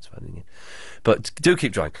don't know what's phoning in, but do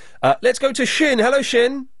keep trying. Let's go to Shin. Hello,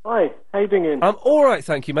 Shin. Hi. How you doing, Ian? I'm all right,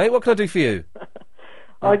 thank you, mate. What can I do for you?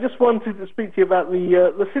 I just wanted to speak to you about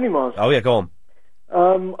the cinemas. Oh, yeah, go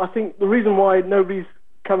on. I think the reason why nobody's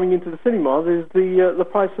coming into the cinemas is the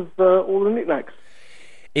price of all the knickknacks.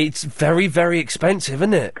 It's very, very expensive,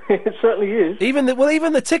 isn't it? It certainly is. Even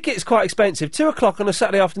the ticket's quite expensive. 2:00 on a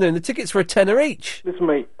Saturday afternoon. The tickets for a tenner each. Listen,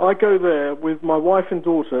 mate, I go there with my wife and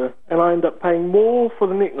daughter, and I end up paying more for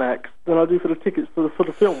the knickknacks than I do for the tickets for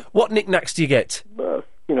the film. What knickknacks do you get? You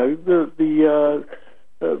know,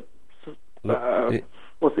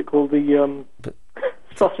 what's it called? The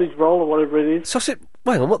sausage roll or whatever it is. Sausage.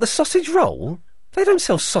 Wait on, what? The sausage roll? They don't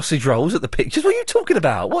sell sausage rolls at the pictures. What are you talking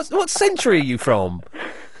about? What century are you from?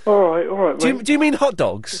 All right. Do you mean hot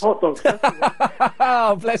dogs? Hot dogs.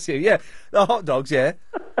 Oh, bless you. Yeah, the hot dogs. Yeah.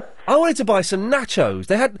 I wanted to buy some nachos.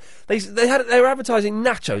 They were advertising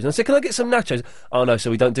nachos, and I said, "Can I get some nachos?" Oh no,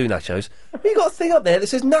 so we don't do nachos. But you got a thing up there that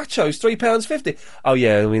says nachos, £3.50. Oh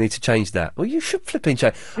yeah, we need to change that. Well, you should flipping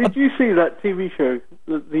change. Did you see that TV show,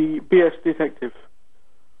 the BS Detective?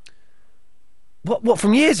 What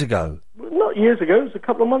from years ago? Not years ago. It was a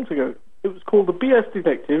couple of months ago. It was called the BS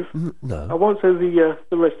Detective. No, I won't say the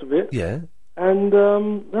rest of it. Yeah. And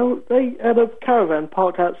they had a caravan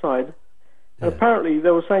parked outside. And apparently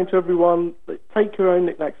they were saying to everyone, take your own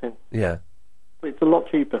knickknacks in. Yeah. It's a lot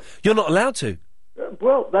cheaper. You're not allowed to.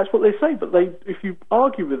 Well, that's what they say, but if you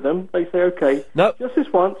argue with them, they say, OK, no, just this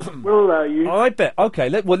once, we'll allow you. I bet. OK,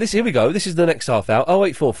 here we go. This is the next half hour.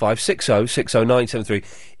 0845 60 60 973.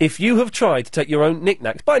 If you have tried to take your own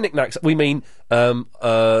knickknacks, by knickknacks we mean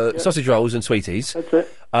sausage rolls and sweeties. That's it.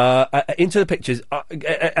 Into the pictures,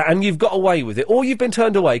 and you've got away with it, or you've been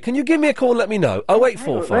turned away, can you give me a call and let me know?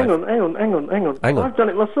 0845... Hang on. I've done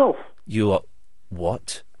it myself. You are...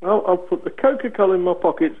 What? Well, I've put the Coca-Cola in my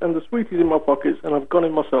pockets and the sweeties in my pockets, and I've gone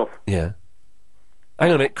in myself. Yeah. Hang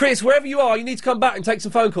on a minute. Chris, wherever you are, you need to come back and take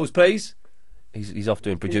some phone calls, please. He's off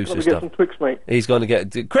doing producer He's stuff. Get some Twix, mate. He's going to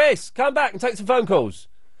get... Chris, come back and take some phone calls.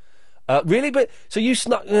 Really? But so you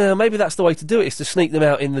snuck... maybe that's the way to do it, is to sneak them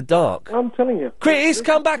out in the dark. I'm telling you. Chris,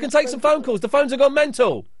 come back and take some phone calls. The phones have gone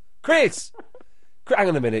mental. Chris! Hang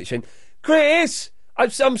on a minute, Shin. Chris! I'm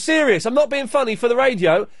serious. I'm not being funny for the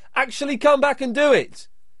radio. Actually come back and do it.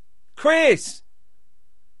 Chris!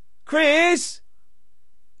 Chris!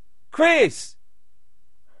 Chris!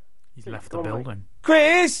 He's left the building.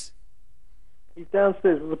 Chris! He's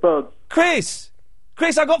downstairs with the birds. Chris!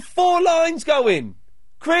 Chris, I got 4 lines going.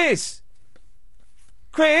 Chris!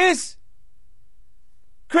 Chris!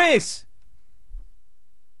 Chris!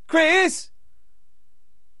 Chris!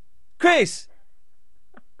 Chris!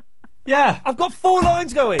 Yeah. I've got 4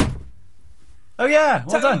 lines going. Oh yeah,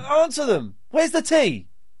 well done. Answer them. Where's the tea?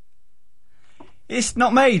 It's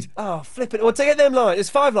not made. Oh, flip it. Well, to get them lines. There's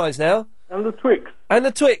 5 lines now. And the Twix. And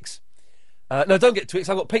the Twix. No, don't get Twix.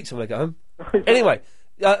 I've got pizza when I get home. Anyway,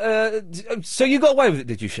 so you got away with it,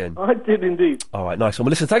 did you, Shin? I did indeed. All right, nice one. Well,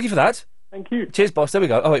 listen, thank you for that. Thank you. Cheers, boss. There we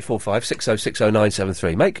go. 0845 60 60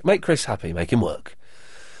 973. Make Chris happy. Make him work.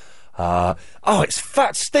 It's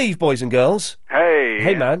Fat Steve, boys and girls. Hey.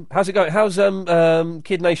 Hey, man. How's it going? How's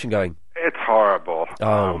Kid Nation going? It's horrible.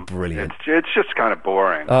 Oh, brilliant. It's just kind of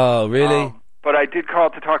boring. Oh, really? But I did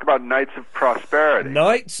call to talk about Knights of Prosperity.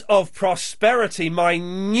 Knights of Prosperity, my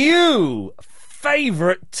new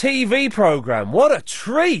favourite TV programme. What a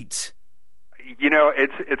treat! You know,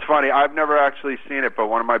 it's funny. I've never actually seen it, but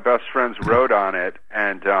one of my best friends wrote on it,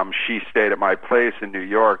 and she stayed at my place in New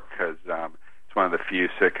York because it's one of the few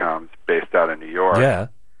sitcoms based out of New York. Yeah.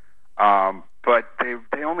 But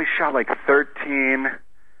they only shot like 13,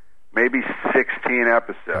 maybe 16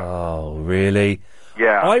 episodes. Oh, really?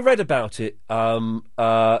 Yeah. I read about it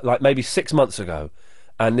like maybe 6 months ago,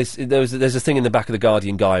 and there's a thing in the back of the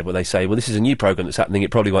Guardian guide where they say, well, this is a new programme that's happening, it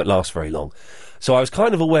probably won't last very long. So I was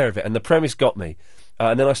kind of aware of it, and the premise got me.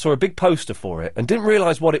 And then I saw a big poster for it and didn't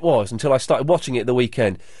realise what it was until I started watching it at the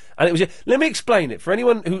weekend. And it was... Let me explain it. For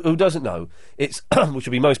anyone who doesn't know, it's... which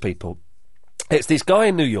would be most people. It's this guy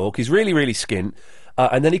in New York, he's really, really skint,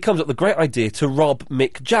 and then he comes up with the great idea to rob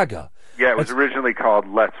Mick Jagger. Yeah, it was originally called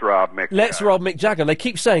Let's Rob Mick Jagger. Let's Rob Mick Jagger. And they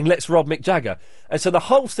keep saying, let's rob Mick Jagger. And so the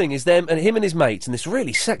whole thing is them and him and his mates and this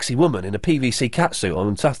really sexy woman in a PVC catsuit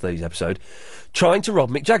on Saturday's episode trying to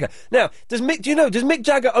rob Mick Jagger. Now, does Mick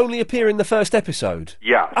Jagger only appear in the first episode?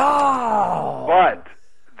 Yeah. Oh! But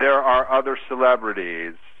there are other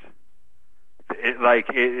celebrities.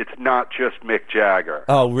 It's not just Mick Jagger.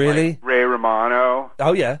 Oh, really? Like Ray Romano.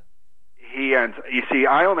 Oh, yeah. He ends... You see,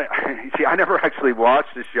 I never actually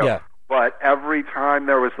watched the show. Yeah. But every time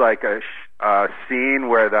there was like a scene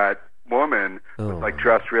where that woman was like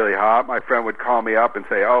dressed really hot, my friend would call me up and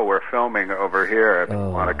say, "Oh, we're filming over here if you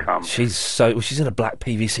want to come." She's in a black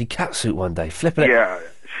PVC catsuit one day, flipping it. Yeah,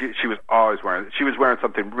 she was always wearing. She was wearing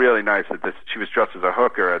something really nice at this. She was dressed as a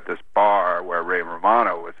hooker at this bar where Ray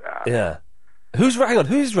Romano was at. Yeah. Hang on,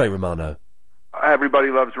 who's Ray Romano? Everybody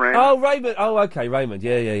Loves Raymond. Oh, Raymond. Oh, okay, Raymond.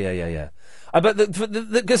 Yeah. But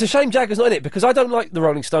it's a shame Jagger's not in it, because I don't like the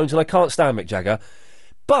Rolling Stones and I can't stand Mick Jagger.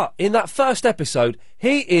 But in that first episode,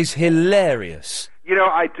 he is hilarious. You know,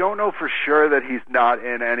 I don't know for sure that he's not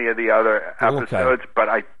in any of the other episodes, but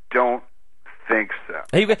I don't think so.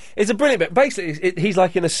 It's a brilliant bit. Basically, he's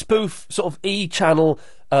like in a spoof sort of E-channel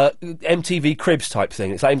MTV Cribs type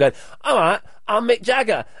thing. It's like him going, all right, I'm Mick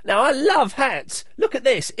Jagger. Now, I love hats. Look at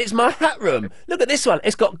this. It's my hat room. Look at this one.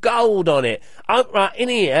 It's got gold on it. Oh, right, in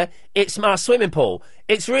here, it's my swimming pool.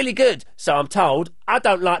 It's really good. So I'm told. I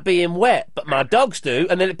don't like being wet, but my dogs do.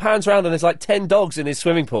 And then it pans around and there's like 10 dogs in his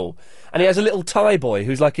swimming pool. And he has a little Thai boy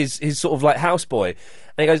who's like his sort of like house boy. And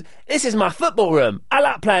he goes, this is my football room. I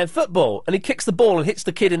like playing football. And he kicks the ball and hits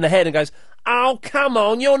the kid in the head and goes, oh, come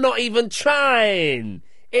on, you're not even trying.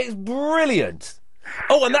 It's brilliant.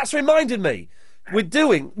 Oh, and that's reminded me. We're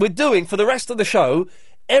doing for the rest of the show,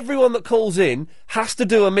 everyone that calls in has to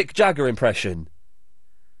do a Mick Jagger impression.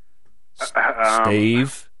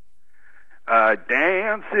 Steve?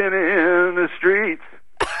 Dancing in the streets.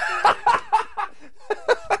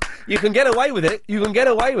 You can get away with it.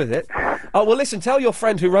 Oh, well, listen, tell your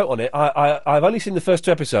friend who wrote on it. I've only seen the first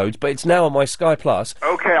 2 episodes, but it's now on my Sky Plus.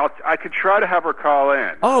 Okay, I could try to have her call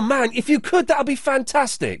in. Oh, man, if you could, that would be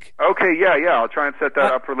fantastic. Okay, yeah, I'll try and set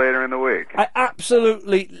that up for later in the week. I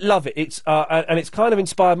absolutely love it. It's and it's kind of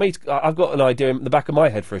inspired me. I've got an idea in the back of my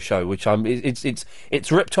head for a show, which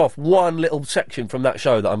it's ripped off one little section from that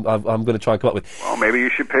show that I'm going to try and come up with. Well, maybe you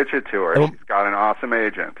should pitch it to her. She's got an awesome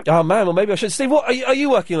agent. Oh, man, well, maybe I should. Steve, what are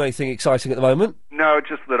you working on anything exciting at the moment? No,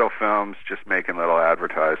 just little films, just making little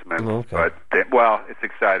advertisements. Oh, okay. But, it's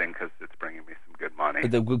exciting because it's bringing me some good money.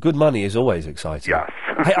 The good money is always exciting. Yes.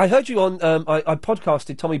 Hey, I heard you on, I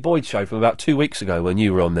podcasted Tommy Boyd's show from about 2 weeks ago when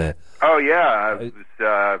you were on there. Oh, yeah.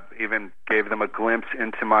 I even gave them a glimpse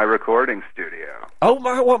into my recording studio.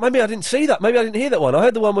 Oh, maybe I didn't see that. Maybe I didn't hear that one. I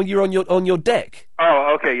heard the one when you were on your deck.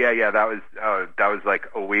 Oh, okay, yeah. That was like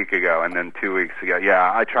a week ago, and then 2 weeks ago.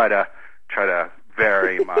 Yeah, I try to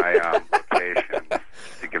vary my locations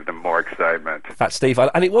to give them more excitement. Fat Steve,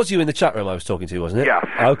 and it was you in the chat room I was talking to, wasn't it? Yeah.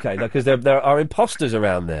 Okay, because there are imposters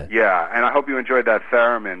around there. Yeah, and I hope you enjoyed that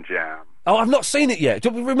Theremin jam. Oh, I've not seen it yet.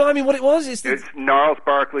 Remind me what it was. It's Gnarls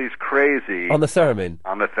Barkley's Crazy on the Theremin.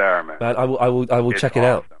 Man, I will check it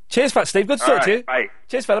out. Cheers, Fat Steve. Good to talk to you. Bye.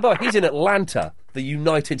 Cheers, fella. Bye. He's in Atlanta, the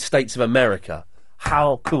United States of America.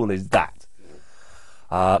 How cool is that?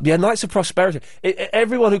 Nights of Prosperity.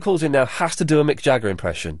 Everyone who calls in now has to do a Mick Jagger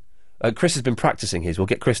impression. Chris has been practising his. We'll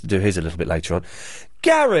get Chris to do his a little bit later on.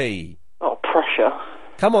 Gary! Oh, pressure.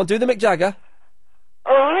 Come on, do the Mick Jagger.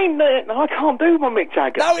 Oh, I can't do my Mick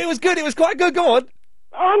Jagger. No, it was good. It was quite good. Go on.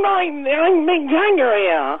 I'm Mick Jagger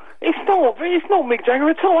here. It's not Mick Jagger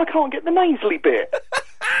at all. I can't get the nasally bit.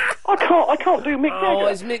 I can't do Mick Jagger. Oh,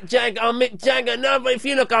 it's Mick Jagger. I'm Mick Jagger. No, but if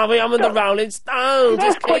you look over here, I'm in the Rolling Stones.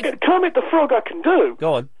 That's quite good. Kermit the Frog I can do.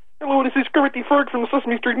 Go on. Hello, this is Kermit the Frog from the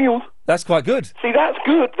Sesame Street News. That's quite good. See, that's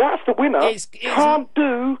good. That's the winner. Can't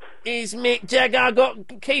do. Is Mick Jagger. I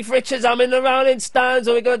got Keith Richards. I'm in the Rolling Stones.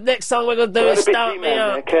 And next song we're going to do is Start Me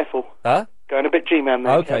Up. Careful. Huh? Going a bit G-Man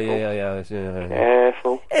there. Okay, careful. Yeah.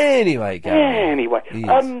 Careful. Anyway, Gary. Anyway.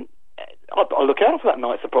 Yes. I'll look out for that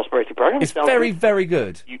Nights of Prosperity programme. It's very, very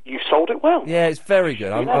good. You sold it well. Yeah, it's very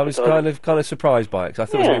good. I was kind of surprised by it because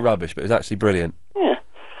I thought it was going to be rubbish, but it was actually brilliant. Yeah.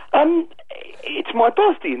 It's my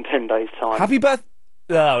birthday in 10 days' time. Happy birthday?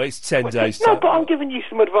 No, it's 10 days' time. No, but I'm giving you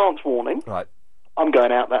some advance warning. Right. I'm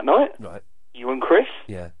going out that night. Right. You and Chris.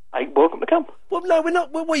 Yeah. Hey, welcome to come. Well, no, we're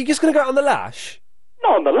not. What, you're just going to go out on the lash?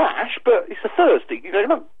 Not on the lash, but it's a Thursday. You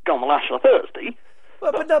don't go on the lash on a Thursday.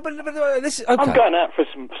 Well, but this is... Okay. I'm going out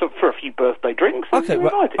for a few birthday drinks. Okay,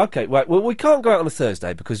 right. Well, we can't go out on a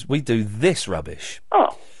Thursday because we do this rubbish.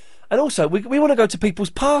 Oh. And also, we want to go to people's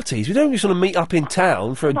parties. We don't just want to meet up in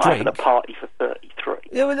town for a drink. Having a party for 33.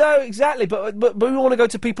 Yeah, well, no, exactly. But we want to go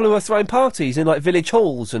to people who are throwing parties in like village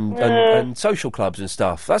halls and social clubs and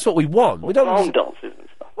stuff. That's what we want. We don't dances and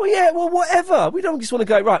stuff. Well, yeah, well, whatever. We don't just want to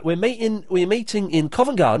go, right, we're meeting in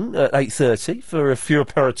Covent Garden at 8:30 for a few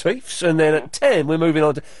aperitifs, and then at 10 we're moving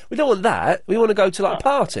on to... We don't want that. We want to go to, like, a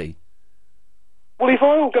party. Well, if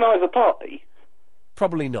I organise a party...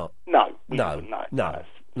 Probably not. No. No.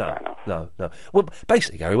 Well,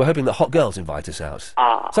 basically, Gary, we're hoping that hot girls invite us out.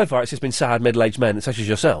 So far, it's just been sad middle-aged men, such as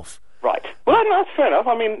yourself. Right. Well, that's fair enough.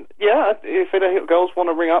 I mean, yeah, if any girls want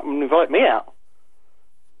to ring up and invite me out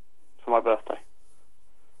for my birthday,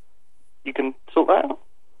 you can sort that out.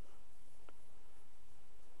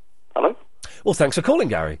 Hello? Well, thanks for calling,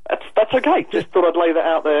 Gary. That's okay. Just thought I'd lay that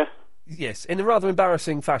out there. Yes, in a rather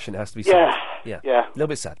embarrassing fashion, it has to be said. Yeah. A little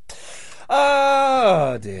bit sad.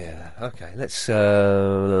 Oh dear. Okay, let's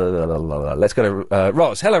go to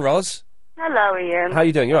Roz. Hello, Roz. Hello, Ian. How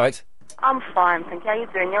you doing? You all right? I'm fine, thank you. How you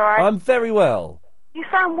doing? You all right? I'm very well. You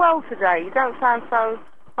sound well today. You don't sound so...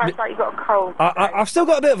 Sounds like you got a cold. I've still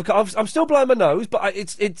got a bit of a cold. I'm still blowing my nose, but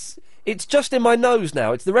it's just in my nose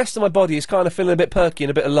now. It's the rest of my body is kind of feeling a bit perky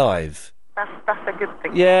and a bit alive. That's a good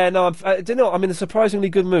thing. Yeah, no, do you know what? I'm in a surprisingly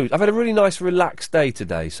good mood. I've had a really nice, relaxed day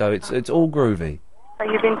today, so it's all groovy. So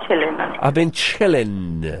you've been chilling? I've been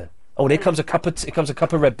chilling. Oh, and here comes a cup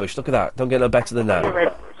of Red Bush. Look at that. Don't get no better than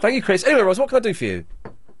that. Thank you, Chris. Anyway, Roz, what can I do for you?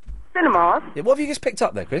 Cinemas. Yeah, what have you just picked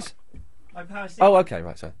up there, Chris? My power Oh, okay,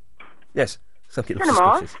 right, sorry. Yes.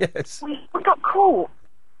 Cinemas? Yes. We got caught.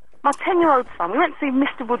 My 10-year-old son, we went to see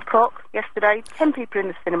Mr. Woodcock yesterday. 10 people in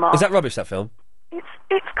the cinema. Is that rubbish, that film?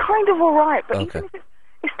 It's kind of alright, but Okay. even if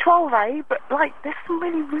it's 12A, but, like, there's some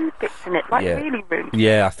really rude bits in it. Like, Yeah. really rude.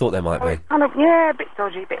 Yeah, I thought there might be. Kind of, yeah, a bit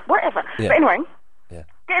dodgy, a bit whatever. Yeah. But anyway, Yeah.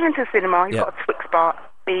 getting into the cinema, he's Yeah. got a Twix bar,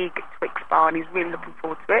 big Twix bar, and he's really looking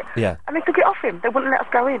forward to it. Yeah. And they took it off him. They wouldn't let us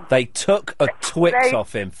go in. They took a Twix they-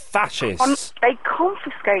 off him. Fascists. They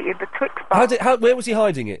confiscated the Twix bar. Where was he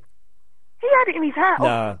hiding it? He had it in his house.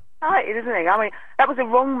 Nah. Excited, isn't he? I mean, that was a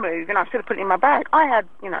wrong move, and I should have put it in my bag. I had,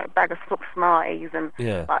 a bag of Smarties and...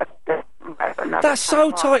 Yeah. Like, That's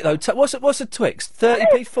so tight, though. What's a Twix?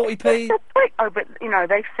 30p, 40p? Oh, but,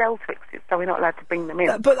 they sell Twixes, so we're not allowed to bring them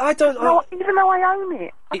in. But I don't... No, even though I own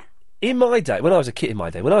it. In my day, when I was a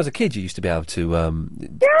kid, you used to be able to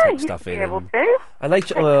take stuff in. able to. And they...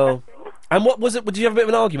 Well... And what was it? Did you have a bit of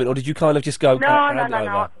an argument, or did you kind of just go... No. hand it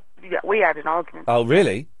over? Yeah, we had an argument. Oh,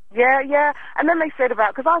 really? Yeah. And then they said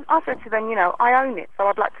about... Because I said to them, I own it, so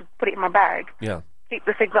I'd like to put it in my bag. Yeah. Keep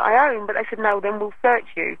the things that I own. But they said, no, then we'll search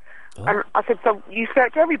you. Oh. And I said, so you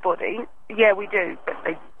search everybody? Yeah, we do, but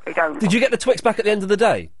they don't. Did you get the Twix back at the end of the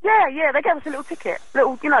day? Yeah, they gave us a little ticket.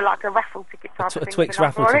 like a raffle ticket type of A thing. Twix with a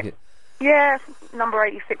raffle number on ticket? it. Yeah, number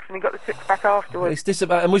 86, and we got the Twix back afterwards.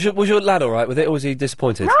 And was your lad all right with it, or was he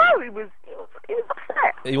disappointed? No, he was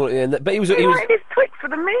upset. He wanted, but he was. He wanted his Twix for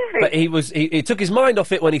the movie. But he took his mind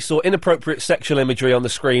off it when he saw inappropriate sexual imagery on the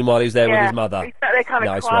screen while he was there with his mother. He sat there kind of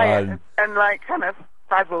Nice quiet one. and like kind of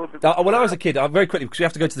frazzled. When I was a kid, very quickly because we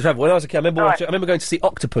have to go to the travel. When I was a kid, I remember going to see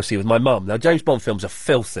Octopussy with my mum. Now James Bond films are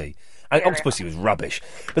filthy, and Octopussy was rubbish.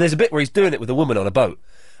 But there's a bit where he's doing it with a woman on a boat.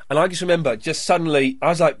 And I just remember, just suddenly, I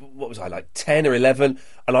was like, what was I, like 10 or 11?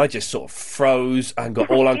 And I just sort of froze and got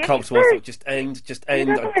all uncomfortable. I thought, just end. He didn't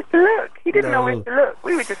know where to look. He didn't know where to look.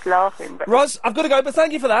 We were just laughing. But... Roz, I've got to go, but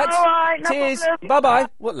thank you for that. All right, no Cheers. problem. Bye-bye.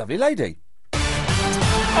 What a lovely lady.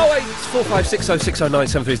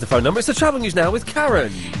 08456060973 is the phone number. It's the travel news now with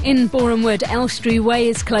Karen. In Boreham Wood, Elstree Way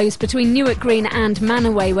is closed between Newark Green and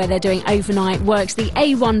Manor Way, where they're doing overnight works. The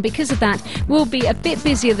A1, because of that, will be a bit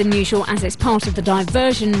busier than usual as it's part of the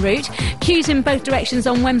diversion route. Queues in both directions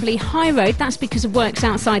on Wembley High Road. That's because of works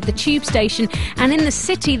outside the tube station. And in the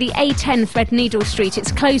city, the A10 Threadneedle Street,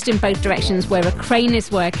 it's closed in both directions where a crane is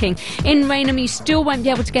working. In Rainham, you still won't be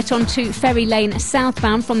able to get onto Ferry Lane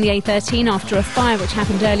southbound from the A13 after a fire which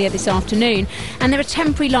happened earlier this afternoon. And there are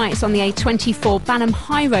temporary lights on the A24 Banham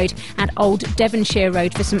High Road at Old Devonshire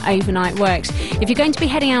Road for some overnight works. If you're going to be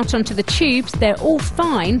heading out onto the tubes, they're all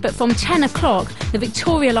fine, but from 10 o'clock, the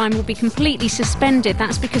Victoria line will be completely suspended.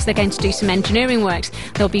 That's because they're going to do some engineering works.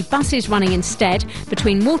 There'll be buses running instead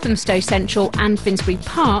between Walthamstow Central and Finsbury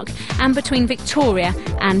Park, and between Victoria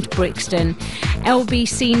and Brixton.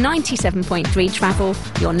 LBC 97.3 travel,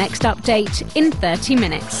 your next update in 30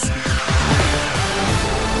 minutes.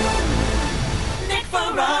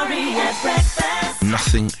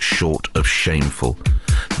 Nothing short of shameful.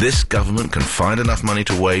 This government can find enough money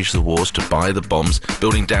to wage the wars, to buy the bombs,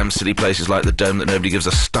 building damn silly places like the Dome that nobody gives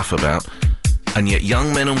a stuff about. And yet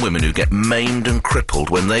young men and women who get maimed and crippled,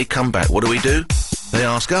 when they come back, what do? They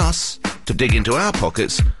ask us to dig into our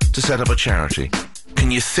pockets to set up a charity.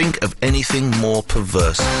 Can you think of anything more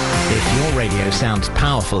perverse? If your radio sounds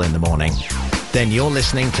powerful in the morning, then you're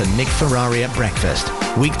listening to Nick Ferrari at breakfast.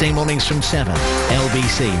 Weekday mornings from 7.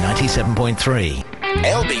 LBC 97.3.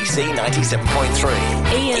 LBC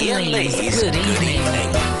 97.3. Ian Lee's Good Evening.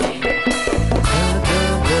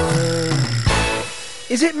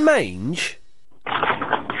 Is it Mange?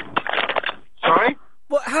 Sorry?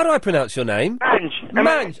 What? How do I pronounce your name? Mange.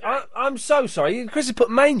 Mange. I'm so sorry. Chris has put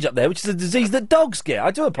mange up there, which is a disease that dogs get.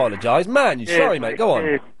 I do apologise. Mange. Yeah, sorry, mate. Go on.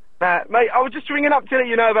 Yeah. Mate, I was just ringing up to let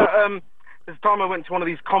you know about this time I went to one of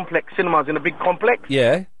these complex cinemas in a big complex.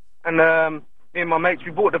 Yeah. And me and my mates,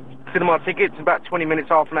 we bought the cinema tickets about 20 minutes,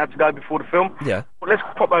 half an hour to go before the film. Yeah. Well, let's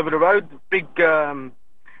pop over the road. Big,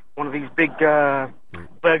 one of these big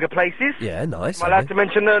burger places. Yeah, nice. Am I allowed to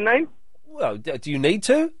mention their name? Well, do you need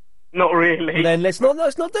to? Not really. Well, then let's not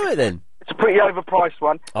do it then. It's a pretty overpriced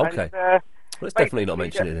one. Okay. And, Let's definitely not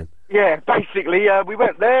mention it then. yeah, basically, we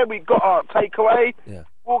went there, we got our takeaway,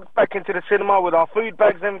 walked back into the cinema with our food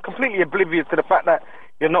bags, and completely oblivious to the fact that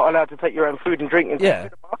you're not allowed to take your own food and drink into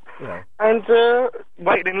the cinema. And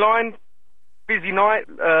waited in line, busy night.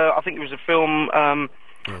 I think it was a film.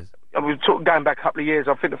 We were going back a couple of years.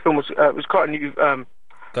 I think the film was quite a new.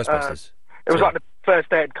 Ghostbusters. It was like the first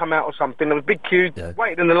day it had come out or something. There was a big queue.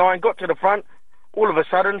 Waited in the line. Got to the front. All of a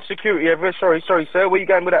sudden, security over. Sorry, sir. Where you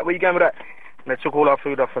going with that? Where you going with that? And they took all our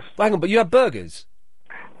food off us. Hang on, but you had burgers.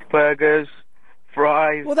 Burgers,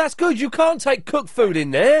 fries. Well, that's good. You can't take cooked food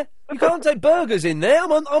in there. You can't take burgers in there.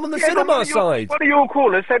 I'm on the cinema side. One of your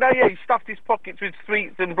callers said, "Oh yeah, he stuffed his pockets with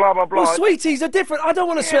sweets and blah blah blah." Well, sweeties are different. I don't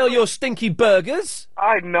want to smell your stinky burgers.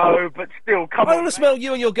 I know, but still, come on. I don't want to smell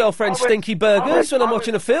you and your girlfriend's stinky burgers when I'm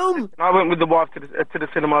watching a film. I went with the wife to the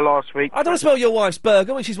cinema last week. I don't want to smell your wife's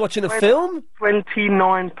burger when she's watching a film.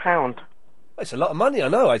 £29. It's a lot of money, I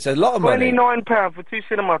know. It's a lot of money. £29 for 2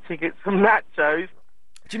 cinema tickets, some nachos.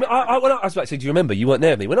 Do you? I was about to say, do you remember? You weren't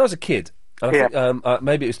there with me when I was a kid. And I think,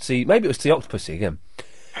 maybe it was to the Octopussy again.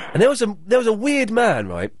 And there was a weird man,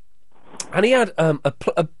 right? And he had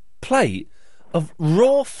a plate of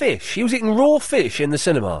raw fish. He was eating raw fish in the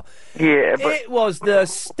cinema. Yeah, but it was the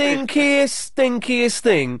stinkiest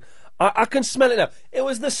thing. I can smell it now. It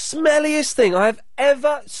was the smelliest thing I have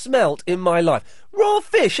ever smelt in my life. Raw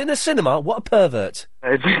fish in the cinema? What a pervert.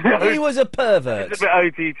 He was a pervert. It's a bit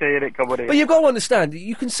OTT, innit? Come on in. But you've got to understand,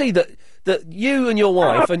 you can see that you and your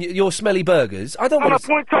wife and your smelly burgers, I don't want to...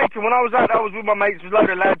 point taken. When I was out, I was with my mates, with a load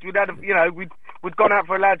of lads. We'd gone out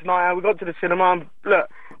for a lads' night out. We got to the cinema and, look,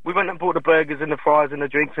 we went and bought the burgers and the fries and the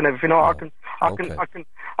drinks and everything. I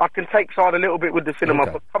can take side a little bit with the cinema.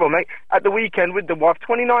 Okay. But come on, mate. At the weekend with the wife,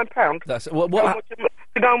 £29. That's to go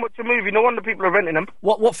and watch a movie. No wonder people are renting them.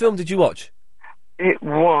 What film did you watch? It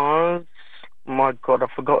was... My God,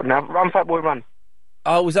 I've forgotten now. Run, Fat Boy, Run.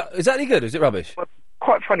 Oh, is that any good? Is it rubbish?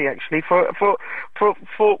 Quite funny, actually. For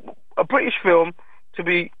a British film to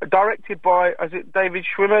be directed by, is it David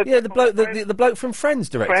Schwimmer? Yeah, the bloke from Friends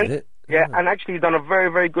directed it. Yeah, and actually he's done a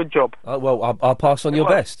very, very good job. Oh, well, I'll pass on your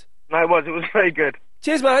best. No, it was very good.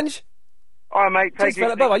 Cheers, Manj. All right, mate, take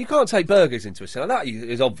it. Bye-bye. You can't take burgers into a cinema. That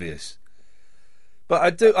is obvious.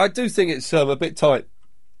 But I do think it's a bit tight.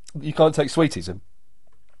 You can't take sweeties in.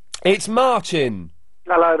 It's Martin.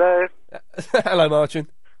 Hello there. Hello, Martin.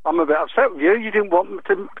 I'm a bit upset with you. You didn't want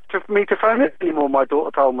me to phone it anymore, my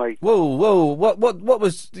daughter told me. Whoa. What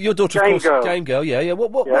was your daughter? Game of course, Girl. Game Girl, yeah.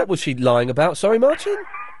 What was she lying about? Sorry, Martin?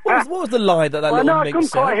 What was the lie that little no, I minx couldn't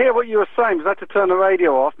said? quite hear what you were saying because I had to turn the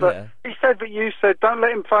radio off. But he said that you said, don't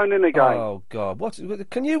let him phone in again. Oh, God. What?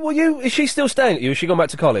 Is she still staying at you? Has she gone back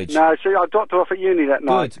to college? No, I dropped her off at uni that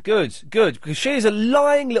night. Good. Because she is a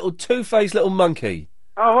lying little two-faced little monkey.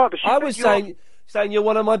 Oh, right, but she I was saying you're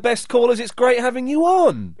one of my best callers. It's great having you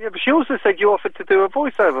on. Yeah, but she also said you offered to do a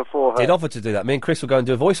voiceover for her. Did offer to do that. Me and Chris will go and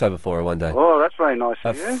do a voiceover for her one day. Oh, that's very nice A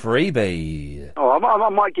of you. freebie. Oh, I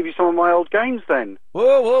might give you some of my old games then.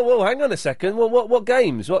 Whoa! Hang on a second. What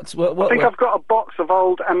games? What? I think I've got a box of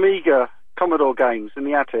old Amiga Commodore games in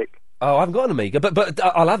the attic. Oh, I haven't got an Amiga, but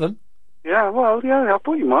I'll have them. Yeah, well, I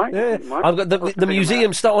thought you might. Yeah, I've got the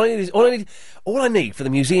museum start. All I need for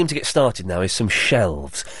the museum to get started now is some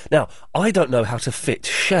shelves. Now, I don't know how to fit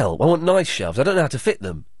shelves. I want nice shelves. I don't know how to fit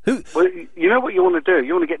them. Well, you know what you want to do?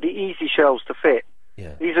 You want to get the easy shelves to fit.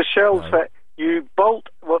 Yeah. These are shelves that you bolt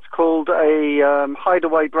what's called a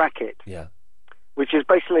hideaway bracket. Yeah. Which is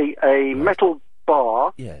basically a metal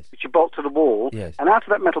bar, which you bolt to the wall, and out of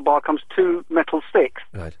that metal bar comes 2 metal sticks.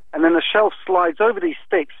 Right. And then the shelf slides over these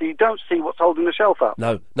sticks so you don't see what's holding the shelf up.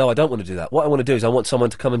 No, I don't want to do that. What I want to do is I want someone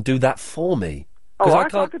to come and do that for me. Oh, I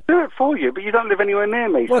could do it for you, but you don't live anywhere near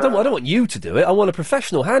me. Well, so. I don't want you to do it. I want a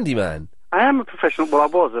professional handyman. I am a professional. Well, I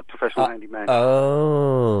was a professional handyman.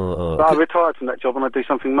 Oh. But I retired from that job and I do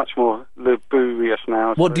something much more lugubrious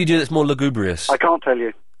now. What do you do that's more lugubrious? I can't tell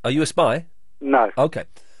you. Are you a spy? No. Okay.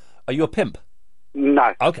 Are you a pimp?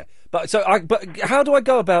 No. Okay. But how do I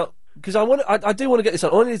go about? Because I do want to get this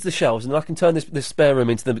on. All I need is the shelves, and then I can turn this spare room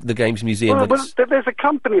into the games museum. Well, there's a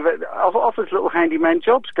company that offers little handyman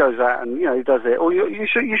jobs, goes out and does it. Or you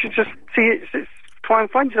should just see it. Try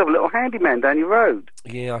and find yourself a little handyman down your road.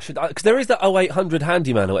 Yeah, I should. Because there is that 0800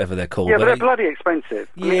 handyman or whatever they're called. Yeah, but they're bloody expensive.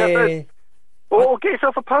 Yeah. Or get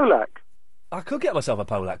yourself a Polac. I could get myself a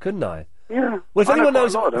Polac, couldn't I? Yeah. Well, if anyone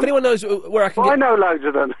knows where I can get... I know loads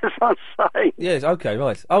of them, as I'm saying. Yes, okay,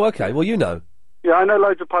 right. Oh, okay, well, you know. Yeah, I know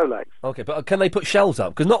loads of Polacs. Okay, but can they put shelves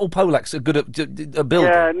up? Because not all Polacs are good at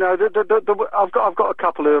building. Yeah, no, I've got a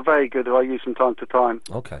couple who are very good who I use from time to time.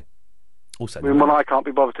 Okay. We'll send I them mean, when round. I can't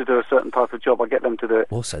be bothered to do a certain type of job, I get them to do it.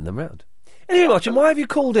 We'll send them round. Anyway, Martin, why have you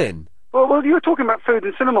called in? Well, you were talking about food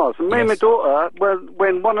in cinemas, and me and my daughter,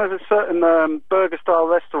 when one of the certain burger-style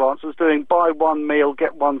restaurants was doing buy one meal,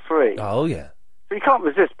 get one free. Oh, yeah. So you can't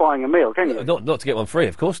resist buying a meal, can you? Not to get one free,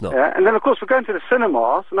 of course not. Yeah, and then, of course, we're going to the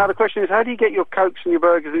cinemas, and now the question is, how do you get your Cokes and your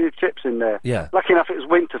burgers and your chips in there? Yeah. Lucky enough it was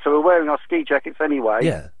winter, so we're wearing our ski jackets anyway.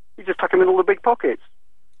 Yeah. You just tuck them in all the big pockets.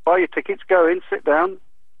 Buy your tickets, go in, sit down,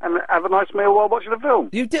 and have a nice meal while watching a film.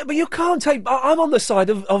 But you can't take... I'm on the side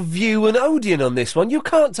of View and Odeon on this one. You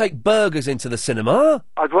can't take burgers into the cinema.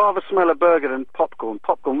 I'd rather smell a burger than popcorn.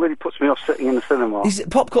 Popcorn really puts me off sitting in the cinema. Is it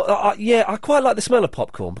popcorn? Yeah, I quite like the smell of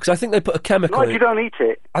popcorn, because I think they put a chemical Not if in. you don't eat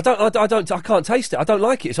it. I can't taste it. I don't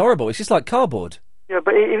like it. It's horrible. It's just like cardboard. Yeah,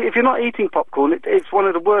 but if you're not eating popcorn, it's one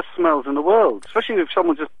of the worst smells in the world, especially if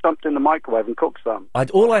someone just dumped it in the microwave and cooked some.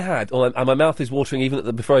 All I had, and my mouth is watering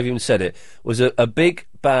even before I've even said it, was a big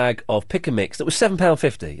bag of Pick and Mix that was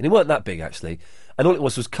 £7.50, and it weren't that big, actually. And all it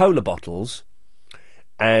was cola bottles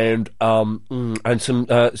and some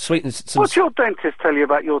sweetness. What's your dentist tell you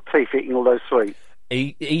about your teeth eating all those sweets?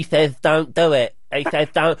 He says don't do it. He says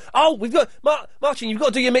don't... Oh, we've got... Martin, you've got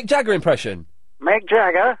to do your Mick Jagger impression. Mick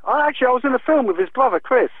Jagger? I was in a film with his brother,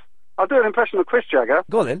 Chris. I'll do an impression of Chris Jagger.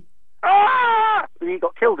 Go on, then. Ah! He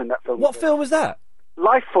got killed in that film. What film was that?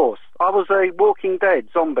 Life Force. I was a Walking Dead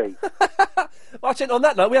zombie. Martin, on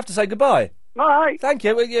that note, we have to say goodbye. All right. Thank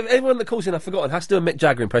you. Everyone that calls in, I've forgotten, has to do a Mick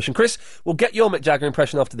Jagger impression. Chris, we'll get your Mick Jagger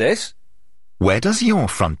impression after this. Where does your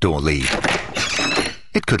front door lead?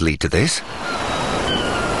 It could lead to this.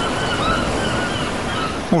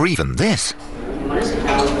 Or even this.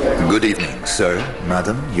 Good evening, sir,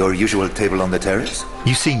 madam. Your usual table on the terrace?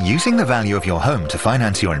 You see, using the value of your home to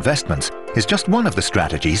finance your investments is just one of the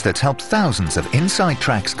strategies that's helped thousands of Inside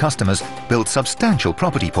Track's customers build substantial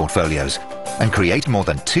property portfolios and create more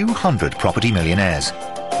than 200 property millionaires.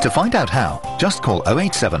 To find out how, just call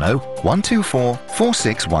 0870 124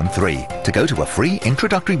 4613 to go to a free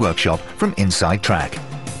introductory workshop from Inside Track.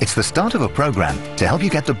 It's the start of a program to help you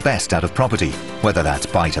get the best out of property, whether that's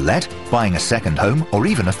buy-to-let, buying a second home, or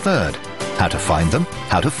even a third. How to find them,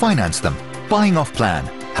 how to finance them, buying off plan,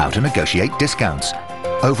 how to negotiate discounts.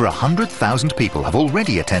 Over 100,000 people have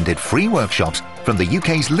already attended free workshops from the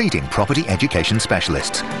UK's leading property education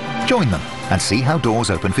specialists. Join them and see how doors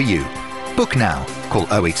open for you. Book now. Call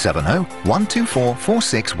 0870 124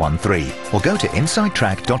 4613 or go to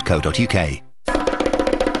insidetrack.co.uk.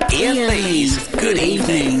 Ian Lee's Good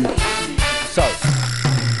Evening. So,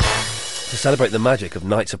 to celebrate the magic of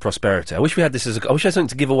Nights of Prosperity, I wish we had this I wish I had something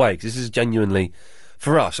to give away, because this is genuinely,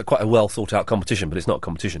 for us, quite a well thought out competition, but it's not a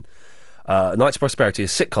competition. Nights of Prosperity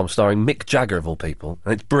is a sitcom starring Mick Jagger, of all people,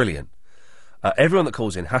 and it's brilliant. Everyone that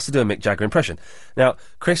calls in has to do a Mick Jagger impression. Now,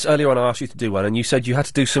 Chris, earlier on I asked you to do one, and you said you had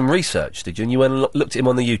to do some research, did you? And you went and looked at him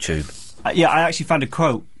on the YouTube. Yeah, I actually found a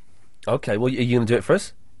quote. Okay, well, are you going to do it for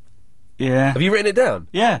us? Yeah. Have you written it down?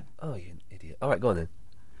 Yeah. Oh, you idiot. All right, go on then.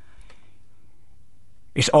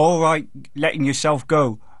 It's all right letting yourself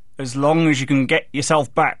go, as long as you can get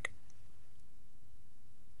yourself back.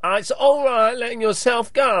 It's all right letting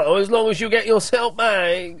yourself go, as long as you get yourself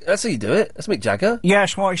back. That's how you do it. That's Mick Jagger. Yeah,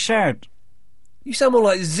 that's what I said. You sound more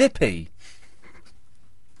like Zippy.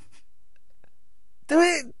 Do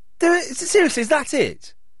it. Seriously, is that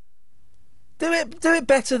it? Do it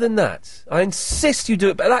better than that. I insist you do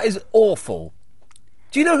it better. That is awful.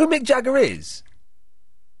 Do you know who Mick Jagger is?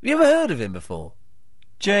 Have you ever heard of him before?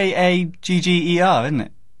 Jagger, isn't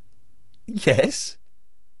it? Yes.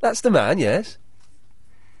 That's the man, yes.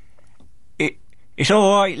 It's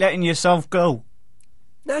all right letting yourself go.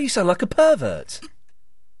 Now you sound like a pervert.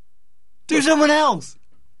 Do someone else.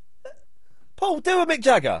 Paul, do a Mick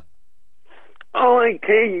Jagger. Oh,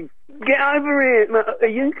 Keith, get over here. Are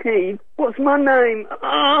you Keith? What's my name? Oh,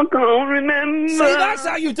 I can't remember. See, that's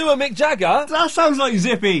how you do a Mick Jagger. That sounds like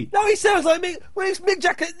Zippy. No, he sounds like Mick. Well, it's Mick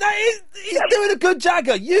Jagger. He's doing a good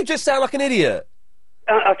Jagger. You just sound like an idiot.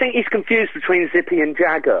 I think he's confused between Zippy and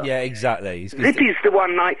Jagger. Yeah, exactly. Zippy's the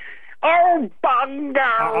one like, oh, Bungo.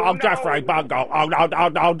 I'm Jeffrey Bungo.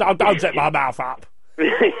 Oh, don't zip my mouth up.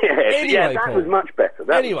 Anyway, that Paul. was much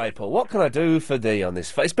better. Anyway, Paul, what can I do for thee on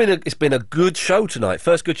this? It's been a good show tonight.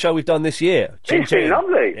 First good show we've done this year. Chin It's chin. been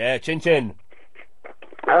lovely. Yeah, chin chin.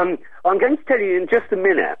 I'm going to tell you in just a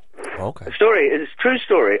minute. Okay. A story. It's a true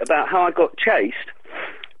story about how I got chased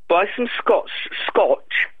by some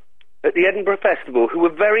Scotch at the Edinburgh Festival who were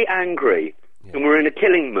very angry and were in a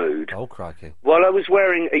killing mood. Oh, crikey. While I was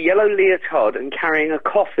wearing a yellow leotard and carrying a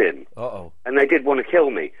coffin. Uh-oh. And they did want to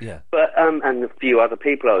kill me. Yeah. But, and a few other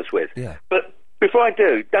people I was with. Yeah. But before I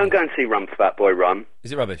do, don't go and see Run, Fat Boy Run.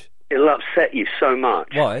 Is it rubbish? It'll upset you so much.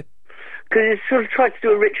 Why? Because it's sort of tried to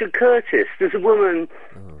do a Richard Curtis. There's a woman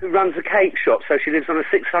who runs a cake shop, so she lives on a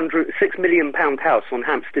 £6 million house on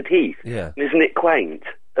Hampstead Heath. Yeah. And isn't it quaint?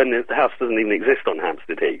 And the house doesn't even exist on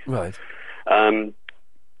Hampstead Heath. Right. And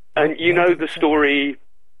you know the story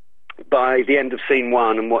by the end of scene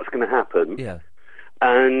 1 and what's going to happen. Yeah.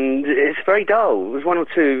 And it's very dull. There's one or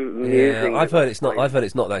two amusing... Yeah, I've heard it's not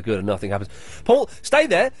that good and nothing happens. Paul, stay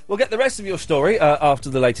there. We'll get the rest of your story after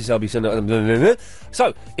the latest LBC.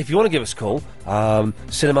 So, if you want to give us a call,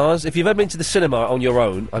 cinemas, if you've ever been to the cinema on your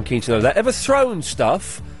own, I'm keen to know that. Ever thrown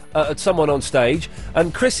stuff at someone on stage?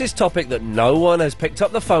 And Chris's topic that no one has picked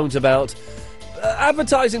up the phones about,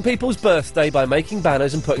 advertising people's birthday by making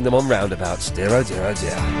banners and putting them on roundabouts. Dear, oh dear, oh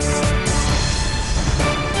dear.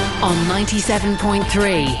 On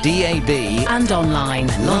 97.3 DAB and online.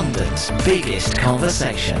 London's biggest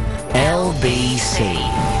conversation. LBC.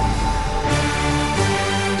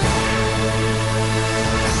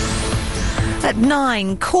 At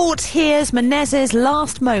 9, court hears Menezes'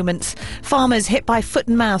 last moments. Farmers hit by foot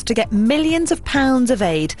and mouth to get millions of pounds of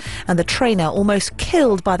aid. And the trainer almost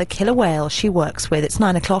killed by the killer whale she works with. It's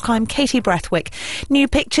 9 o'clock. I'm Katie Breathwick. New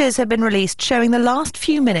pictures have been released showing the last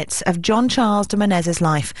few minutes of John Charles de Menezes'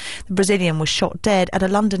 life. The Brazilian was shot dead at a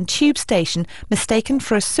London tube station, mistaken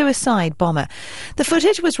for a suicide bomber. The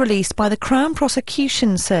footage was released by the Crown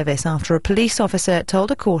Prosecution Service after a police officer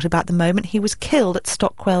told a court about the moment he was killed at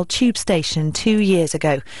Stockwell tube station 2 years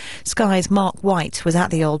ago. Sky's Mark White was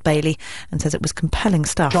at the Old Bailey and says it was compelling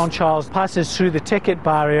stuff. John Charles passes through the ticket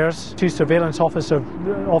barriers, 2 surveillance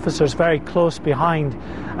officers very close behind,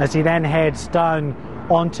 as he then heads down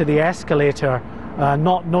onto the escalator,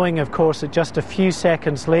 not knowing, of course, that just a few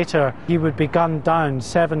seconds later he would be gunned down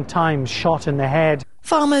 7 times, shot in the head.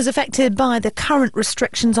 Farmers affected by the current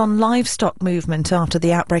restrictions on livestock movement after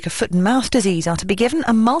the outbreak of foot and mouth disease are to be given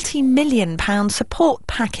a multi-million-pound support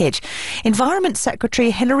package. Environment Secretary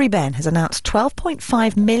Hilary Benn has announced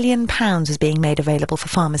 £12.5 million is being made available for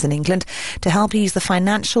farmers in England to help ease the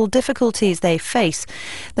financial difficulties they face.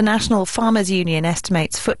 The National Farmers Union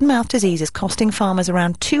estimates foot and mouth disease is costing farmers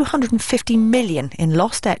around £250 million in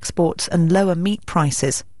lost exports and lower meat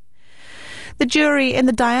prices. The jury in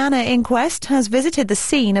the Diana inquest has visited the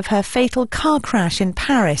scene of her fatal car crash in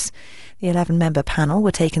Paris. The 11-member panel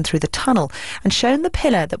were taken through the tunnel and shown the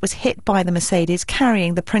pillar that was hit by the Mercedes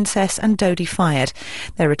carrying the Princess and Dodi Fayed.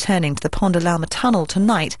 They're returning to the Pont de l'Alma tunnel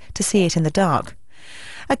tonight to see it in the dark.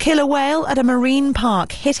 A killer whale at a marine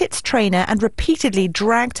park hit its trainer and repeatedly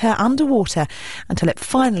dragged her underwater until it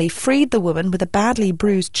finally freed the woman with a badly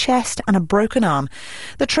bruised chest and a broken arm.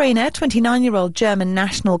 The trainer, 29-year-old German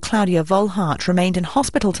national Claudia Volhart, remained in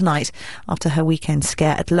hospital tonight after her weekend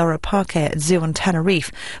scare at Lora Parque at Zoo on Tenerife.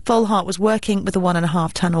 Volhart was working with the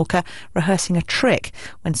 1.5-ton orca, rehearsing a trick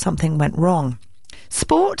when something went wrong.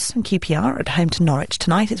 Sports and QPR at home to Norwich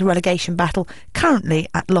tonight. It's a relegation battle currently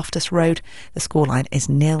at Loftus Road. The scoreline is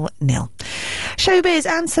 0-0. Showbiz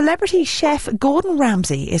and celebrity chef Gordon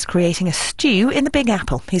Ramsay is creating a stew in the Big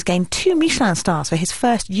Apple. He's gained 2 Michelin stars for his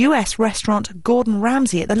first US restaurant, Gordon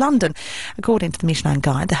Ramsay, at the London. According to the Michelin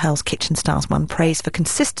Guide, the Hell's Kitchen stars won praise for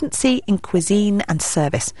consistency in cuisine and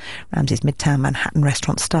service. Ramsay's Midtown Manhattan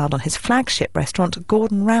restaurant starred on his flagship restaurant,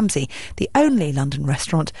 Gordon Ramsay, the only London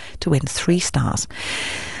restaurant to win 3 stars.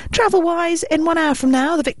 Travel-wise, in 1 hour from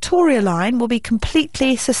now, the Victoria line will be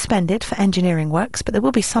completely suspended for engineering works, but there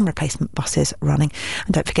will be some replacement buses running.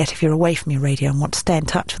 And don't forget, if you're away from your radio and want to stay in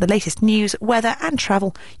touch for the latest news, weather and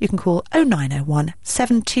travel, you can call 0901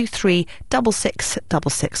 723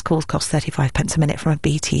 6666. Calls cost 35p a minute from a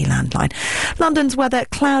BT landline. London's weather,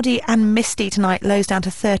 cloudy and misty tonight, lows down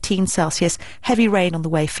to 13 Celsius. Heavy rain on the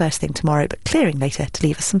way first thing tomorrow, but clearing later to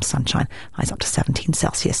leave us some sunshine. Highs up to 17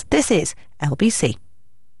 Celsius. This is LBC.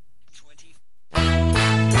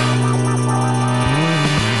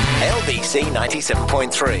 LBC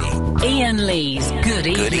 97.3. Ian Lee's Good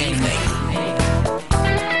Evening. Good evening.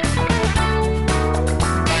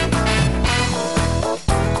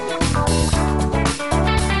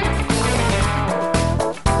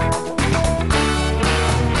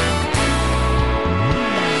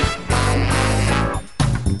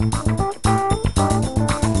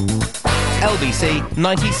 LBC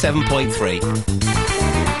 97.3.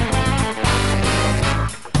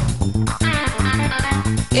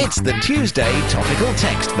 It's the Tuesday Topical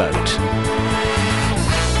Text Vote.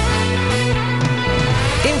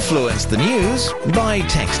 Influence the news by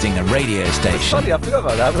texting a radio station. Funny, I forgot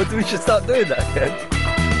about that, but we should start doing that again.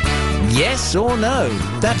 Yes or no.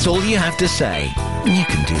 That's all you have to say. You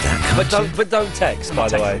can do that, can't you? But don't text, by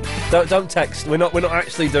the way. Don't text. We're not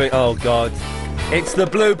actually doing... Oh, God. It's the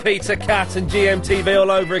Blue Peter Cat and GMTV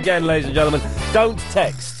all over again, ladies and gentlemen. Don't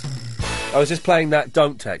text. I was just playing that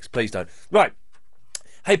don't text. Please don't. Right.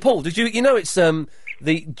 Hey, Paul, did you know it's,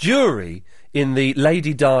 the jury in the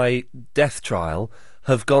Lady Di death trial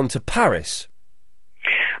have gone to Paris.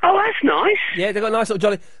 Oh, that's nice. Yeah, they got a nice little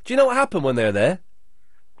jolly... Do you know what happened when they were there?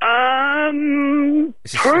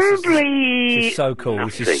 Probably... This is so cool.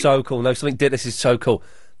 nothing. This is so cool. No, something did. This is so cool.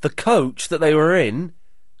 The coach that they were in...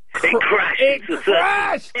 It crashed. It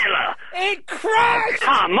crashed! Killer. It crashed!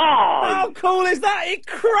 Come on! How cool is that? It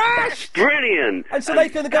crashed! Brilliant. And so they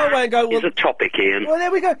can go away and go, well... It's a topic, Ian. Well,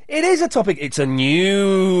 there we go. It is a topic. It's a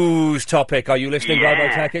news topic. Are you listening, Yeah.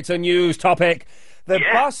 Globotech? It's a news topic. The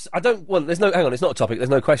bus... I don't... Well, there's no... Hang on, it's not a topic. There's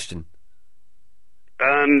no question.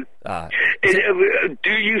 Do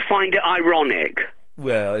you find it ironic?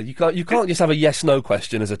 Well, you can't just have a yes/no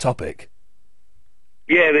question as a topic.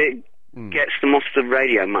 Yeah, but it gets them off the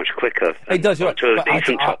radio much quicker. It does. You're To a right. But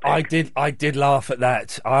decent topic. I did laugh at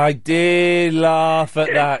that. I did laugh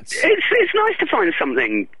at that. It's nice to find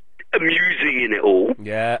something amusing in it all.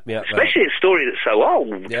 Yeah. Especially a story that's so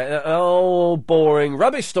old. Yeah, boring,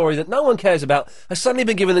 rubbish story that no one cares about has suddenly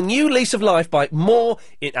been given a new lease of life by more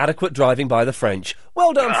inadequate driving by the French.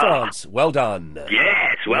 Well done, France. Well done.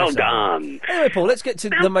 Yes, well done. Anyway, Paul, let's get to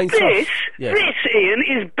Now the main this, Yes. this, Ian,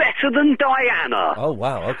 is better than Diana. Oh,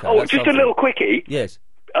 wow, okay. Oh, that's just a something. little quickie. Yes.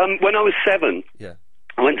 When I was 7, Yeah.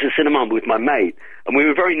 I went to the cinema with my mate, and we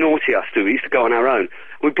were very naughty, us two. We used to go on our own.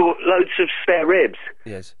 We bought loads of spare ribs.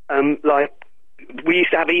 Yes. We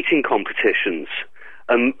used to have eating competitions.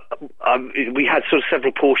 We had sort of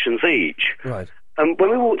several portions each. Right.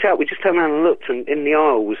 When we walked out, we just turned around and looked, and in the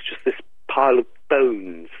aisle was just this pile of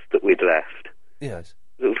bones that we'd left. Yes.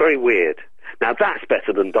 It was very weird. Now, that's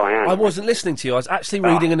better than Diana. I wasn't listening to you. I was actually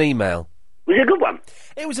reading an email. Was it a good one?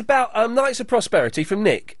 It was about Nights of Prosperity from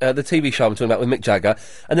Nick, the TV show I'm talking about with Mick Jagger,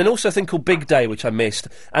 and then also a thing called Big Day, which I missed,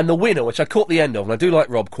 and The Winner, which I caught the end of, and I do like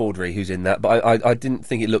Rob Corddry, who's in that, but I didn't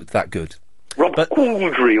think it looked that good.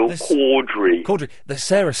 Corddry or Corddry? Corddry. The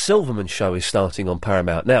Sarah Silverman show is starting on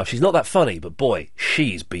Paramount now. She's not that funny, but boy,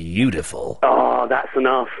 she's beautiful. Oh, that's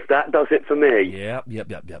enough. That does it for me. Yep. You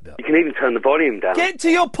can even turn the volume down. Get to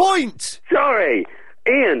your point! Sorry.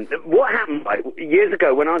 Ian, what happened years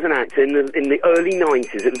ago when I was an actor in the early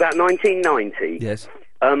 90s, it was about 1990, Yes.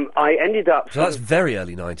 I ended up... So that's very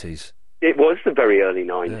early 90s. It was the very early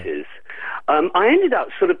 90s. I ended up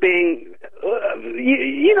sort of being...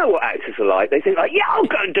 you know what actors are like. They think like, yeah, I'll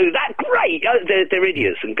go and do that. Great. They're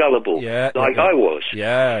idiots and gullible, I was.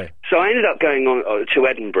 Yeah. So I ended up going on to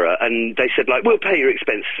Edinburgh, and they said, like, we'll pay your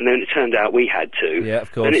expenses, and then it turned out we had to. Yeah,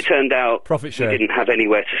 of course. And it turned out Profit share. we didn't have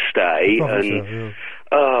anywhere to stay, Profit and... share, yeah.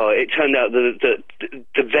 It turned out that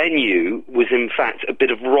the venue was in fact a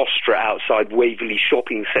bit of rostra outside Waverley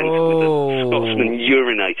Shopping Centre with a Scotsman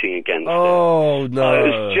urinating against it. Oh, no. It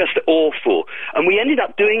was just awful. And we ended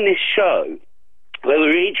up doing this show where we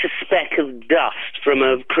were each a speck of dust from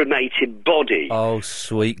a cremated body. Oh,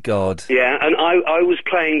 sweet God. Yeah, and I was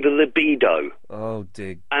playing the libido. Oh,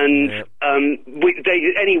 dear. And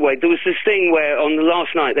anyway, there was this thing where on the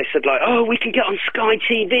last night they said, like, oh, we can get on Sky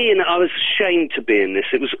TV, and I was ashamed to be in this.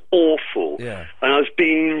 It was awful. Yeah. And I was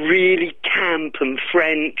being really camp and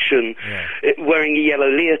French and wearing a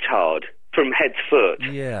yellow leotard from head to foot.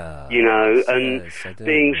 Yeah. You know, and yes, I do.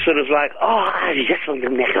 being sort of like, oh, I just want to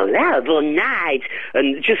make a love all night,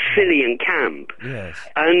 and just silly and camp. Yes.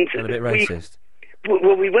 And a bit racist.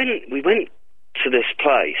 We went to this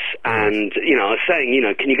place, and, you know, I was saying, you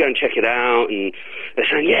know, can you go and check it out? And they're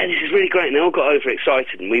saying, yeah, this is really great, and they all got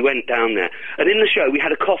overexcited, and we went down there. And in the show, we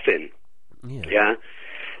had a coffin. Yeah?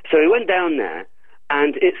 So we went down there,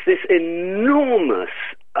 and it's this enormous,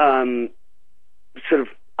 sort of,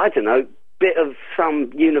 I don't know, bit of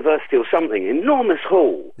some university or something, enormous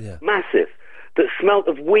hall, massive, that smelt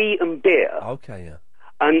of wee and beer. Okay, yeah.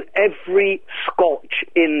 And every Scotch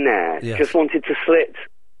in there just wanted to slit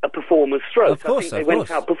a performer's throat. Of course, I think they went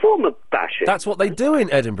out performer bashing. That's what they do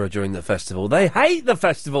in Edinburgh during the festival. They hate the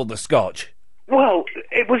festival, the Scotch. Well,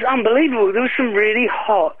 it was unbelievable. There was some really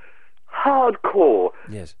hot, hardcore,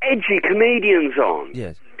 edgy comedians on.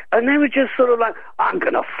 Yes. And they were just sort of like, I'm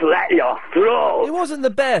going to slit your throat. It wasn't the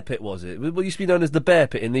Bear Pit, was it? What used to be known as the Bear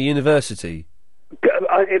Pit in the university?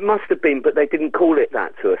 It must have been, but they didn't call it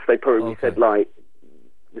that to us. They probably said, like,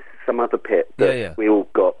 this is some other pit that we all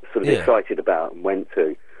got sort of excited about and went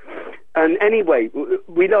to. And anyway,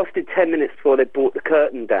 we lasted 10 minutes before they brought the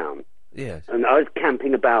curtain down. Yes. And I was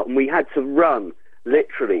camping about, and we had to run,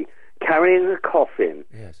 literally, carrying a coffin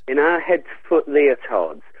in our head-to-foot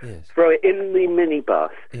leotards, throw it in the minibus,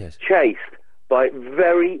 chased by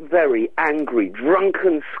very, very angry,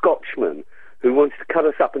 drunken Scotchmen who wanted to cut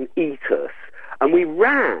us up and eat us. And we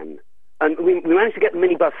ran and we managed to get the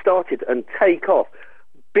minibus started and take off,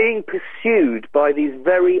 being pursued by these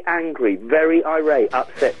very angry, very irate,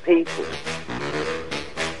 upset people.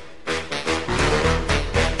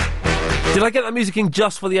 Did I get that music in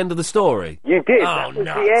just for the end of the story? You did. Oh, That was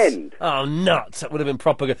nuts. the end. Oh, nuts. That would have been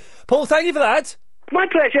proper good. Paul, thank you for that. My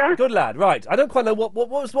pleasure. Good lad. Right. I don't quite know what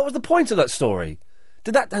was the point of that story.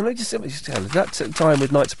 Did that... Let me just that time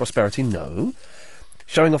with Knights of Prosperity? No.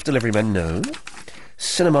 Showing off delivery men? No.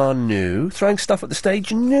 Cinema? No. Throwing stuff at the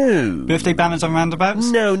stage? No. Birthday banners on roundabouts?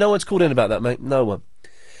 No, no one's called in about that, mate. No one.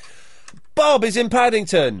 Bob is in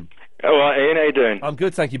Paddington. All right, Ian, how you doing? I'm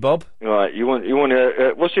good, thank you, Bob. Right, you want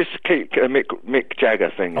to, what's this Mick Jagger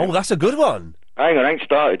thing? Oh, that's a good one. Hang on, I ain't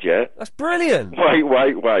started yet. That's brilliant.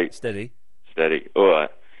 Wait. Steady. All right.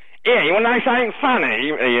 Yeah, you want to know something funny,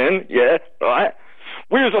 Ian? Yeah, right.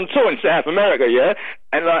 We was on tour in South America, yeah,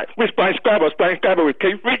 and we was playing Scrabble with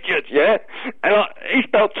Keith Richards, yeah, and he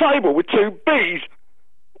spelled table with 2 B's.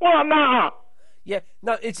 What now? Yeah,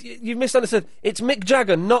 no, you've misunderstood. It's Mick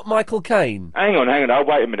Jagger, not Michael Caine. Hang on. Oh,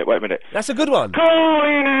 wait a minute. That's a good one.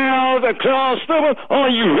 Calling out the constable, are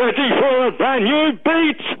you ready for a brand new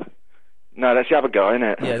beat? No, that's the other guy, isn't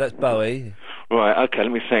it? Yeah, that's Bowie. Right, okay,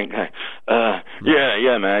 let me think.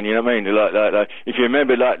 Yeah, man, you know what I mean? Like, if you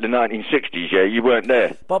remember, the 1960s, yeah, you weren't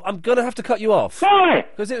there. Bob, I'm going to have to cut you off. Why?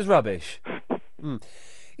 Because it was rubbish.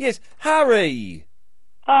 Yes, Harry.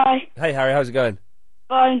 Hi. Hey, Harry, how's it going?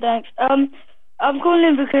 Fine, thanks. I'm calling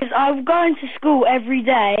in because I'm going to school every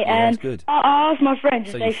day, and that's good. I asked my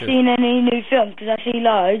friends if they've seen any new films, because I see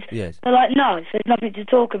loads. Yes. They're like, no, so there's nothing to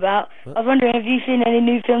talk about. I was wondering, have you seen any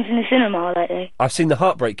new films in the cinema lately? I've seen The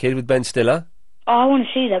Heartbreak Kid with Ben Stiller. Oh, I want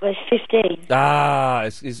to see that, but it's 15. Ah,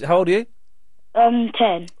 how old are you? 10.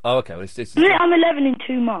 Oh, okay. Well, I'm 11 in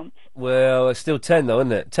 2 months. Well, it's still 10 though,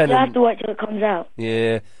 isn't it? 10. So I have to wait till it comes out.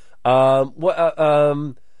 Yeah.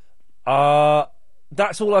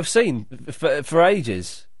 That's all I've seen for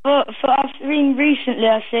ages. I've seen recently.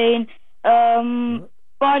 I've seen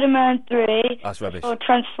Spider-Man 3. That's rubbish. Or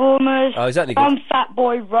Transformers. Oh, is that any good? Fat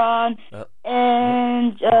Boy Run.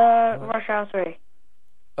 And Rush Hour 3.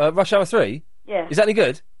 Rush Hour 3? Yeah. Is that any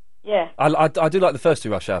good? Yeah. I do like the first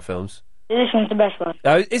 2 Rush Hour films. This one's the best one.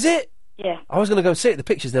 Oh, is it? Yeah. I was going to go and see it at the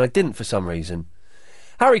pictures, then I didn't for some reason.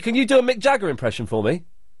 Harry, can you do a Mick Jagger impression for me?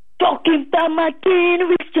 Talking about my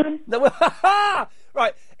generation. No,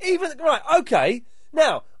 right, okay.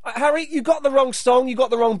 Now, Harry, you got the wrong song, you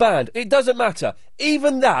got the wrong band. It doesn't matter.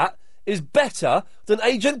 Even that is better than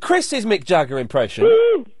Agent Chris's Mick Jagger impression.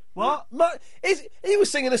 Woo! What? He was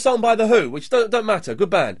singing a song by The Who, which don't matter.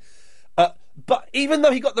 Good band. But even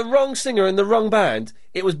though he got the wrong singer and the wrong band,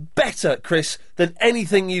 it was better, Chris, than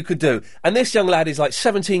anything you could do. And this young lad is like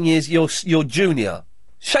 17 years your junior.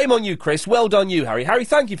 Shame on you, Chris. Well done you, Harry. Harry,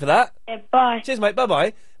 thank you for that. Yeah, bye. Cheers, mate.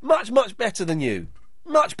 Bye-bye. Much, much better than you.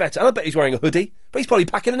 Much better. And I bet he's wearing a hoodie. But he's probably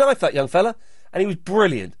packing a knife, that young fella. And he was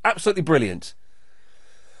brilliant. Absolutely brilliant.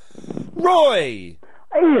 Roy!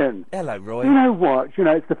 Ian. Hello, Roy. You know what?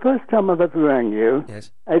 It's the first time I've ever rang you.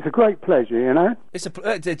 Yes. It's a great pleasure, you know? It's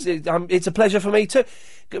a pleasure for me too.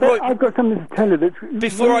 Roy, I've got something to tell you that's...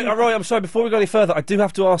 Roy, I'm sorry, before we go any further, I do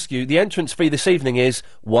have to ask you, the entrance fee this evening is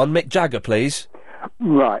one Mick Jagger, please.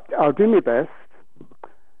 Right, I'll do my best.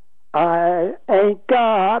 I ain't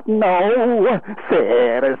got no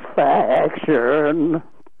satisfaction.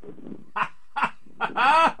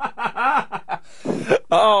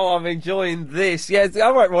 Oh, I'm enjoying this. Yes,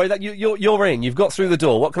 all right, Roy. You're in. You've got through the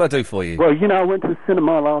door. What can I do for you? Well, I went to the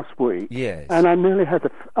cinema last week. Yes. And I nearly had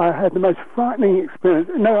the most frightening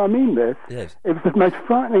experience. No, I mean this. Yes. It was the most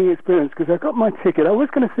frightening experience because I got my ticket. I was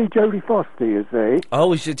going to see Jodie Foster, you see.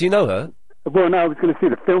 Oh, do you know her? Well, no, I was going to see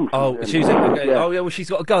the film. She's in. Okay. Yeah. Oh, yeah. Well, she's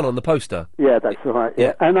got a gun on the poster. Yeah, that's right.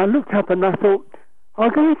 Yeah. And I looked up and I thought, I'll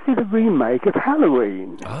go and see the remake of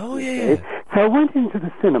Halloween. Oh, yeah. So I went into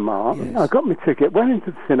the cinema, I got my ticket, went into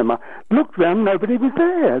the cinema, looked round, nobody was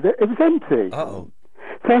there. It was empty. Uh-oh.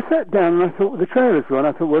 So I sat down and I thought, the trailers were on,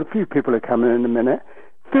 I thought, well, a few people are coming in a minute.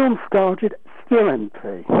 Film started, still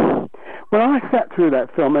empty. Well, I sat through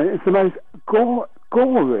that film, and it's the most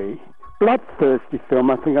gory, bloodthirsty film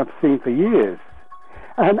I think I've seen for years.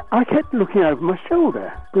 And I kept looking over my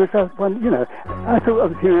shoulder, because I thought I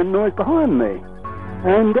was hearing a noise behind me.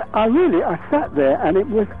 And I sat there, and it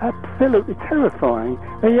was absolutely terrifying.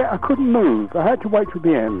 And yet I couldn't move. I had to wait till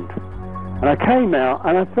the end. And I came out,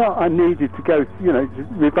 and I felt I needed to go,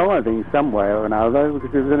 reviving some way or another,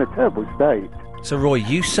 because it was in a terrible state. So, Roy,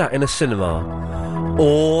 you sat in a cinema,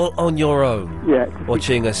 all on your own,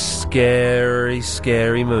 watching a scary,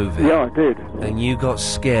 scary movie. Yeah, I did. And you got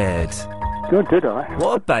scared. God, did I?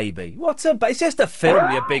 What a baby. What a It's just a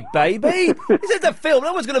film, you big baby. It's just a film.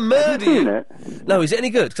 No one's going to murder Have you you. seen it? No, is it any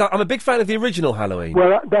good? 'Cause I'm a big fan of the original Halloween.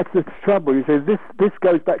 Well, that's the trouble. You see, this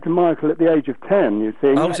goes back to Michael at the age of 10, you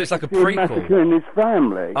see. Oh, so it's like a He had prequel. massacre in his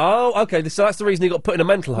family. Oh, okay. So that's the reason he got put in a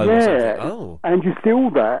mental home or something. Yeah, Oh. and you see all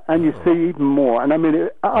that, and you see even more. And I mean,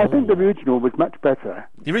 I think the original was much better.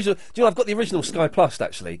 The original. Do you know, I've got the original Sky Plus,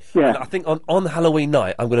 actually. Yeah. And I think on Halloween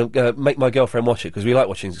night, I'm going to make my girlfriend watch it, because we like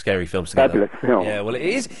watching scary films together. Fabulous film. Yeah, well, it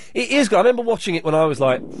is good. I remember watching it when I was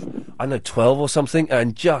like, I don't know, 12 or something,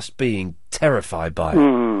 and just being terrified by it.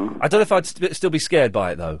 I don't know if I'd still be scared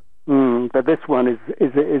by it, though. But this one is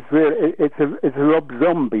really, it's a Rob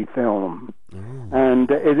Zombie film, and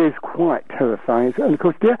it is quite terrifying. And of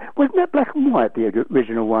course, wasn't that black and white, the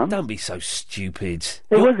original one? Don't be so stupid.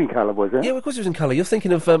 It was in colour, was it? Yeah, of course it was in colour. You're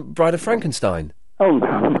thinking of Bride of Frankenstein. Oh no,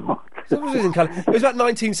 I'm not. It was in colour. It was about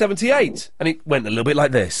 1978, and it went a little bit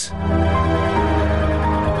like this.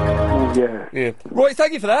 Yeah. Roy,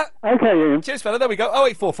 thank you for that. Okay, Ian. Cheers, fella. There we go.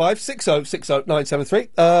 0845 60 60 973.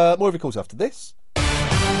 More of your calls after this.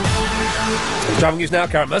 Driving news now,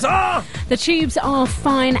 Karen Mercer. The tubes are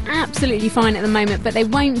fine, absolutely fine at the moment, but they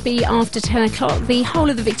won't be after 10 o'clock. The whole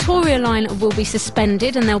of the Victoria line will be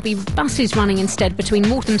suspended, and there'll be buses running instead between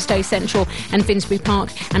Walthamstow Central and Finsbury Park,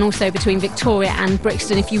 and also between Victoria and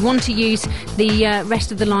Brixton. If you want to use the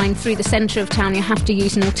rest of the line through the centre of town, you have to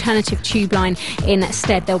use an alternative tube line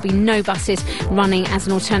instead. There'll be no buses running as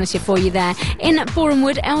an alternative for you there. In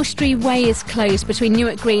Borehamwood, Elstree Way is closed between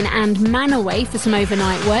Newark Green and Manor Way for some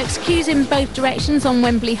overnight works. Queues in both directions on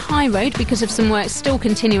Wembley High Road because of some work still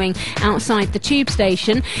continuing outside the tube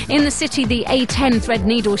station. In the city, the A10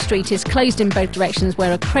 Threadneedle Street is closed in both directions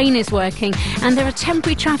where a crane is working, and there are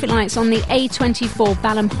temporary traffic lights on the A24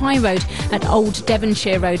 Balham High Road at Old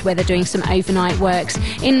Devonshire Road where they're doing some overnight works.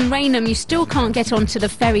 In Rainham, you still can't get onto the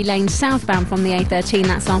Ferry Lane southbound from the A13.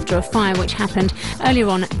 That's after a fire which happened earlier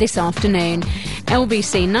on this afternoon.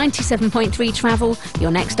 LBC 97.3 travel,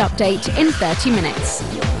 your next update in 30 minutes.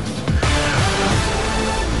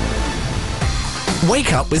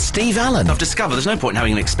 Wake up with Steve Allen. I've discovered there's no point in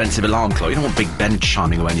having an expensive alarm clock. You don't want Big Ben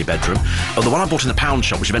chiming away in your bedroom. Oh, the one I bought in the pound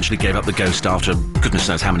shop, which eventually gave up the ghost after goodness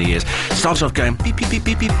knows how many years, started off going beep, beep, beep,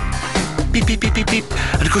 beep, beep. Beep, beep, beep, beep, beep.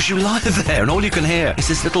 And of course you lie there and all you can hear is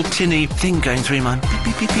this little tinny thing going through your mind. Beep,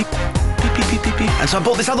 beep, beep, beep. Beep, beep, beep, beep, beep. And so I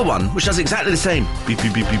bought this other one, which does exactly the same. Beep,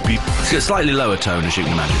 beep, beep, beep, beep. It's got a slightly lower tone, as you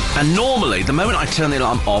can imagine. And normally, the moment I turn the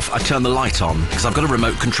alarm off, I turn the light on, because I've got a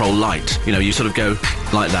remote control light. You know, you sort of go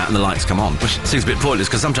like that and the lights come on, which seems a bit pointless,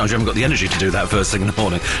 because sometimes you haven't got the energy to do that first thing in the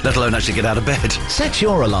morning, let alone actually get out of bed. Set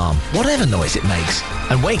your alarm, whatever noise it makes,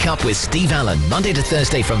 and wake up with Steve Allen, Monday to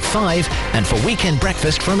Thursday from 5, and for weekend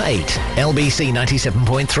breakfast from 8. LBC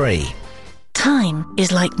 97.3. Time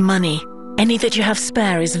is like money. Any that you have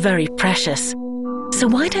spare is very precious. So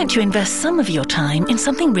why don't you invest some of your time in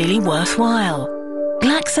something really worthwhile?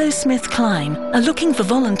 GlaxoSmithKline are looking for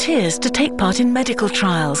volunteers to take part in medical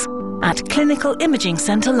trials at Clinical Imaging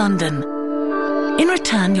Centre London. In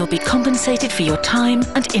return, you'll be compensated for your time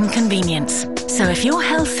and inconvenience. So if you're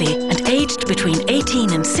healthy and aged between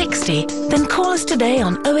 18 and 60, then call us today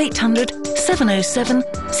on 0800 707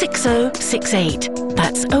 6068.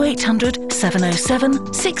 That's 0800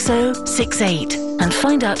 707 6068. And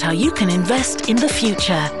find out how you can invest in the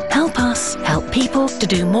future. Help us help people to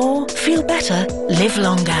do more, feel better, live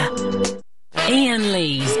longer. Ian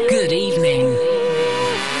Lee's Good Evening.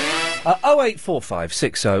 0845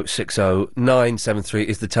 60 60 973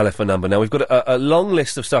 is the telephone number. Now, we've got a long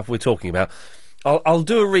list of stuff we're talking about. I'll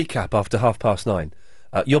do a recap after 9:30.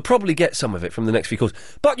 You'll probably get some of it from the next few calls.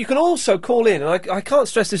 But you can also call in, and I can't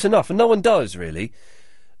stress this enough, and no one does, really.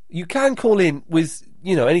 You can call in with,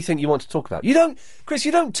 you know, anything you want to talk about. You don't, Chris,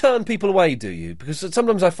 you don't turn people away, do you? Because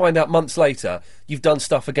sometimes I find out months later you've done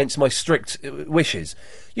stuff against my strict wishes.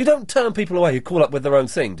 You don't turn people away who call up with their own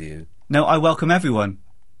thing, do you? No, I welcome everyone.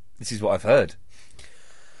 This is what I've heard.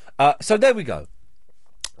 So there we go.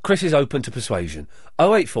 Chris is open to persuasion.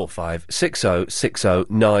 0845 60 60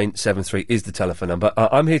 973 is the telephone number.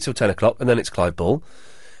 I'm here till 10 o'clock, and then it's Clive Ball.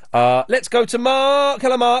 Let's go to Mark.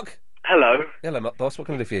 Hello, Mark. Hello. Hello, Mark Boss. What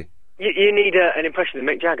can I do for you? You need an impression of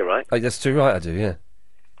Mick Jagger, right? Oh, that's too right, I do, yeah.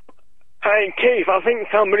 Hey, Keith, I think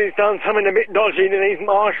somebody's done something a bit dodgy to these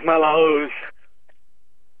marshmallows.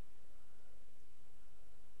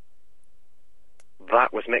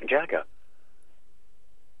 That was Mick Jagger.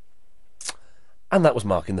 And that was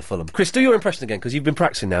Mark in the Fulham. Chris, do your impression again, because you've been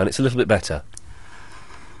practising now and it's a little bit better.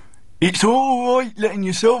 It's all right letting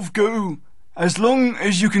yourself go, as long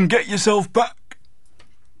as you can get yourself back.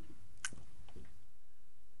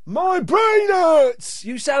 My brain hurts!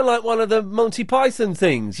 You sound like one of the Monty Python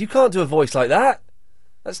things. You can't do a voice like that.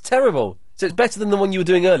 That's terrible. So it's better than the one you were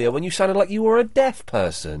doing earlier when you sounded like you were a deaf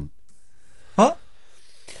person. What?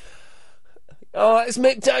 Oh, it's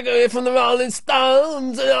Mick Jagger here from the Rolling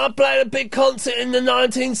Stones, and I played a big concert in the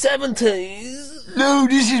 1970s. No,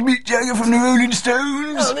 this is Mick Jagger from the Rolling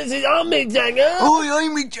Stones. Oh, I'm Mick Jagger. Oh,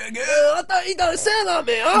 I'm Mick Jagger. I thought he don't sound like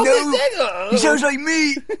me. I'm No, Mick Jagger. he sounds like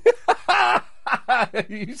me.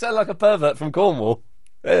 You sound like a pervert from Cornwall.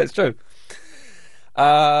 Yeah, it's true.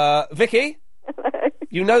 Vicky?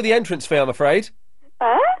 You know the entrance fee, I'm afraid.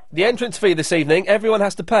 The entrance fee this evening, everyone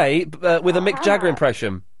has to pay with a Mick Jagger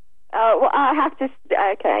impression. Well, I have to...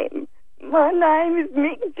 Okay. My name is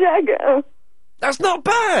Mick Jagger. That's not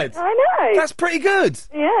bad! I know. That's pretty good.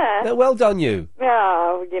 Yeah. Well done, you.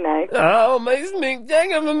 Oh, you know. Oh, it's Mick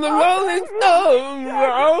Jagger from the Rolling Stones.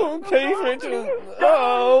 Oh, Keith Richards.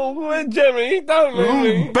 Oh, Jerry, don't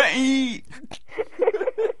leave me. Betty.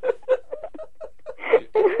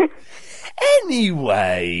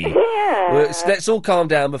 Anyway. Yeah. Let's all calm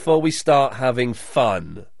down before we start having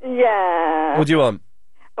fun. Yeah. What do you want?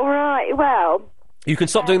 All right, well... You can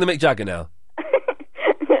stop doing the Mick Jagger now.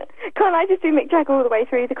 Can't I just do Mick Jagger all the way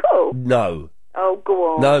through the call? No. Oh,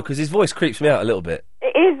 go on. No, because his voice creeps me out a little bit.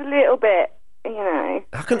 It is a little bit, you know.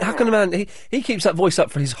 How can a man... He keeps that voice up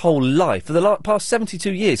for his whole life. For the past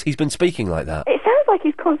 72 years, he's been speaking like that. It sounds like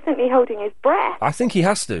he's constantly holding his breath. I think he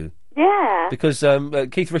has to. Yeah. Because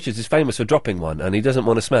Keith Richards is famous for dropping one, and he doesn't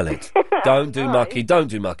want to smell it. Don't do mucky. Don't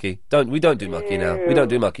do mucky. We don't do mucky now. We don't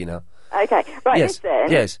do mucky now. Okay, right, Yes.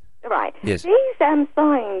 listen. Yes. Right. Yes. These signs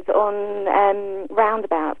on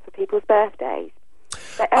roundabouts for people's birthdays.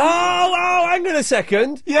 Oh, hang on a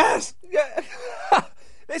second. Yes. Yeah.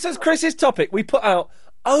 This is Chris's topic we put out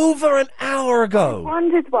over an hour ago. I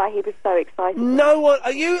wondered why he was so excited. No one.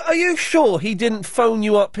 Are you sure he didn't phone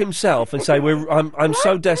you up himself and say I'm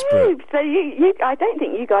so desperate? So you I don't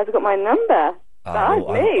think you guys have got my number.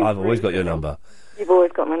 I've always got your number. You've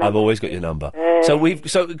always got my number. I've always got your number.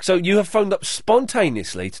 So you have phoned up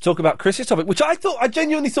spontaneously to talk about Chris's topic, which I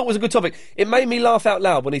genuinely thought was a good topic. It made me laugh out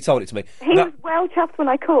loud when he told it to me. He was well chuffed when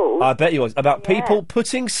I called. I bet he was. About people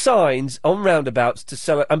putting signs on roundabouts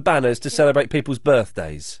and banners to celebrate people's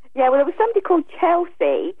birthdays. Yeah, well, there was somebody called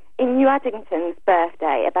Chelsea in New Addington's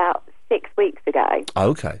birthday about 6 weeks ago.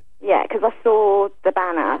 Okay. Yeah, because I saw the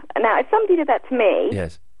banner. Now, if somebody did that to me...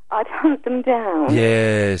 Yes. I'd hunt them down.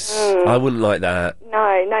 Yes, I wouldn't like that.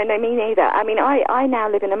 No, me neither. I mean, I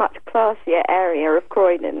now live in a much classier area of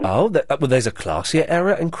Croydon. Oh, well, there's a classier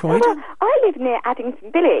area in Croydon? Well, I live near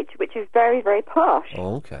Addington Village, which is very, very posh.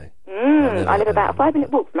 Oh, okay. I live about a 5-minute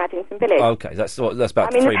walk from Addington Village. Okay, that's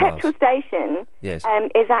about 3 miles. The petrol station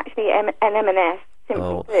is actually an M&S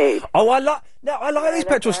Simple Food. Oh, I like these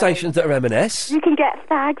petrol stations that are M&S. You can get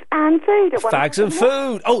fags and food at one Fags and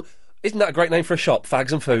food. Oh, isn't that a great name for a shop?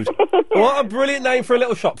 Fags and food. What a brilliant name for a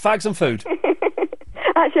little shop. Fags and food.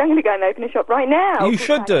 Actually, I'm going to go and open a shop right now. You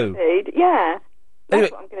should do. Food. Yeah. That's Anyway,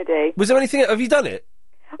 what I'm going to do. Was there anything? Have you done it?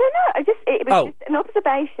 Well, no, it was just an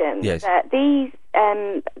observation that these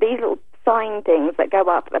little sign things that go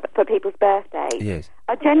up for people's birthdays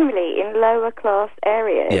are generally in lower class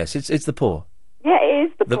areas. Yes, it's the poor. Yeah, it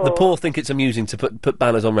is the poor. The poor think it's amusing to put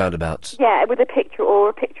banners on roundabouts. Yeah, with a picture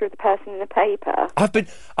of the person in the paper.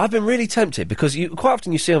 I've been really tempted because quite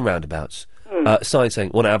often you see on roundabouts signs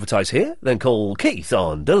saying, "Want to advertise here? Then call Keith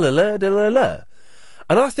on da-la-la, da-la-la."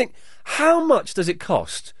 And I think, how much does it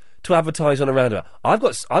cost to advertise on a roundabout? I've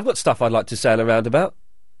got stuff I'd like to say on a roundabout.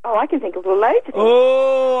 Oh, I can think of loads of things.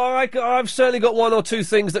 Oh, I've certainly got 1 or 2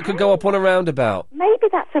 things that could go up on a roundabout. Maybe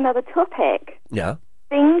that's another topic. Yeah.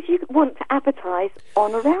 Things you want to advertise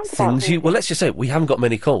on a roundabout. Well, let's just say we haven't got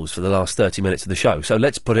many calls for the last 30 minutes of the show, so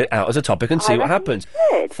let's put it out as a topic and see what happens.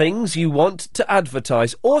 Things you want to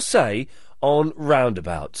advertise or say on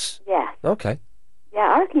roundabouts. Yeah. Okay.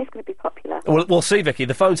 Yeah, I reckon it's going to be popular. Well, we'll see, Vicky.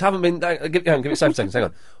 The phones haven't been... give it 7 seconds.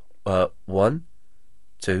 Hang on. 1,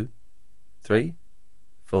 2, 3,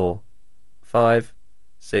 4, 5,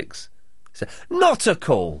 6, 7... Not a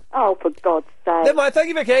call! Oh, for God's sake. Never mind. Thank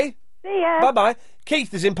you, Vicky. See ya. Bye-bye.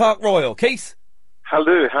 Keith is in Park Royal. Keith?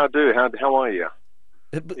 Hello, how are you?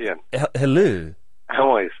 Ian. Hello.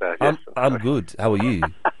 How are you, sir? I'm good. How are you?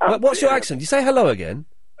 What's your accent? You say hello again?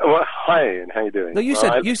 Well, hi, Ian. How you doing? No, you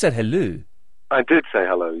said hello. I did say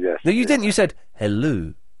hello, yes. No, you didn't. You said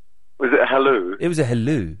hello. Was it hello? It was a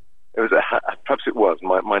hello. It was perhaps it was.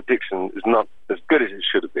 My diction is not as good as it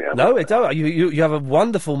should have been. No, it don't. You have a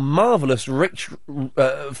wonderful, marvellous, rich,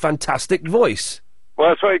 fantastic voice.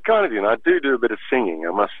 Well, it's very kind of you, and I do a bit of singing,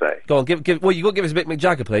 I must say. Go on, you got to give us a bit Mick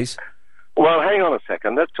Jagger, please. Well, hang on a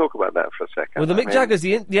second. Let's talk about that for a second. Well, the Mick Jagger's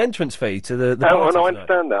the entrance fee to the Oh, party no, I tonight.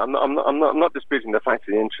 understand that. I'm not disputing the fact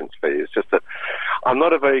of the entrance fee. It's just that I'm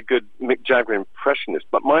not a very good Mick Jagger impressionist.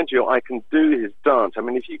 But mind you, I can do his dance. I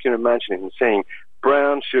mean, if you can imagine him saying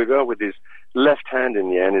 "Brown Sugar" with his left hand in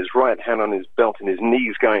the air and his right hand on his belt and his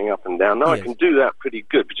knees going up and down. Now, Yes. I can do that pretty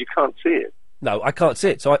good, but you can't see it. No, I can't see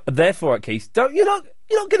it. So therefore, Keith, you're not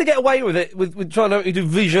going to get away with it with trying to do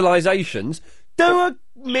visualisations. Do a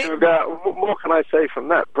Mick. Sugar, what more can I say from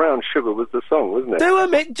that? "Brown Sugar" was the song, wasn't it? Do a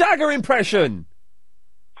Mick Jagger impression.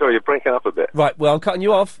 Sorry, you're breaking up a bit. Right. Well, I'm cutting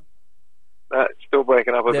you off. Still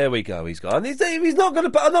breaking up a bit. There we go. He's gone. He's not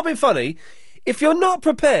going to. I'm not being funny. If you're not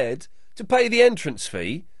prepared to pay the entrance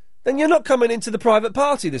fee, then you're not coming into the private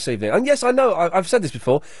party this evening. And yes, I know, I've said this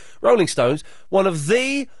before, Rolling Stones, one of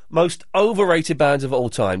the most overrated bands of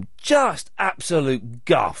all time. Just absolute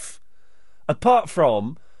guff. Apart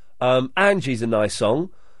from Angie's a nice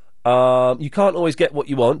song. You can't always get what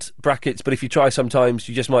you want, brackets, but if you try sometimes,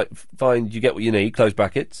 you just might find you get what you need, close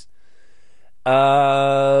brackets.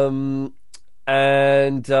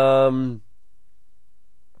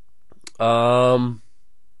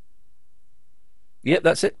 Yep,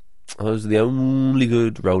 that's it. Those are the only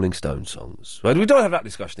good Rolling Stones songs. Well, we don't have that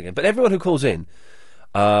discussion again, but everyone who calls in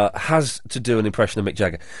has to do an impression of Mick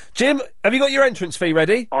Jagger. Jim, have you got your entrance fee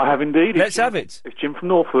ready? I have indeed. Let's have it. It's Jim from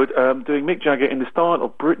Northwood doing Mick Jagger in the style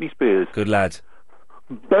of Britney Spears. Good lad.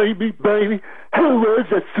 Baby, baby, how was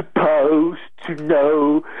I supposed to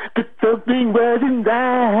know that something wasn't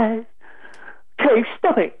right? Keith,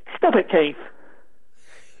 stop it, Keith.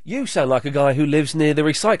 You sound like a guy who lives near the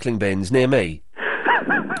recycling bins near me.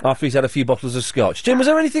 After he's had a few bottles of scotch. Jim, was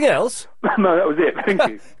there anything else? No, that was it. Thank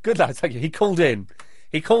you. Good lad, thank you. He called in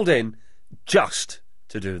just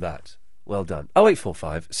to do that. Well done.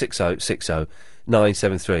 0845 6060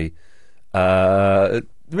 973.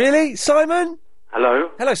 Really? Simon? Hello?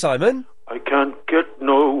 Hello, Simon. I can't get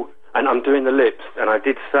no... And I'm doing the lips, and I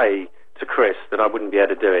did say to Chris that I wouldn't be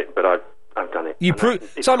able to do it, but I've done it.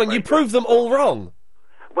 Simon, you proved them all wrong.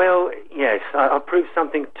 Well, yes, I proved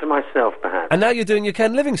something to myself, perhaps. And now you're doing your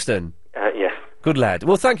Ken Livingstone. Yes. Good lad.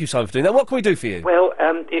 Well, thank you, Simon, for doing that. What can we do for you? Well,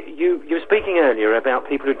 you were speaking earlier about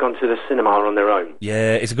people who'd gone to the cinema on their own.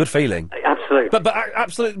 Yeah, it's a good feeling. Absolutely.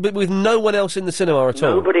 But with no one else in the cinema at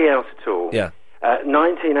all. Nobody else at all. Yeah.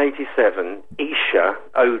 1987, Isha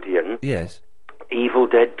Odeon. Yes. Evil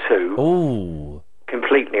Dead 2. Ooh.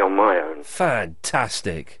 Completely on my own.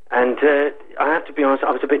 Fantastic. And I have to be honest,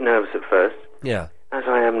 I was a bit nervous at first. Yeah. As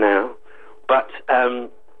I am now. But it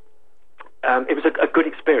was a good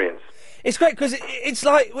experience. It's great because it's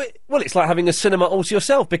like having a cinema all to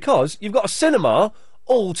yourself because you've got a cinema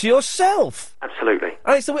all to yourself. Absolutely.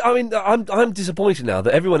 And I'm disappointed now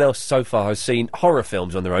that everyone else so far has seen horror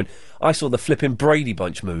films on their own. I saw the flipping Brady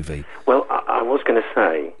Bunch movie. Well, I was going to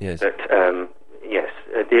say that. Yes.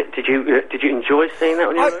 Did you enjoy seeing that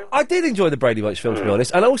on your own? I did enjoy the Brady Bunch film, to be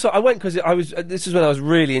honest. And also, I went because this is when I was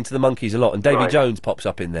really into the Monkees a lot, and Davy Jones pops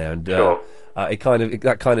up in there, and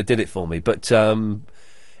that kind of did it for me. But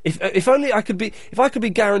if only I could be, if I could be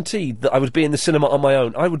guaranteed that I would be in the cinema on my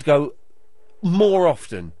own, I would go more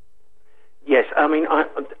often. Yes, I mean, I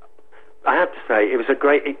have to say it was a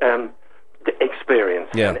great experience.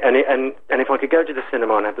 Yeah. And if I could go to the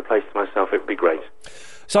cinema and have the place to myself, it would be great.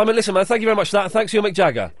 Simon, listen, man, thank you very much for that. Thanks for your Mick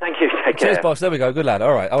Jagger. Thank you. Take care. Cheers, boss. There we go. Good lad.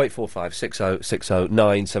 All right. 0845 6060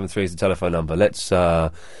 973 is the telephone number. Let's be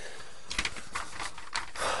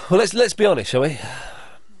honest, shall we? A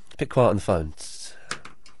bit quiet on the phones.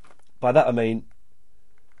 By that I mean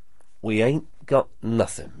we ain't got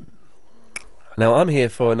nothing. Now I'm here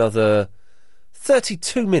for another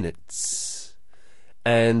 32 minutes,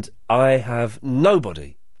 and I have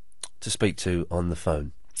nobody to speak to on the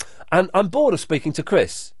phone. And I'm bored of speaking to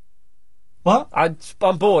Chris. What? I'm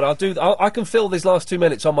bored. I can fill these last 2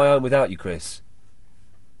 minutes on my own without you, Chris.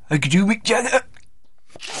 Could you Mick Jagger?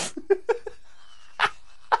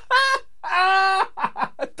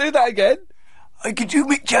 Do that again. Could you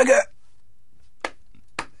Mick Jagger?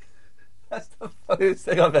 That's the funniest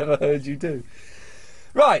thing I've ever heard you do.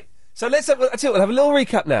 Right, so we'll have a little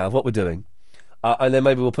recap now of what we're doing. And then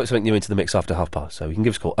maybe we'll put something new into the mix after 5:30. So you can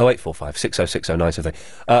give us a call, 0845 6060 973.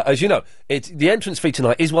 As you know, the entrance fee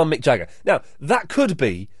tonight is one Mick Jagger. Now, that could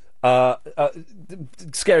be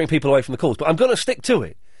scaring people away from the calls, but I'm going to stick to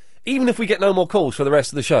it. Even if we get no more calls for the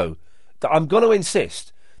rest of the show, that I'm going to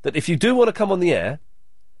insist that if you do want to come on the air,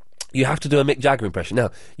 you have to do a Mick Jagger impression. Now,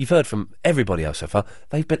 you've heard from everybody else so far.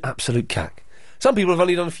 They've been absolute cack. Some people have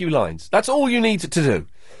only done a few lines. That's all you need to do.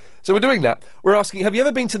 So we're doing that. We're asking, have you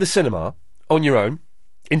ever been to the cinema on your own,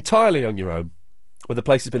 entirely on your own, where the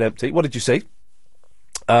place has been empty? What did you see?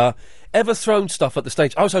 Ever thrown stuff at the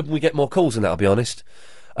stage? I was hoping we get more calls than that, I'll be honest.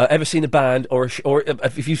 Ever seen a band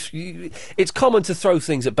if it's common to throw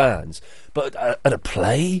things at bands, but at a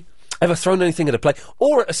play? Ever thrown anything at a play?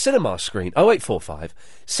 Or at a cinema screen? 0845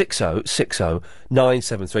 60 60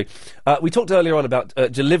 973. We talked earlier on about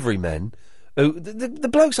delivery men. The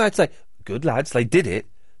blokes, I'd say, good lads, they did it,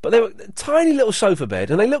 but they were a tiny little sofa bed,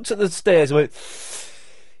 and they looked at the stairs and went,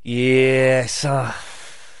 yes, I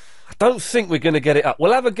don't think we're going to get it up.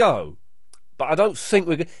 We'll have a go, but I don't think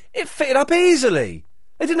we're going to... It fitted up easily.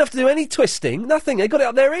 They didn't have to do any twisting, nothing. They got it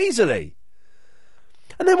up there easily.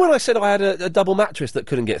 And then when I said I had a double mattress that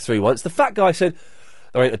couldn't get through once, the fat guy said,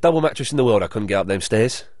 there ain't a double mattress in the world I couldn't get up them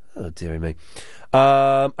stairs. Oh, dearie me.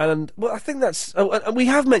 And, well, I think that's... and we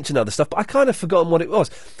have mentioned other stuff, but I kind of forgotten what it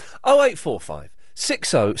was. 0845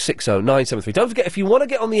 60 60 973. Don't forget, if you want to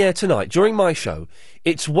get on the air tonight, during my show,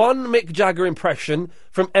 it's one Mick Jagger impression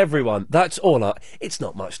from everyone. That's all. It's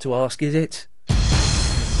not much to ask, is it?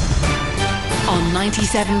 On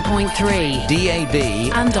 97.3 DAB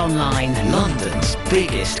and online. London's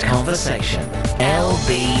biggest conversation.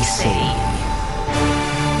 LBC.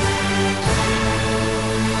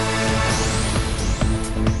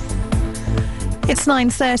 It's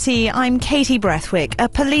 9:30. I'm Katie Breathwick. A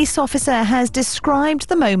police officer has described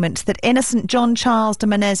the moment that innocent John Charles de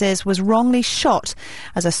Menezes was wrongly shot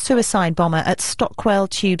as a suicide bomber at Stockwell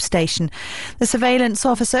Tube Station. The surveillance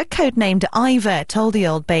officer, codenamed Ivor, told the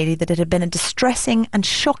Old Bailey that it had been a distressing and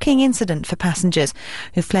shocking incident for passengers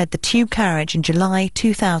who fled the tube carriage in July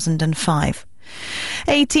 2005.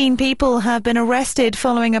 18 people have been arrested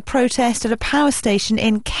following a protest at a power station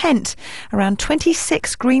in Kent. Around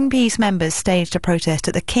 26 Greenpeace members staged a protest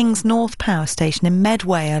at the Kings North power station in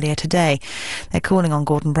Medway earlier today. They're calling on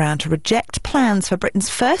Gordon Brown to reject plans for Britain's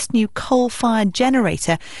first new coal-fired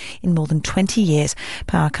generator in more than 20 years.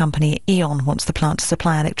 Power company E.ON wants the plant to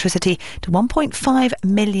supply electricity to 1.5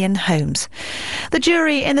 million homes. The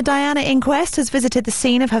jury in the Diana inquest has visited the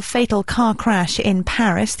scene of her fatal car crash in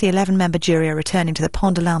Paris. The 11-member jury are returning to the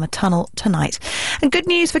Pont de l'Alma tunnel tonight. And good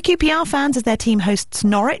news for QPR fans as their team hosts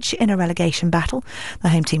Norwich in a relegation battle. The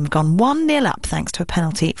home team have gone 1-0 up thanks to a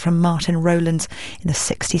penalty from Martin Rowlands in the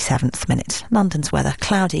 67th minute. London's weather,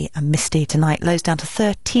 cloudy and misty tonight, lows down to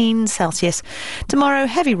 13 Celsius. Tomorrow,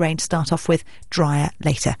 heavy rain to start off with, drier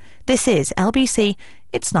later. This is LBC,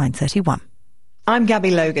 it's 9:31. I'm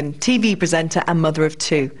Gabby Logan, TV presenter and mother of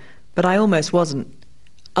two, but I almost wasn't.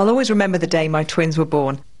 I'll always remember the day my twins were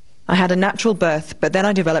born. I had a natural birth, but then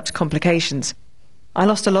I developed complications. I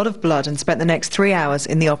lost a lot of blood and spent the next 3 hours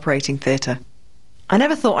in the operating theatre. I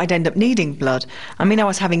never thought I'd end up needing blood. I mean, I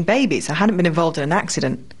was having babies. I hadn't been involved in an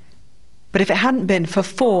accident. But if it hadn't been for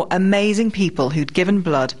 4 amazing people who'd given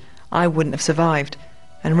blood, I wouldn't have survived.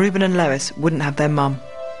 And Reuben and Lois wouldn't have their mum.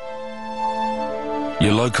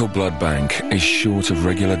 Your local blood bank is short of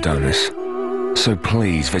regular donors. So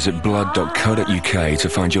please visit blood.co.uk to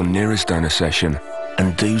find your nearest donor session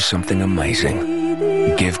and do something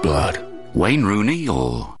amazing. Give blood. Wayne Rooney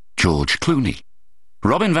or George Clooney?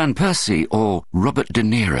 Robin Van Persie or Robert De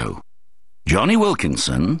Niro? Johnny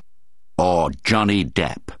Wilkinson or Johnny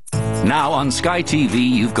Depp? Now on Sky TV,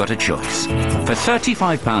 you've got a choice. For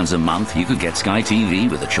 £35 a month, you could get Sky TV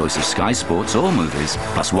with a choice of Sky Sports or movies,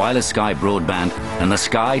 plus wireless Sky broadband and the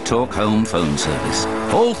Sky Talk Home phone service.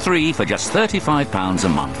 All 3 for just £35 a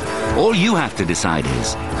month. All you have to decide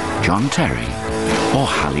is John Terry or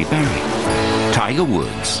Halle Berry, Tiger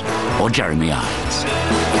Woods or Jeremy Irons.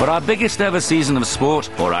 For our biggest ever season of sport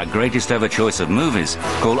or our greatest ever choice of movies,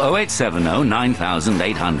 call 0870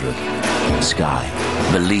 9800. Sky.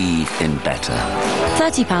 Believe in better.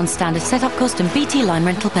 £30 standard set-up cost and BT line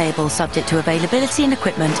rental payable, subject to availability and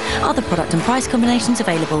equipment. Other product and price combinations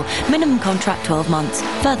available. Minimum contract 12 months.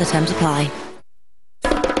 Further terms apply.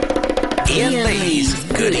 Ian Lee's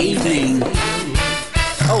Good Evening.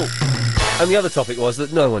 Oh, and the other topic was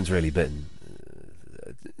that no one's really bitten.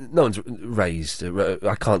 No one's raised.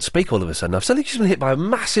 I can't speak all of a sudden. I've suddenly just been hit by a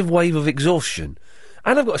massive wave of exhaustion.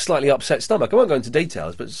 And I've got a slightly upset stomach. I won't go into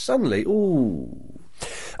details, but suddenly, ooh.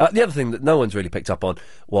 The other thing that no one's really picked up on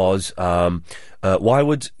was why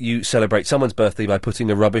would you celebrate someone's birthday by putting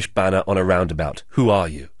a rubbish banner on a roundabout? Who are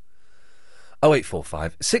you?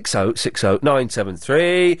 0845 60 60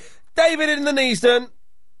 973. David in the Neasden.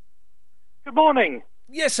 Good morning.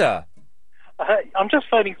 Yes, sir. I'm just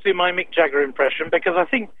phoning to do my Mick Jagger impression because I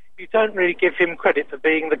think you don't really give him credit for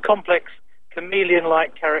being the complex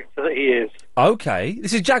chameleon-like character that he is. Okay.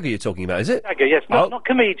 This is Jagger you're talking about, is it? Jagger, yes. Not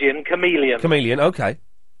comedian, chameleon. Chameleon, okay.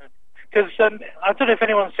 Because I don't know if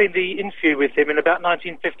anyone's seen the interview with him in about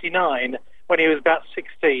 1959 when he was about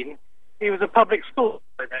 16. he was a public school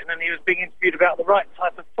student, and he was being interviewed about the right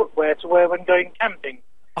type of footwear to wear when going camping.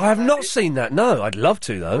 I have not seen that, no. I'd love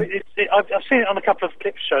to, though. I've seen it on a couple of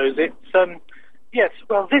clip shows. It's, yes,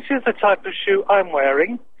 well, this is the type of shoe I'm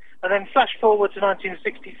wearing. And then flash forward to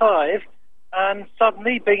 1965, and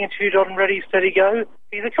suddenly, being interviewed on Ready, Steady, Go,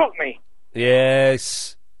 he's a Cockney.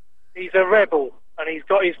 Yes. He's a rebel, and he's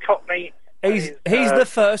got his Cockney... He's the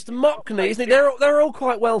first Mockney, isn't he? They're all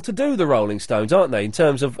quite well to do, the Rolling Stones, aren't they, in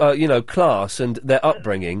terms of, class and their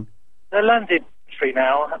upbringing? They're landed country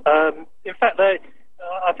now. In fact,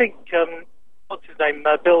 I think, what's his name,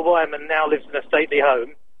 Bill Wyman now lives in a stately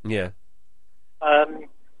home. Yeah.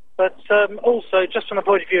 But also, just from the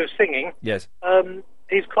point of view of singing, yes,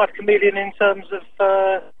 he's quite a chameleon in terms of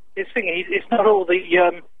his singing. It's not all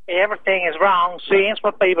the everything is wrong since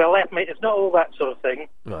what people left me. It's not all that sort of thing.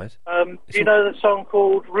 Right. Do you know the song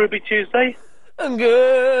called Ruby Tuesday?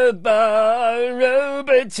 Goodbye,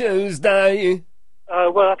 Ruby Tuesday.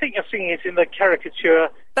 Well, I think you're singing it in the caricature.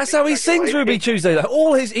 That's how he sings Ruby Tuesday.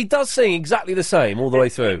 Though. He does sing exactly the same all the way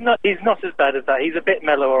through. He's not as bad as that. He's a bit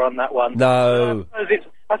mellower on that one. No.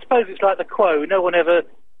 I suppose it's like the Quo. No one ever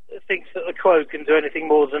thinks that the Quo can do anything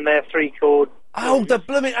more than their three-chord... Oh, the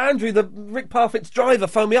blooming Andrew, the Rick Parfitt's driver,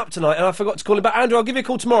 phoned me up tonight, and I forgot to call him back. Andrew, I'll give you a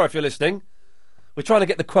call tomorrow if you're listening. We're trying to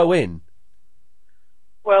get the Quo in.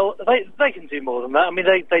 Well, they can do more than that. I mean,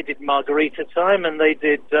 they did Margarita Time, and they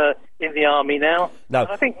did In the Army Now. No,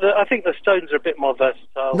 and I think the Stones are a bit more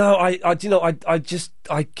versatile. No,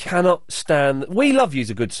 I cannot stand. We Love You's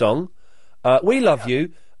a good song. We Love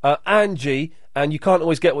You, Angie, and You Can't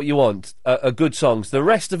Always Get What You Want are good songs. The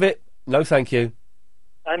rest of it, no, thank you.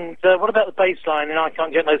 And what about the bass line in I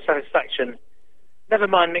Can't Get No Satisfaction? Never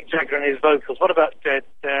mind Mick Jagger and his vocals. What about...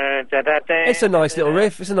 It's a nice little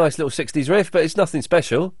riff. It's a nice little 60s riff, but it's nothing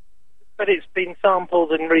special. But it's been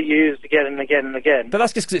sampled and reused again and again and again. But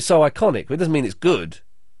that's just because it's so iconic. It doesn't mean it's good.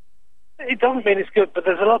 It doesn't mean it's good, but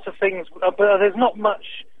there's a lot of things... but there's not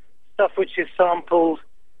much stuff which is sampled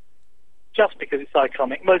just because it's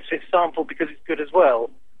iconic. Most of it's sampled because it's good as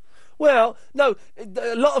well. Well, no,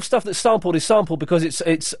 a lot of stuff that's sampled is sampled because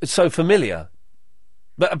it's so familiar.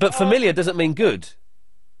 But familiar doesn't mean good.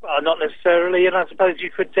 Well, not necessarily, and I suppose you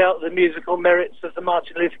could doubt the musical merits of the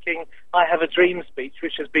Martin Luther King I Have a Dream speech,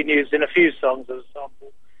 which has been used in a few songs as a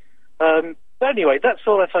sample. But anyway, that's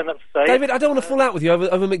all I found up to say. David, I don't want to fall out with you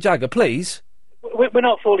over Mick Jagger, please. We're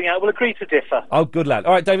not falling out, we'll agree to differ. Oh, good lad.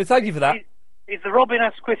 All right, David, thank you for that. He's the Robin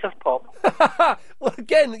Asquith of pop. Well,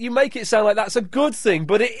 again, you make it sound like that's a good thing,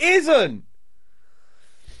 but it isn't.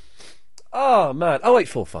 Oh, man.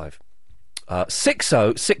 0845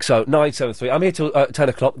 6060 973. I'm here till 10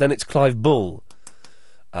 o'clock, then it's Clive Bull.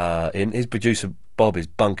 His producer Bob is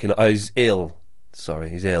bunking. Oh, he's ill. Sorry,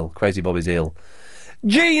 he's ill. Crazy Bob is ill.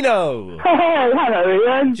 Gino! Oh,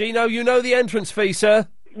 hello, Ian. Gino, you know the entrance fee, sir?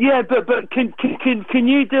 Yeah, but can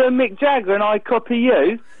you do a Mick Jagger and I copy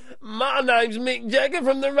you? My name's Mick Jagger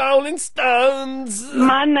from the Rolling Stones.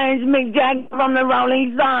 My name's Mick Jagger from the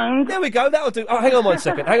Rolling Stones. There we go, that'll do. Oh, hang on 1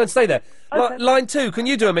 second. Hang on, stay there. Okay. Line 2, can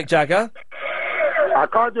you do a Mick Jagger? I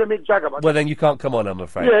can't do a Mick Jagger. Well, then you can't come on, I'm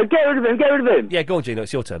afraid. Yeah, get rid of him. Yeah, go on, Gino,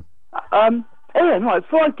 it's your turn. Ian, right,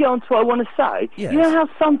 before I get on to what I want to say, yes. You know how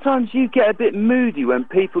sometimes you get a bit moody when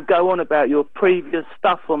people go on about your previous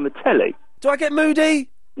stuff on the telly? Do I get moody?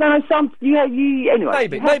 No, anyway.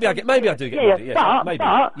 Maybe I do get moody. Yeah, maybe.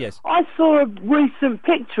 Yes. I saw a recent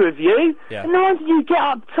picture of you, and the ones you get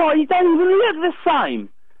uptight, you don't even look the same.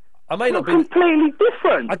 I may not be completely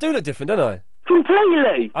different. I do look different, don't I?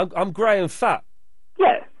 Completely. I'm grey and fat.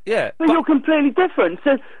 Yeah. Yeah. But you're completely different.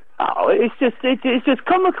 So, it's just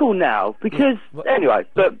comical now because anyway.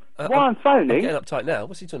 But why I'm phoning? I'm getting uptight now.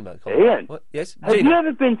 What's he talking about? Ian. What? Yes. Have you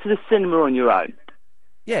ever been to the cinema on your own?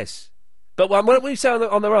 Yes. But when we say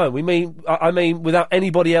on their own, I mean without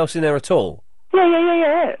anybody else in there at all.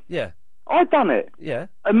 Yeah. Yeah. I've done it. Yeah.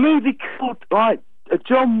 A movie called a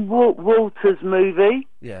John Walters movie.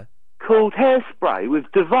 Yeah. Called Hairspray with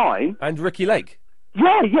Divine and Ricky Lake.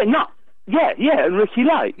 Yeah, and Ricky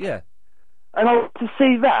Lake. Yeah. And I went to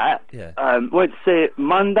see that. Yeah. Went to see it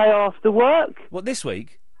Monday after work. What, this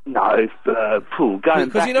week? No, going back.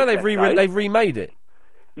 Because you know they've remade it.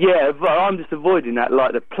 Yeah, but I'm just avoiding that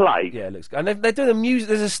like the plague. Yeah, it looks good. And they're doing a music.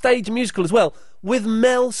 There's a stage musical as well with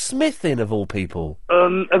Mel Smith in, of all people.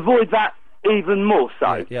 Avoid that even more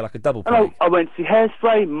so. Yeah, like a double plague. I went to see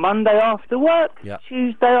Hairspray Monday after work. Yeah.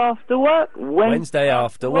 Tuesday after work. Wednesday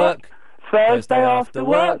after work. Thursday after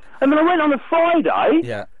work. And then I went on a Friday.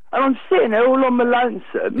 Yeah. And I'm sitting there all on my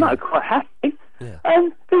lonesome, not quite happy. Yeah.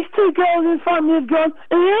 And these two girls in front of me have gone,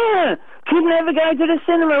 yeah, could never go to the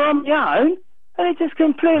cinema on my own. and it just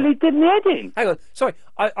completely did me head in. Hang on, sorry,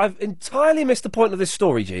 I've entirely missed the point of this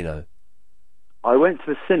story, Gino. I went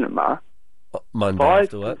to the cinema. Monday 5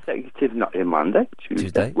 after work. consecutive nights. Monday,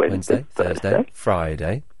 Tuesday, Wednesday, Thursday,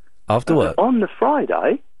 Friday, after work. On the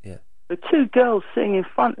Friday, yeah, the two girls sitting in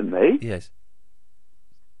front of me, yes,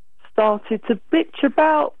 started to bitch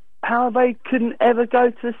about how they couldn't ever go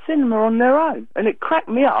to the cinema on their own, and it cracked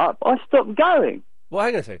me up. I stopped going. Well,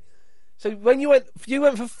 hang on a second. So when you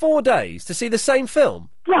went for 4 days to see the same film?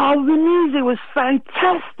 No, the music was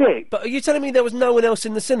fantastic. But are you telling me there was no one else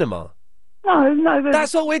in the cinema? No.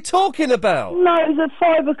 That's what we're talking about. No, it's at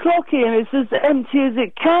 5 o'clock here, and it's as empty as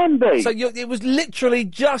it can be. So it was literally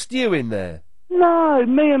just you in there? No,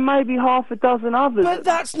 me and maybe half a dozen others. But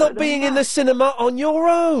that's not being in the cinema on your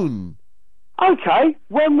own. Okay,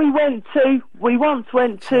 when we once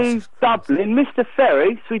went to Dublin, Mr.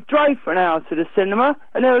 Ferry, so we drove for an hour to the cinema,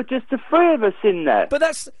 and there were just the three of us in there. But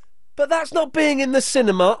that's not being in the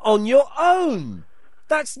cinema on your own.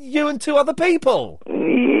 That's you and two other people.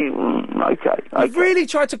 Okay. You've really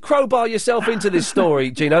tried to crowbar yourself into this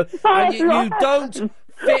story, Gino, and you don't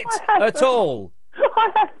fit at all.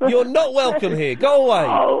 You're not welcome here. Go away.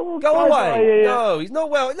 Go away. No, he's not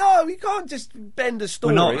well. No, you can't just bend a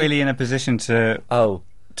story. We're not really in a position to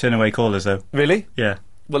turn away callers, though. Really? Yeah.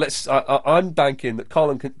 Well, I'm banking that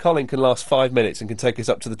Colin can last 5 minutes and can take us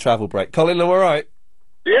up to the travel break. Colin, are we all right?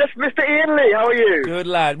 Yes, Mr. Ian Lee, how are you? Good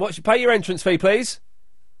lad. Pay your entrance fee, please?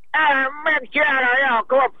 Mick Jagger, yeah,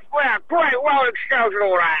 great, well exposed and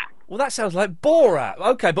all that. Well, that sounds like Borat.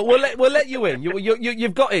 Okay, but we'll let you in.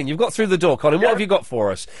 You've got in. You've got through the door, Colin. What have you got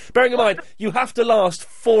for us? Bearing in mind, you have to last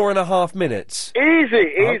 4.5 minutes.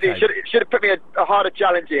 Easy. Okay. Should have put me a harder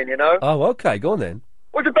challenge in, you know. Oh, okay. Go on then.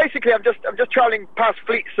 Well, so basically, I'm just travelling past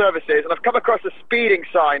Fleet Services, and I've come across a speeding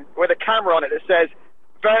sign with a camera on it that says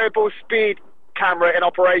variable speed camera in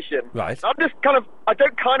operation. Right. I'm just I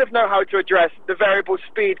don't know how to address the variable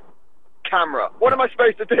speed camera. What am I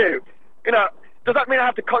supposed to do? You know, does that mean I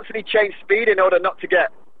have to constantly change speed in order not to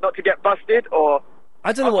get busted, or?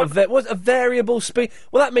 I don't know what's a variable speed.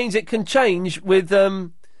 Well, that means it can change with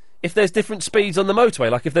if there's different speeds on the motorway,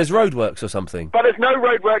 like if there's roadworks or something. But there's no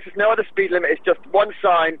roadworks. There's no other speed limit. It's just one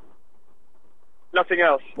sign. Nothing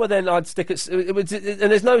else. Well, then I'd stick at... and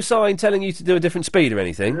there's no sign telling you to do a different speed or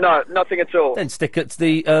anything? No, nothing at all. Then stick at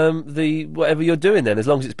the whatever you're doing then, as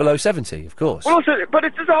long as it's below 70, of course. Well, also, but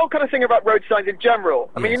it's just a whole kind of thing about road signs in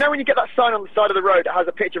general. I mean, you know when you get that sign on the side of the road that has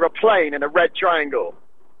a picture of a plane and a red triangle?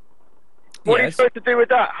 What are you supposed to do with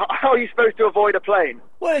that? How are you supposed to avoid a plane?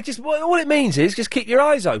 Well, all it means is just keep your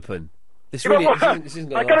eyes open. This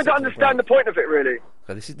isn't I kind of don't understand the point of it, really.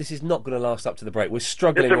 Okay, this is not going to last up to the break. We're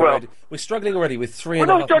struggling already. We're struggling already with 3.5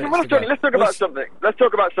 minutes. We're not struggling. Let's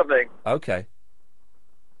talk about something. Okay.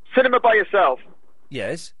 Cinema by yourself.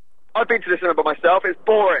 Yes. I've been to the cinema by myself. It's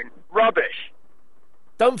boring. Rubbish.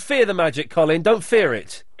 Don't fear the magic, Colin. Don't fear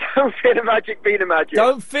it. Don't fear the magic, be the magic.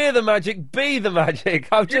 Don't fear the magic, be the magic.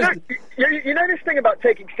 You know this thing about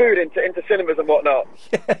taking food into cinemas and whatnot?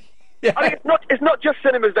 Yeah. I mean, it's not just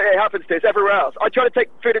cinemas that it happens to, it's everywhere else. I tried to take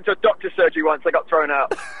food into a doctor's surgery once, I got thrown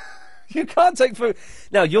out. You can't take food.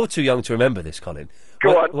 Now, you're too young to remember this, Colin.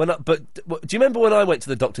 Go on. But do you remember when I went to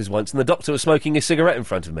the doctor's once and the doctor was smoking a cigarette in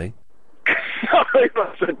front of me? No, he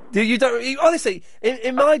wasn't. Honestly,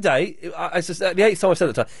 in my day, the 8th time I've said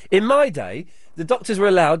that time, in my day, the doctors were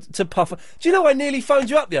allowed to puff. Do you know I nearly phoned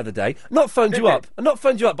you up the other day? Not phoned you up,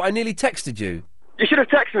 but I nearly texted you. You should have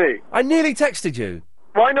texted me. I nearly texted you.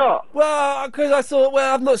 Why not? Well, because I thought,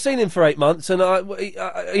 I've not seen him for 8 months, and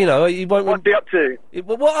he won't. What'd be up to?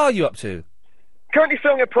 What are you up to? Currently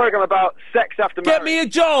filming a programme about sex after marriage. Get me a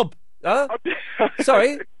job! Huh?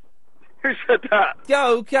 Sorry? Who said that?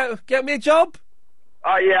 Yo, get me a job?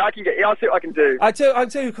 Yeah, I can get. Yeah, I'll see what I can do. I'll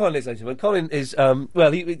tell you who Colin is, ladies and gentlemen. Colin is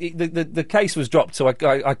the case was dropped, so I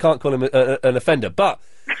can't call him an offender. But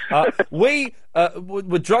we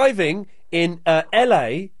were driving in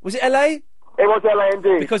L.A. Was it L.A.? It was LA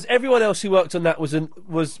indeed. Because everyone else who worked on that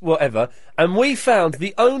was whatever, and we found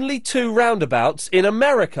the only 2 roundabouts in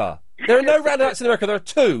America. There are no roundabouts in America. There are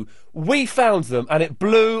 2. We found them, and it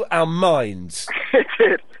blew our minds. It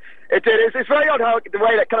did. It's very odd how the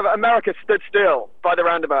way that kind of America stood still by the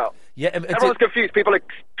roundabout. Yeah, everyone's confused. People are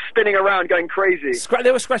spinning around, going crazy.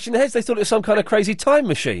 They were scratching their heads. They thought it was some kind of crazy time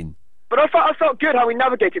machine. But I felt good how we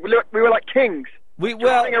navigated. We were like kings.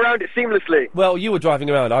 Driving around it seamlessly. Well, you were driving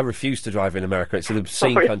around. I refused to drive in America. It's an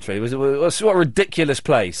obscene country. It was what a ridiculous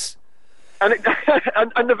place. And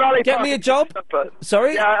the Valley. Get me a job.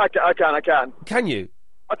 Sorry. Yeah, I can. Can you?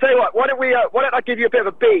 I'll tell you what. Why don't I give you a bit of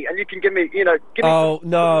a beat, and you can give me,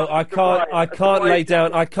 No, I can't lay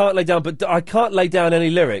down. I can't lay down. But I can't lay down any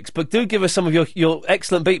lyrics. But do give us some of your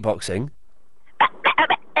excellent beatboxing.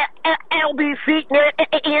 LBC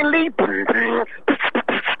and Lee.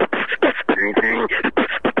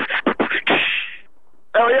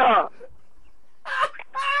 Oh yeah.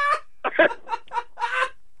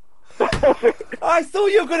 I thought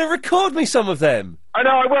you were going to record me some of them. I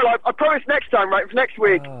know I will. I promise next time, right? For next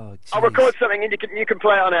week, I'll record something and you can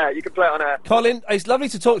play it on air. You can play it on air. Colin, it's lovely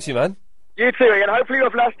to talk to you, man. You too, and hopefully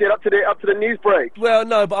you've lasted up to the news break. Well,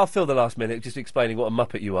 no, but I'll fill the last minute just explaining what a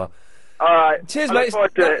muppet you are. All right. Cheers, mate.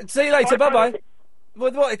 See you later. Bye-bye.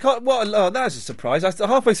 That was a surprise.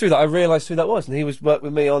 Halfway through that, I realised who that was, and he worked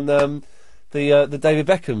with me on the David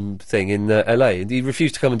Beckham thing in LA, and he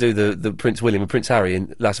refused to come and do the Prince William and Prince Harry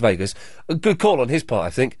in Las Vegas. A good call on his part,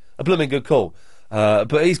 I think. A blooming good call.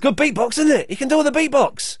 But he's good beatbox, isn't it? He can do all the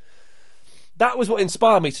beatbox. That was what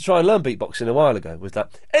inspired me to try and learn beatboxing a while ago, was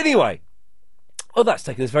that. Anyway. Oh, that's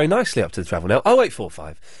taken us very nicely up to the travel now.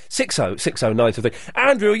 0845 60 60 923.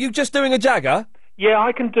 Andrew, are you just doing a Jagger? Yeah,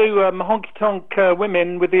 I can do honky tonk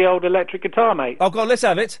women with the old electric guitar, mate. Oh, go on, let's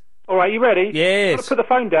have it. All right, you ready? Yes. I'll put the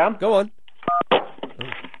phone down. Go on.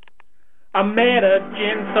 I met a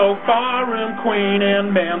Gin-So-Bar queen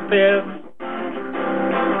in Memphis.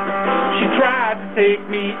 She tried to take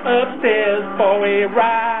me upstairs for a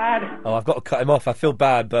ride. Oh, I've got to cut him off. I feel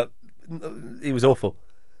bad, but he was awful.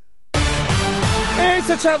 It's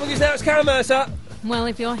the travel news now. It's Karen Mercer. Well,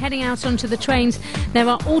 if you're heading out onto the trains, there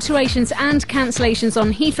are alterations and cancellations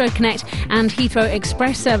on Heathrow Connect and Heathrow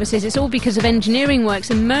Express services. It's all because of engineering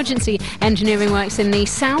works, emergency engineering works in the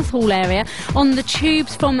Southall area. On the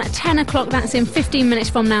tubes from 10 o'clock, that's in 15 minutes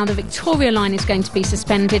from now, the Victoria line is going to be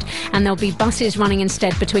suspended, and there'll be buses running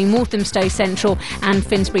instead between Walthamstow Central and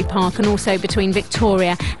Finsbury Park, and also between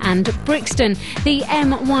Victoria and Brixton. The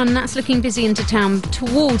M1, that's looking busy into town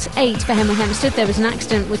towards 8 for Hemel Hempstead. There was an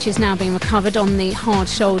accident which is now being recovered on the hard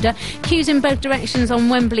shoulder. Queues in both directions on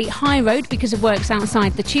Wembley High Road because of works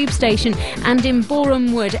outside the tube station, and in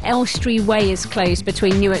Boreham Wood, Elstree Way is closed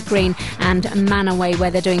between Newark Green and Manor Way,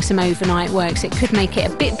 where they're doing some overnight works. It could make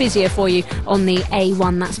it a bit busier for you on the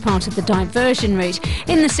A1. That's part of the diversion route.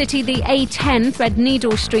 In the city, the A10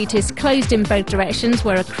 Threadneedle Street is closed in both directions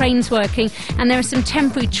where a crane's working, and there are some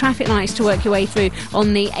temporary traffic lights to work your way through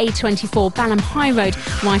on the A24 Balham High Road,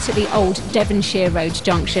 right at the old Devonshire Road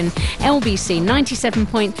junction. LBC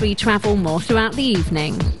 97.3 travel more throughout the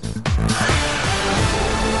evening.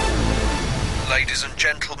 Ladies and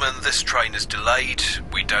gentlemen, this train is delayed.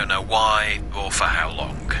 We don't know why or for how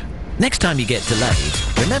long. Next time you get delayed,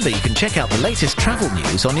 remember you can check out the latest travel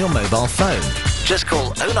news on your mobile phone. Just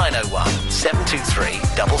call 0901 723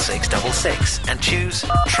 6666 and choose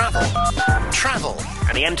Travel. Travel.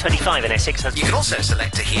 And the M25 in Essex has... You can also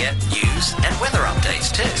select to hear news and weather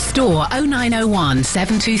updates too. Store 0901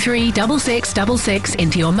 723 6666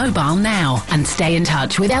 into your mobile now and stay in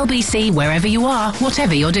touch with LBC wherever you are,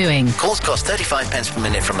 whatever you're doing. Calls cost 35 pence per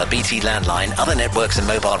minute from a BT landline. Other networks and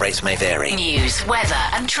mobile rates may vary. News, weather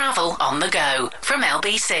and travel on the go from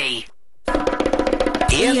LBC.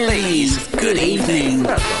 Ian Lee's Good Evening.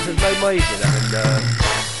 That's right. It's made my evening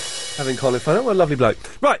having Colin phone. What a lovely bloke.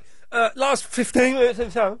 Right, last 15 minutes of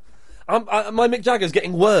the show. My Mick Jagger's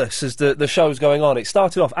getting worse as the show's going on. It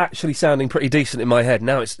started off actually sounding pretty decent in my head.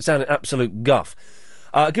 Now it's sounding absolute guff.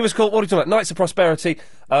 Give us a call. What are you talking about? Nights of Prosperity,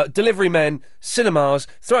 delivery men, cinemas,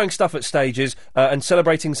 throwing stuff at stages, and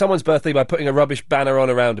celebrating someone's birthday by putting a rubbish banner on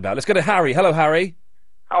a roundabout. Let's go to Harry. Hello, Harry.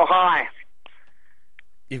 Oh, hi.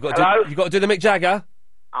 You've got to do the Mick Jagger.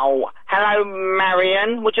 Oh, hello,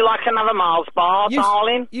 Marion. Would you like another Mars bar,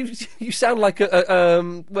 darling? You sound like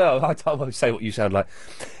well, I won't say what you sound like.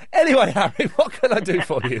 Anyway, Harry, what can I do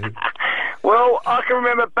for you? Well, I can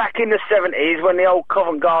remember back in the 70s when the old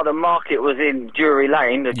Covent Garden Market was in Drury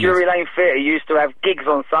Lane. The Drury Lane Theatre used to have gigs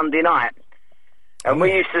on Sunday night. And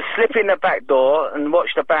we used to slip in the back door and watch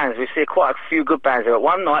the bands. We see quite a few good bands there.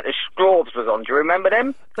 One night, the Strawbs was on. Do you remember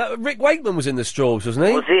them? Rick Wakeman was in the Strawbs, wasn't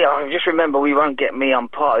he? Was he? I just remember We Won't Get Me, I'm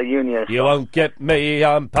Part of the Union. You won't get me,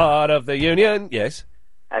 I'm part of the union. Yes.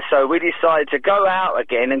 And so we decided to go out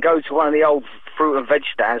again and go to one of the old fruit and veg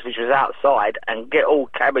stands, which was outside, and get all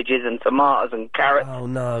cabbages and tomatoes and carrots. Oh,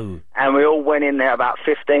 no. And we all went in there, about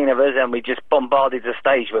 15 of us, and we just bombarded the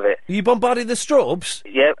stage with it. You bombarded the Strawbs?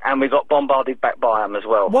 Yep, and we got bombarded back by them as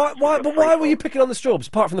well. Why were you picking on the Strawbs,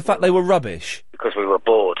 apart from the fact they were rubbish? Because we were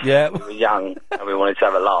bored. Yeah. We were young, and we wanted to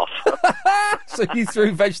have a laugh. So you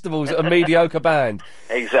threw vegetables at a mediocre band?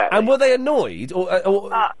 Exactly. And were they annoyed?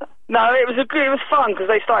 No, it was fun because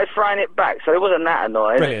they started throwing it back, so it wasn't that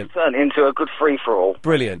annoying. Brilliant. It turned into a good free-for-all.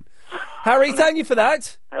 Brilliant. Harry, thank you for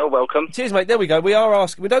that. You're welcome. Cheers, mate. There we go. We are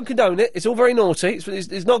asking. We don't condone it. It's all very naughty.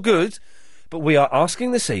 It's not good. But we are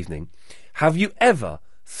asking this evening, have you ever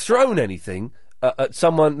thrown anything at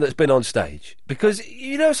someone that's been on stage? Because,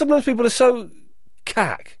 you know, sometimes people are so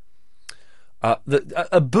cack that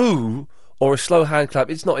a boo or a slow hand clap,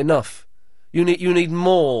 it's not enough. You need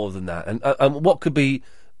more than that. And what could be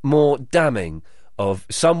more damning of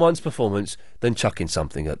someone's performance than chucking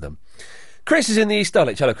something at them? Chris is in the East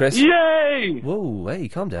Dulwich. Hello, Chris. Yay! Whoa, hey,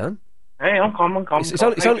 calm down. Hey, I'm calm. It's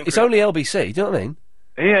only LBC, do you know what I mean?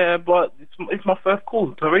 Yeah, but it's my first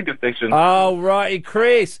call to a radio station. Oh, right,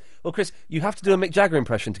 Chris. Well, Chris, you have to do a Mick Jagger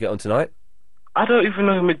impression to get on tonight. I don't even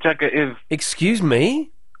know who Mick Jagger is. Excuse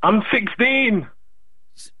me? I'm 16.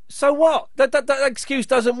 So what? That excuse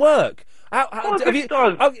doesn't work. Does?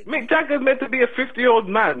 Mick Jagger's meant to be a 50-year-old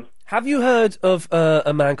man. Have you heard of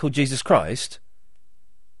a man called Jesus Christ?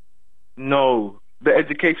 No. The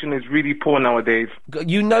education is really poor nowadays.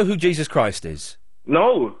 You know who Jesus Christ is?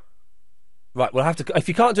 No. Right, we'll have to... If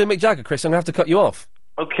you can't do a Mick Jagger, Chris, I'm going to have to cut you off.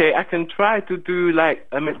 Okay, I can try to do, like,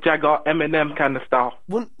 a Mick Jagger, Eminem kind of style.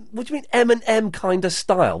 What do you mean Eminem kind of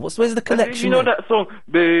style? Where's the connection? You know that song,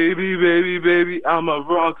 Baby, baby, baby, I'm a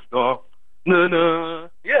rock star. No.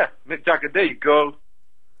 Yeah, Mick Jagger, there you go.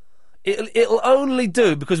 It'll only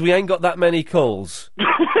do because we ain't got that many calls.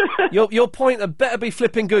 Your point had better be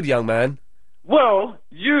flipping good, young man. Well,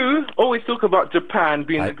 you always talk about Japan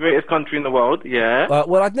being the greatest country in the world, yeah?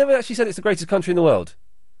 Well, I've never actually said it's the greatest country in the world.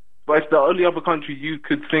 But it's the only other country you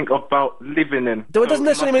could think about living in. Though it doesn't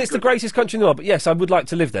necessarily mean it's the greatest country in the world, but yes, I would like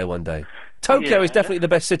to live there one day. Tokyo is definitely the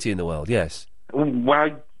best city in the world, yes.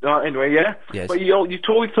 Well, anyway, yeah? Yes. But you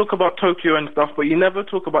always talk about Tokyo and stuff, but you never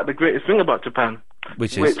talk about the greatest thing about Japan.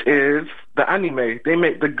 Which is the anime. They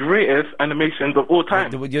make the greatest animations of all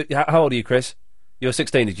time. How old are you, Chris? You're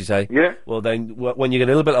 16, did you say? Yeah. Well, then, when you get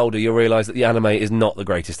a little bit older, you'll realise that the anime is not the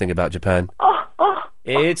greatest thing about Japan.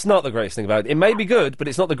 It's not the greatest thing about it. It may be good, but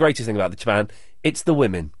it's not the greatest thing about Japan. It's the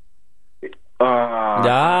women. That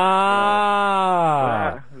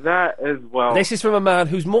is, well... This is from a man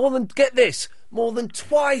who's more than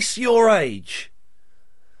twice your age.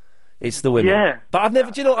 It's the women. Yeah. But I've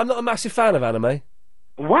never... Do you know, I'm not a massive fan of anime.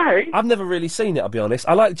 Why? I've never really seen it, I'll be honest.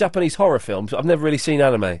 I like Japanese horror films, but I've never really seen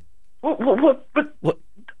anime. What?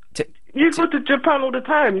 You go to Japan all the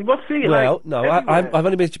time. You must see it. Well, no, I've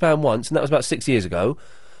only been to Japan once, and that was about 6 years ago.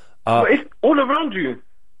 But it's all around you.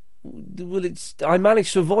 Well, I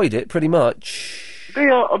managed to avoid it pretty much. They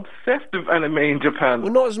are obsessed with anime in Japan.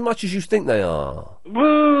 Well, not as much as you think they are.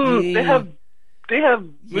 Well, they have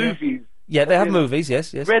movies. Yeah, they have movies.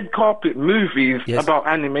 Yes. Red carpet movies about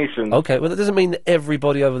animation. Okay, well, that doesn't mean that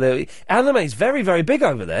everybody over there. Anime is very, very big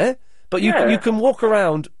over there, but you can walk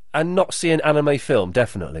around and not see an anime film.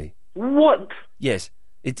 Definitely. What? Yes,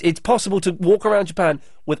 it's possible to walk around Japan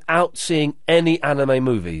without seeing any anime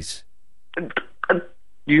movies.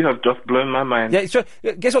 You have just blown my mind. Yeah, it's true.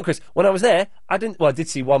 Guess what, Chris? When I was there, I did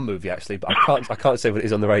see one movie actually, but I can't say what it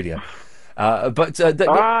is on the radio. You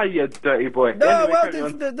dirty boy. No, anyway,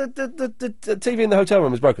 well, the TV in the hotel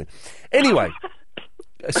room was broken. Anyway,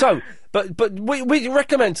 but we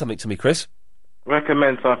recommend something to me, Chris.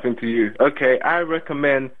 Recommend something to you. Okay, I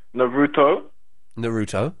recommend Naruto.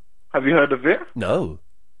 Naruto? Have you heard of it? No.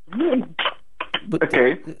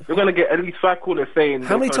 Okay, we're going to get at least 5 callers saying...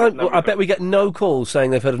 How many times... Well, I bet we get no calls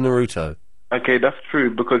saying they've heard of Naruto. Okay, that's true,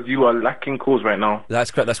 because you are lacking calls right now. That's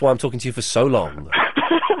correct. That's why I'm talking to you for so long.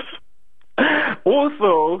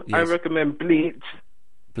 Also, I recommend Bleach.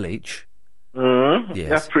 Bleach? Yes.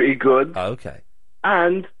 That's pretty good. Oh, okay.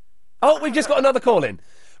 And... Oh, we've just got another call in.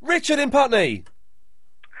 Richard in Putney.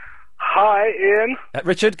 Hi, Ian.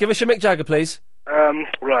 Richard, give us your Mick Jagger, please.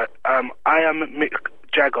 Right. I am Mick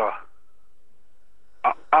Jagger.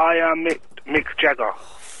 I am Mick Jagger.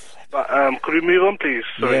 But could we move on, please?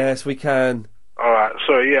 Sorry. Yes, we can. All right.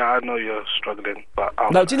 Sorry. Yeah, I know you're struggling, but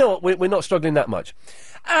no. Do you know what? We're not struggling that much.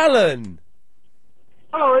 Alan.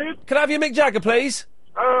 Hello, Ian. Can I have your Mick Jagger, please?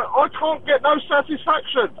 I can't get no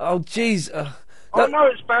satisfaction. Oh, jeez. I know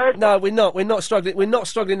it's bad. No, we're not. We're not struggling. We're not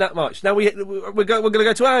struggling that much. Now we're going to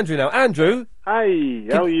go to Andrew now. Andrew. Hi.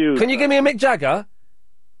 How are you? Can you give me a Mick Jagger?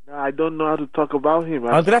 No, I don't know how to talk about him.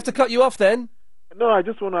 I'm going to have to cut you off then. No, I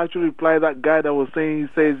just want to actually reply that guy that was saying he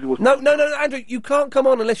says it was... No, Andrew, you can't come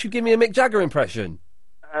on unless you give me a Mick Jagger impression.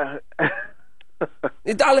 I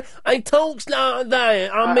talks like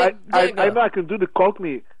that. I'm Mick Jagger. I know I can do the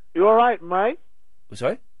Cockney. You all right, mate?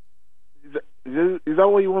 Sorry? Is that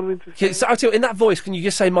what you want me to say? So, I'll tell you, in that voice, can you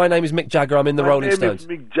just say, my name is Mick Jagger, I'm in the Rolling Stones?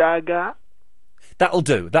 My name is Mick Jagger. That'll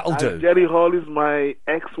do. That'll do. Jerry Hall is my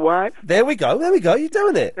ex-wife. There we go. There we go. You're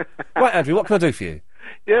doing it. Right, Andrew, what can I do for you?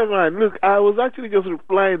 Yeah, man. Look, I was actually just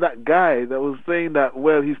replying that guy that was saying that,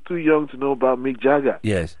 well, he's too young to know about Mick Jagger.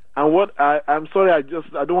 Yes. And what I'm sorry, I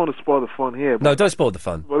don't want to spoil the fun here. No, don't spoil the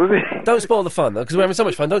fun. Don't spoil the fun, though, because we're having so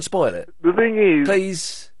much fun. Don't spoil it. The thing is...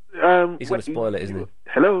 Please. He's going to spoil it, isn't he?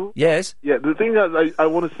 Hello? Yes? Yeah, the thing that I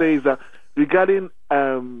want to say is that regarding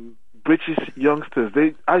British youngsters,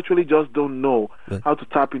 they actually just don't know how to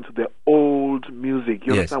tap into their old music,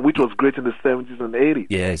 you understand, which was great in the 70s and 80s.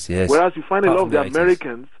 Yes, yes. Whereas you find a lot of the 80s.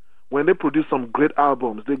 Americans, when they produce some great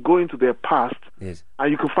albums, they go into their past, Yes.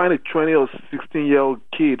 and you can find a 20 or 16-year-old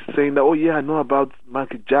kid saying that, oh yeah, I know about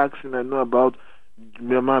Michael Jackson, I know about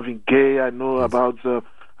Marvin Gaye, I know about the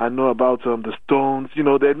Stones. You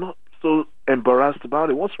know, they're not so embarrassed about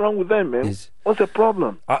it. What's wrong with them, man? What's the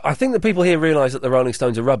problem? I think that people here realise that the Rolling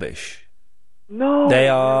Stones are rubbish. No, They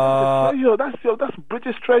are... That's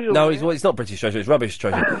British treasure. No, it's not British treasure, it's rubbish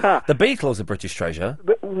treasure. The Beatles are British treasure.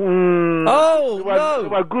 Oh, no! They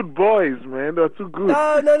were good boys, man. They were too good.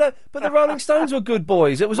 No. But the Rolling Stones were good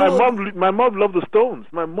boys. It was my mom loved the Stones.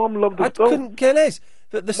 My mom loved the Stones. I couldn't care less.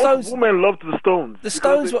 The Stones... Most women loved the Stones. The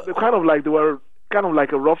Stones were kind of like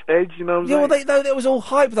a rough edge, you know what I'm saying? Well, it was all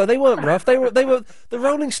hype though. They weren't rough. They were. The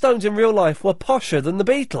Rolling Stones in real life were posher than the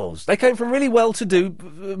Beatles. They came from really well-to-do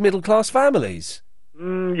middle-class families.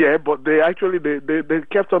 Yeah, but they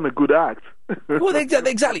kept on a good act. Well,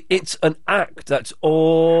 exactly. It's an act. That's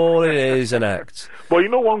all it is. An act. But you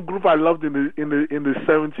know, one group I loved in the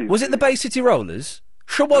 70s. Was it the Bay City Rollers?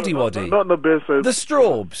 Shawaddy Waddy. Not the best. The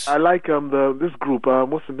Strawbs. I like this group.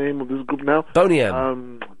 What's the name of this group now? Boney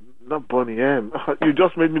M. Not Boney M. You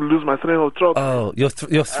just made me lose my train of thought. Oh,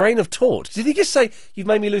 your train of thought. Did he just say, you've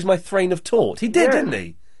made me lose my train of thought? He did, didn't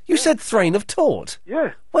he? You said train of thought.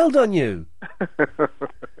 Yeah. Well done, you.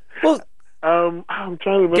 Well, I'm trying to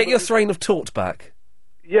remember. Get your train of thought back.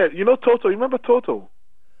 Yeah, you know Toto. You remember Toto?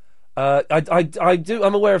 I do.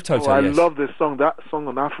 I'm aware of Toto. I yes. love this song. That song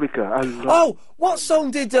on Africa. What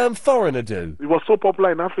song did Foreigner do? It was so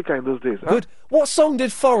popular in Africa in those days. Good. What song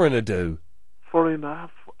did Foreigner do? Foreigner.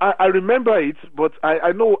 I remember it, but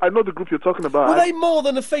I know the group you're talking about. Were they More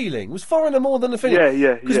Than a Feeling? Was Foreigner More Than a Feeling?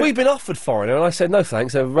 Yeah. Because we've been offered Foreigner, and I said no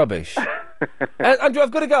thanks. They're rubbish. Andrew, I've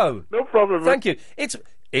got to go. No problem. Thank you. It's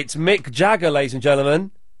Mick Jagger, ladies and gentlemen.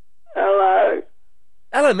 Hello.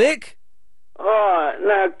 Hello, Mick. Alright,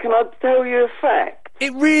 now, can I tell you a fact?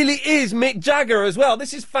 It really is Mick Jagger as well.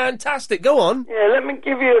 This is fantastic. Go on. Yeah, let me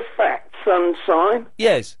give you a fact, Sunshine.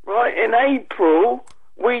 Yes. Right, in April,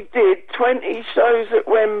 we did 20 shows at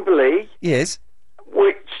Wembley. Yes.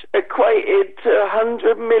 Which equated to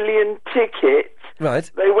 100 million tickets.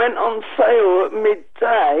 Right. They went on sale at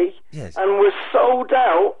midday. Yes. And were sold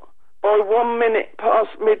out by 1 minute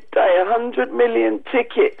past midday. 100 million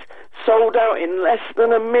tickets sold out in less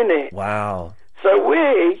than a minute. Wow. So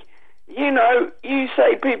you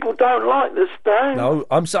say people don't like the Stones. No,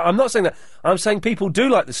 I'm not saying that. I'm saying people do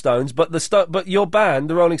like the Stones, but but your band,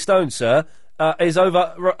 the Rolling Stones, sir, is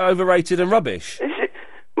overrated and rubbish.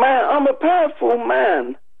 Man, I'm a powerful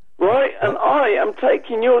man, right? And I am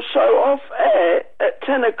taking your show off air at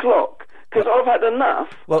 10 o'clock because I've had enough.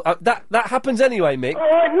 Well, that happens anyway, Mick. All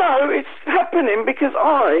right, no, it's happening because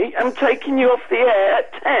I am taking you off the air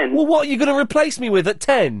at 10. Well, what are you going to replace me with at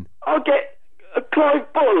 10? I'll get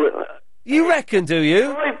Clive Bull. You reckon, do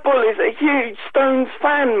you? Clive Bull is a huge Stones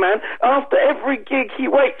fan, man. After every gig, he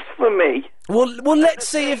waits for me. Well, let's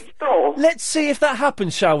see if that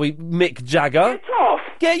happens, shall we, Mick Jagger? Get off.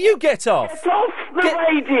 Yeah, you get off. Get off the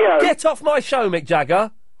radio. Get off my show, Mick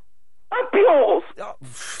Jagger. Up yours.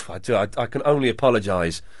 I can only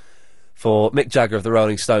apologise for Mick Jagger of the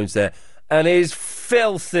Rolling Stones there, and his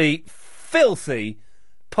filthy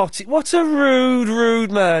potty. What a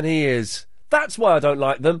rude man he is. That's why I don't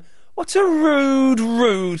like them. What a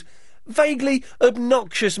rude, vaguely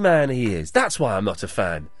obnoxious man he is. That's why I'm not a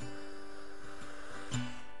fan.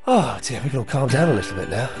 Oh dear, we can all calm down a little bit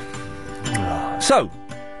now. So,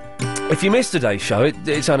 if you missed today's show,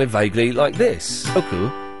 it sounded vaguely like this. Oku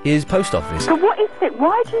is post office. So what is it?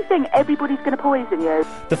 Why do you think everybody's going to poison you?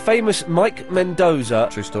 The famous Mike Mendoza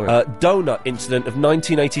true story donut incident of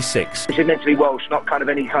 1986. It's meant to be Welsh, not kind of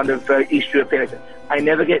any kind of East European. I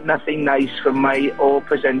never get nothing nice from my or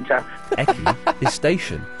presenter. Eki, his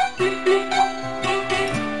station.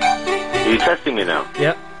 Are you testing me now?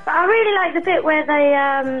 Yeah. I really like the bit where they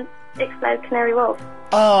explode Canary Wolf.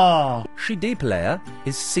 Ah, CD player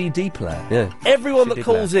is CD player. Yeah. Everyone that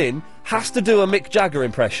calls in has to do a Mick Jagger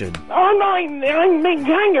impression. I'm Mick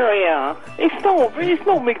Jagger here. It's not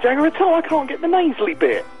Mick Jagger at all. I can't get the nasally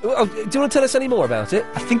bit. Oh, do you want to tell us any more about it?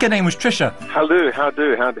 I think her name was Trisha. Hello, how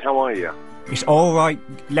are you? It's all right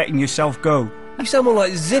letting yourself go. You sound more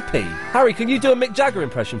like Zippy. Harry, can you do a Mick Jagger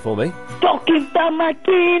impression for me? Talking about my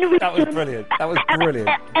kid. That was brilliant. That was brilliant.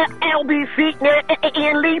 LBC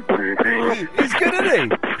and Leap. He's good,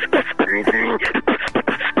 isn't he?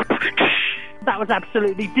 That was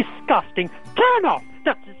absolutely disgusting. Turn off.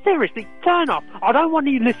 Seriously, turn off. I don't want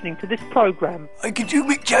you listening to this programme. I could do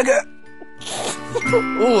Mick Jagger.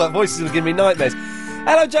 Oh, that voice is going to give me nightmares.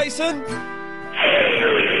 Hello, Jason.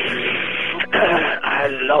 I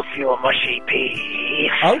love your mushy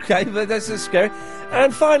piece. Okay, but that's just scary.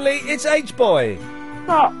 And finally, it's H-Boy. What's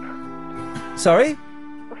up? Sorry?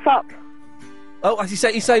 What's up? Oh,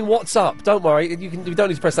 he's saying what's up. Don't worry, you don't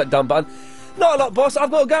need to press that done button. Not a lot, boss.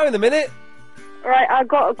 I've got to go in a minute. Right, I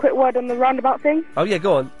got a quick word on the roundabout thing. Oh, yeah,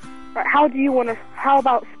 go on. Right, how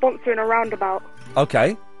about sponsoring a roundabout?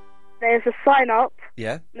 Okay. There's a sign up.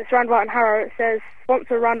 Yeah. In this roundabout in Harrow, it says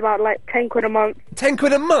sponsor a roundabout like 10 quid a month. 10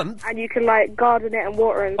 quid a month? And you can like garden it and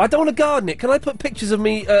water it. I don't want to garden it. Can I put pictures of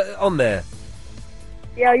me on there?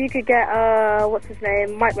 Yeah, you could get, what's his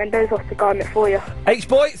name, Mike Mendoza to garden it for you.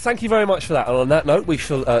 H-Boy, thank you very much for that. And on that note, we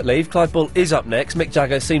shall leave. Clive Bull is up next. Mick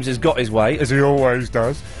Jagger seems to have got his way, as he always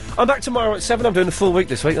does. I'm back tomorrow at 7. I'm doing a full week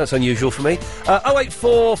this week. That's unusual for me.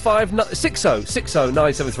 08459 60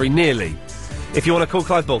 973, nearly. If you want to call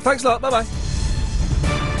Clive Bull. Thanks a lot. Bye-bye.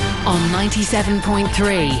 On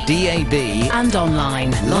 97.3 DAB and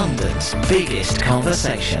online. London's biggest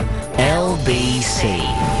conversation. LBC.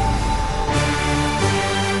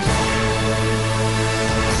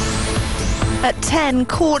 At 10,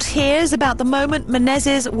 court hears about the moment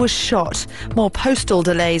Menezes was shot. More postal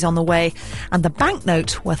delays on the way. And the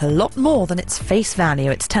banknote worth a lot more than its face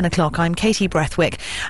value. It's 10 o'clock. I'm Katie Breathwick.